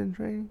guy's been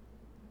training?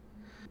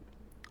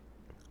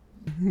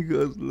 He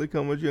goes, look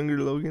how much younger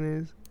Logan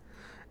is.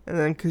 And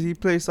then, because he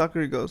plays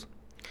soccer, he goes,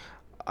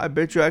 I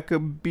bet you I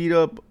could beat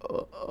up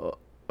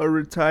a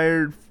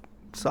retired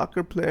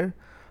soccer player.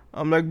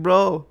 I'm like,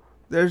 bro,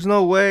 there's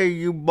no way,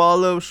 you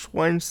ball up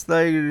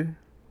Schweinsteiger.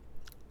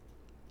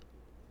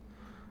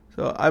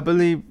 So I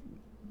believe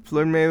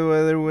Floyd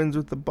Mayweather wins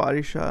with the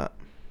body shot.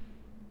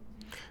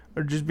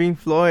 Or just being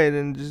Floyd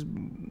and just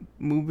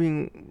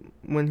moving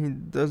when he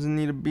doesn't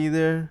need to be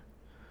there.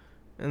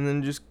 And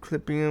then just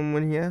clipping him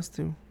when he has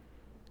to.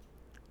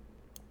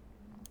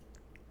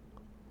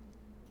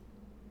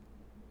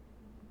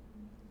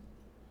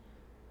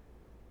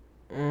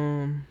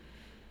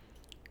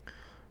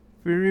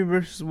 Fury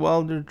versus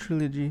Wilder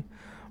trilogy.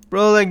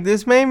 Bro, like,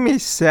 this made me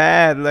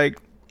sad. Like,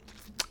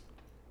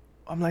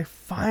 I'm like,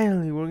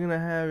 finally, we're gonna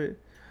have it.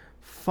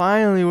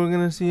 Finally, we're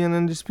gonna see an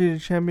undisputed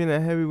champion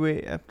at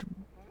heavyweight after,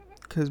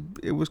 because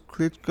it was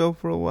Klitschko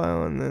for a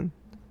while, and then,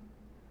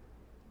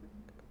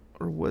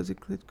 or was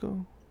it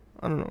Klitschko?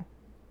 I don't know.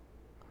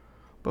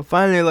 But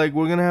finally, like,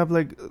 we're gonna have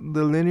like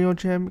the lineal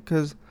champion,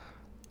 because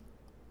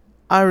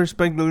I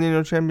respect the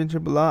lineal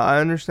championship a lot. I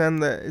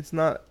understand that it's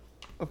not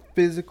a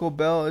physical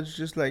belt. It's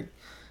just like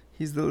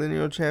he's the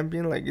lineal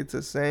champion, like it's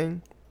a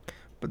saying.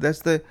 But that's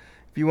the,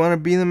 if you want to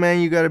be the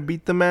man, you gotta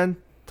beat the man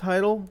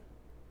title.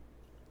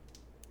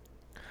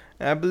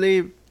 And I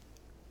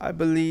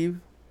believe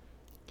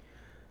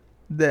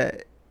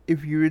that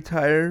if you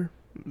retire,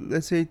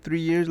 let's say 3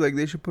 years, like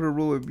they should put a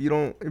rule: if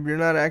you're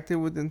not active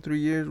within 3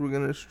 years, we're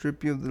gonna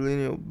strip you of the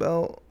lineal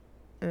belt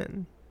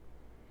and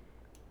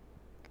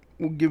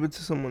we'll give it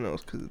to someone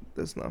else, because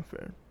that's not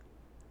fair.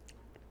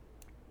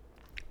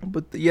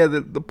 But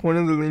the point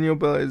of the lineal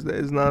belt is that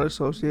it's not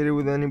associated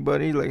with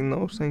anybody, like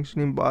no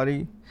sanctioning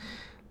body.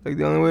 Like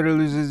the only way to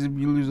lose is if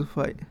you lose a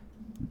fight.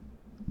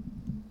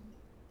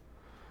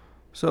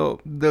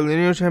 So the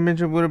lineal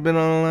championship would have been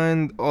on the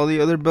line. All the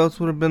other belts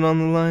would have been on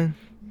the line.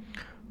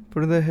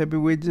 For the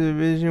heavyweight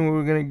division, we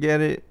were gonna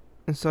get it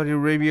in Saudi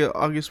Arabia,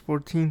 August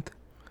 14th.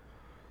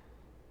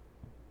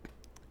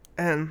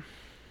 And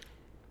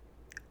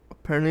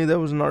apparently there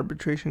was an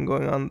arbitration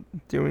going on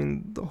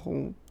during the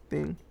whole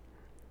thing.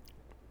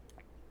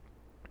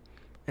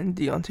 And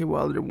Deontay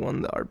Wilder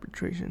won the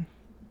arbitration.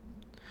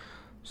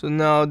 So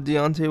now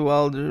Deontay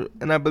Wilder,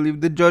 and I believe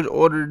the judge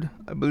ordered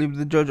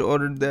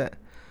that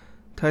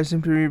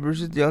Tyson Fury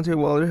versus Deontay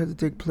Wilder had to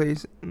take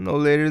place no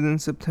later than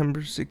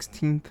September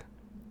 16th.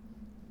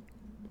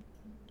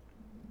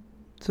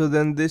 So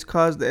then this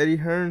caused Eddie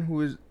Hearn,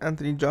 who is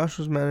Anthony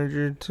Joshua's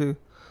manager, to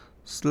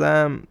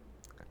slam.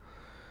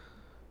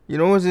 You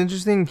know what's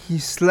interesting? He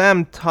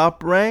slammed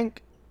Top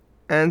Rank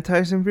and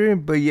Tyson Fury,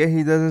 but yet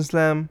he doesn't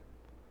slam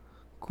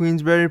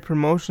Queensberry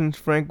Promotions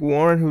Frank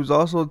Warren, who's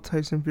also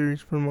Tyson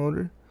Fury's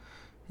promoter.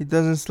 He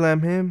doesn't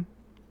slam him.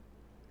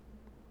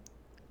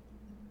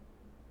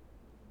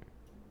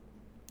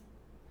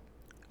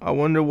 I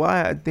wonder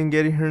why. I think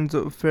Eddie Hearn's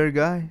a fair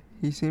guy.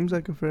 He seems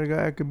like a fair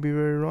guy. I could be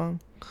very wrong.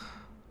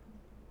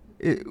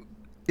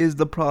 Is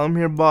the problem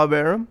here Bob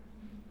Arum?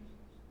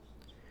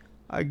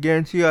 I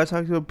guarantee you, I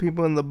talked to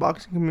people in the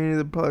boxing community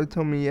that probably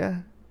told me,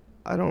 yeah.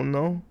 I don't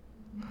know.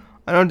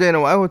 I know Dana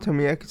White would tell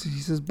me, yeah, because he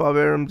says Bob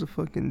Arum's a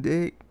fucking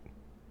dick.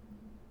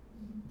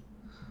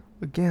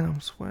 Again,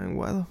 I'm swearing.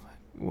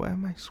 Why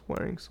am I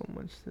swearing so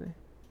much today?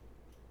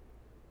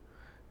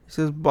 He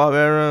says Bob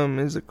Arum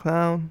is a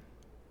clown.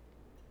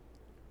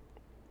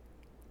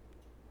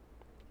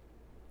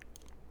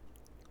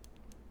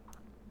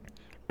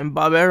 And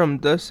Bob Arum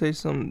does say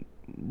some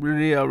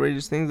really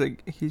outrageous things.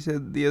 Like, he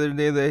said the other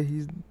day that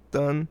he's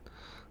done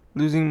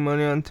losing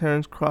money on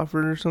Terrence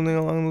Crawford or something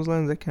along those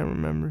lines. I can't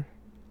remember.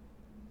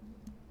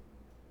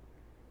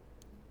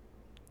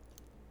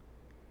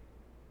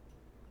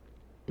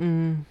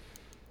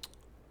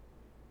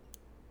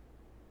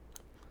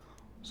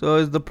 So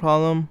is the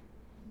problem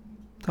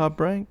Top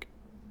Rank?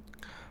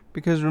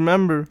 Because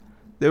remember,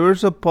 they were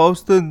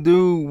supposed to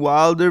do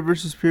Wilder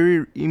versus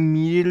Fury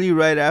immediately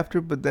right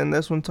after, but then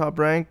that's when Top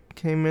Rank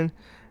came in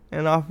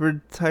and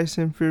offered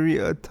Tyson Fury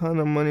a ton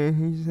of money.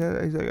 And he's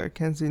like, I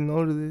can't say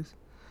no to this.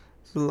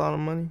 It's a lot of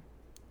money.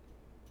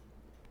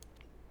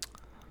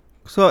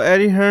 So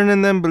Eddie Hearn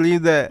and them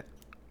believe that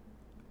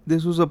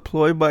this was a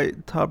ploy by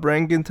Top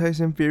Rank and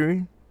Tyson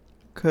Fury,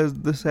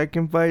 because the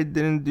second fight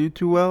didn't do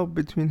too well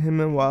between him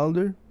and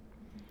Wilder.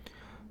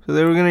 So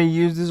they were gonna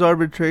use this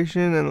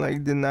arbitration and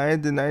like deny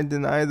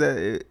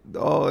that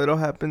it'll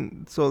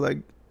happen. So like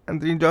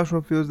Anthony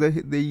Joshua feels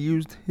that they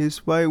used his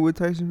fight with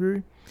Tyson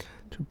Fury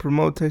to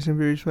promote Tyson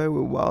Fury's fight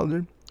with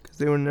Wilder, because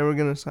they were never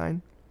gonna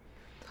sign.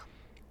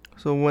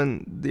 So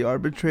when the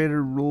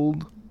arbitrator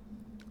ruled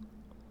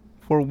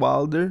for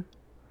Wilder,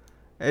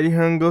 Eddie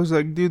Hearn goes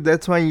like, dude,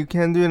 that's fine, you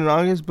can't do it in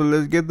August, but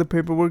let's get the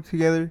paperwork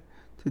together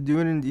to do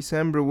it in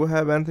December. We'll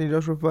have Anthony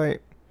Joshua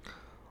fight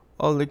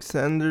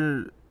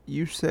Alexander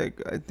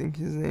Usyk, I think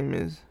his name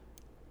is.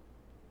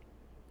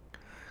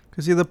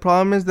 Cause see, the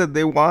problem is that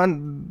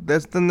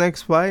that's the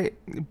next fight,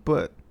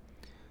 but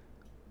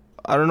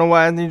I don't know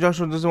why Anthony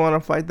Joshua doesn't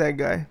want to fight that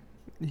guy.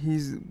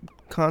 He's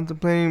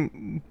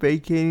contemplating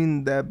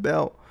vacating that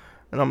belt.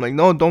 And I'm like,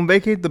 no, don't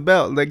vacate the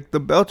belt. Like, the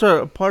belts are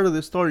a part of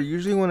the story.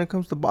 Usually when it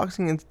comes to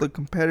boxing, it's the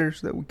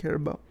competitors that we care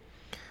about.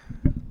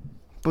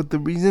 But the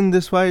reason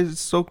this fight is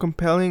so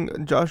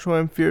compelling, Joshua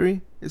and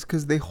Fury, is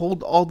because they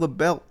hold all the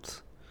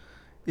belts.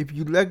 If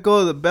you let go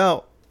of the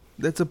belt,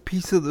 that's a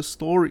piece of the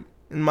story,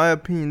 in my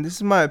opinion. This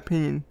is my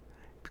opinion.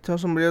 If you tell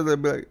somebody else, they'll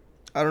be like,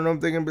 I don't know if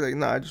they're going to be like,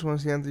 nah, I just want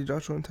to see Anthony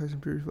Joshua and Tyson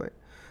Fury fight.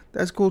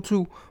 That's cool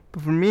too.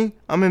 But for me,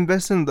 I'm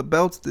invested in the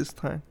belts this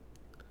time.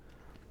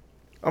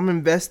 I'm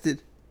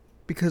invested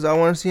because I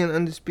want to see an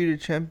undisputed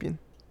champion.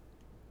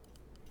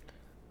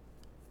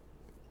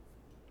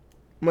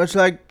 Much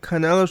like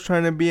Canelo's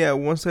trying to be at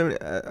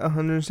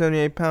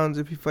 178 pounds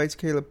if he fights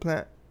Caleb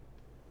Plant.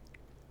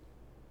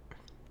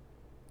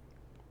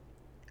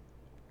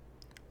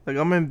 Like,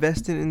 I'm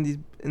invested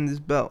in this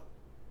belt.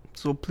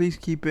 So please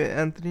keep it,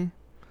 Anthony.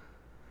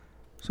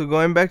 So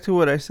going back to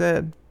what I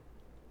said,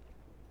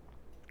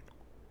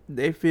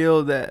 they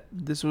feel that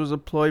this was a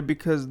ploy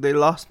because they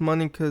lost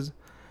money because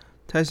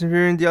Tyson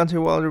Fury and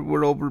Deontay Wilder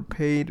were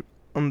overpaid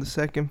on the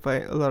second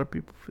fight, a lot of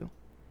people feel.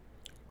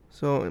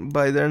 So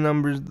by their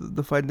numbers,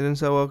 the fight didn't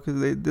sell well because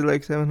they did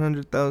like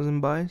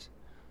 700,000 buys.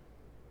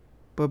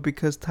 But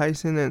because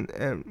Tyson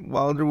and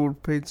Wilder were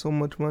paid so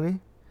much money,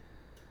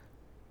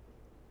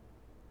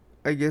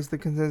 I guess the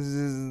consensus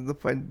is the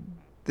fight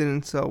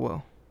didn't sell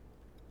well.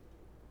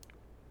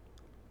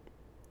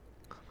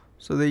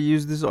 So they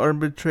used this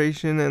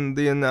arbitration and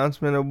the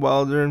announcement of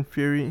Wilder and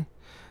Fury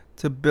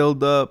to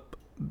build up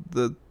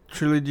the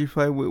trilogy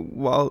fight with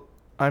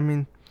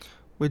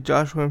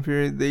Joshua and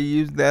Fury. They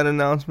used that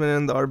announcement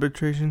and the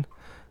arbitration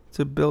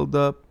to build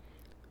up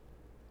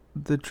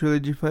the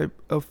trilogy fight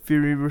of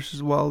Fury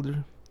versus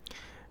Wilder.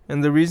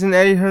 And the reason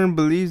Eddie Hearn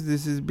believes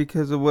this is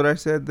because of what I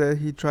said that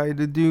he tried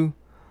to do.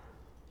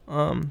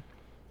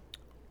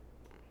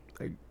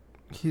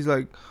 He's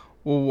like,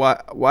 well,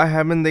 why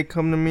haven't they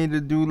come to me to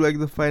do like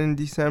the fight in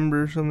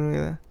December or something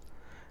like that?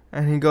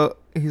 And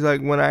he's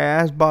like, when I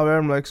asked Bob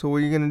Arum, like, so what are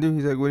you gonna do?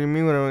 He's like, what do you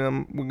mean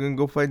we're gonna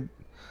go fight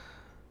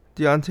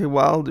Deontay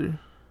Wilder?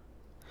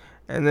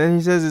 And then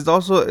he says it's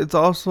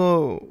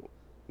also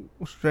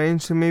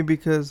strange to me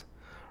because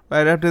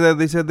right after that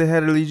they said they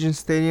had Allegiant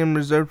Stadium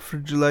reserved for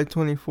July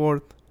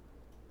 24th.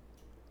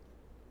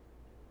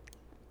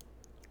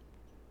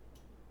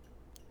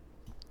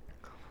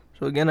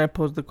 So again, I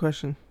pose the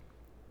question: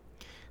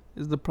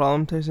 is the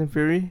problem Tyson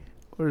Fury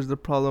or is the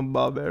problem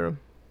Bob Arum?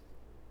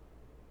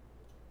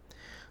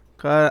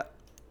 God,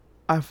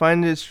 I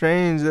find it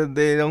strange that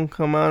they don't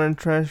come out and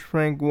trash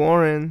Frank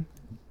Warren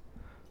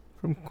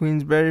from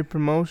Queensberry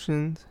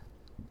Promotions.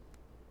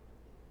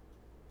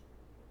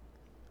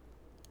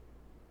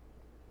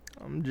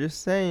 I'm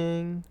just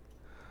saying.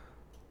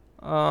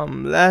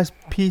 Last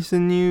piece of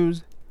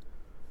news: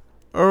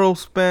 Errol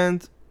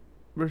Spence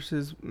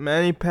versus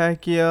Manny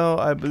Pacquiao.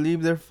 I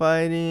believe they're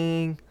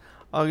fighting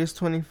August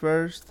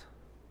 21st.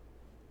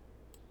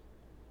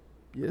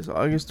 Yes,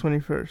 August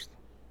 21st.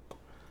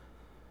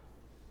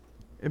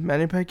 If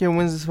Manny Pacquiao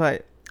wins this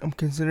fight, I'm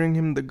considering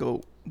him the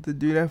GOAT. The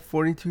dude at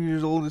 42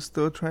 years old is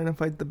still trying to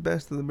fight the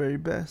best of the very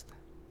best.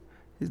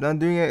 He's not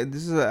doing it.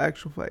 This is an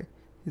actual fight.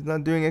 He's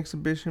not doing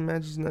exhibition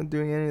matches. He's not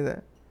doing any of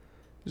that.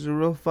 It's a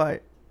real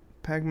fight.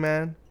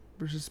 Pac-Man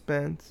versus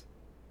Spence.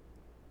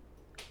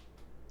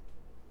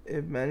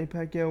 If Manny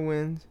Pacquiao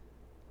wins,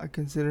 I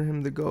consider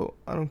him the GOAT.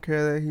 I don't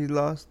care that he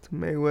lost to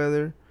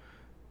Mayweather,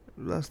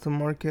 lost to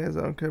Marquez.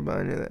 I don't care about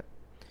any of that.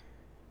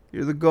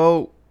 You're the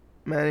GOAT,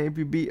 Manny, if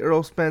you beat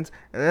Errol Spence.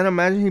 And then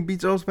imagine he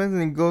beats Errol Spence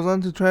and he goes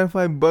on to try to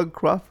fight Bud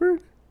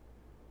Crawford.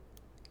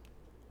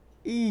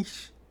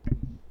 Eesh.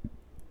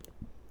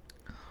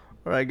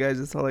 Alright guys,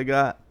 that's all I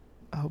got.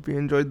 I hope you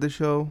enjoyed the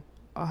show.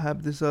 I'll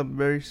have this up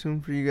very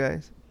soon for you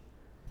guys.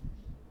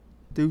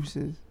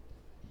 Deuces.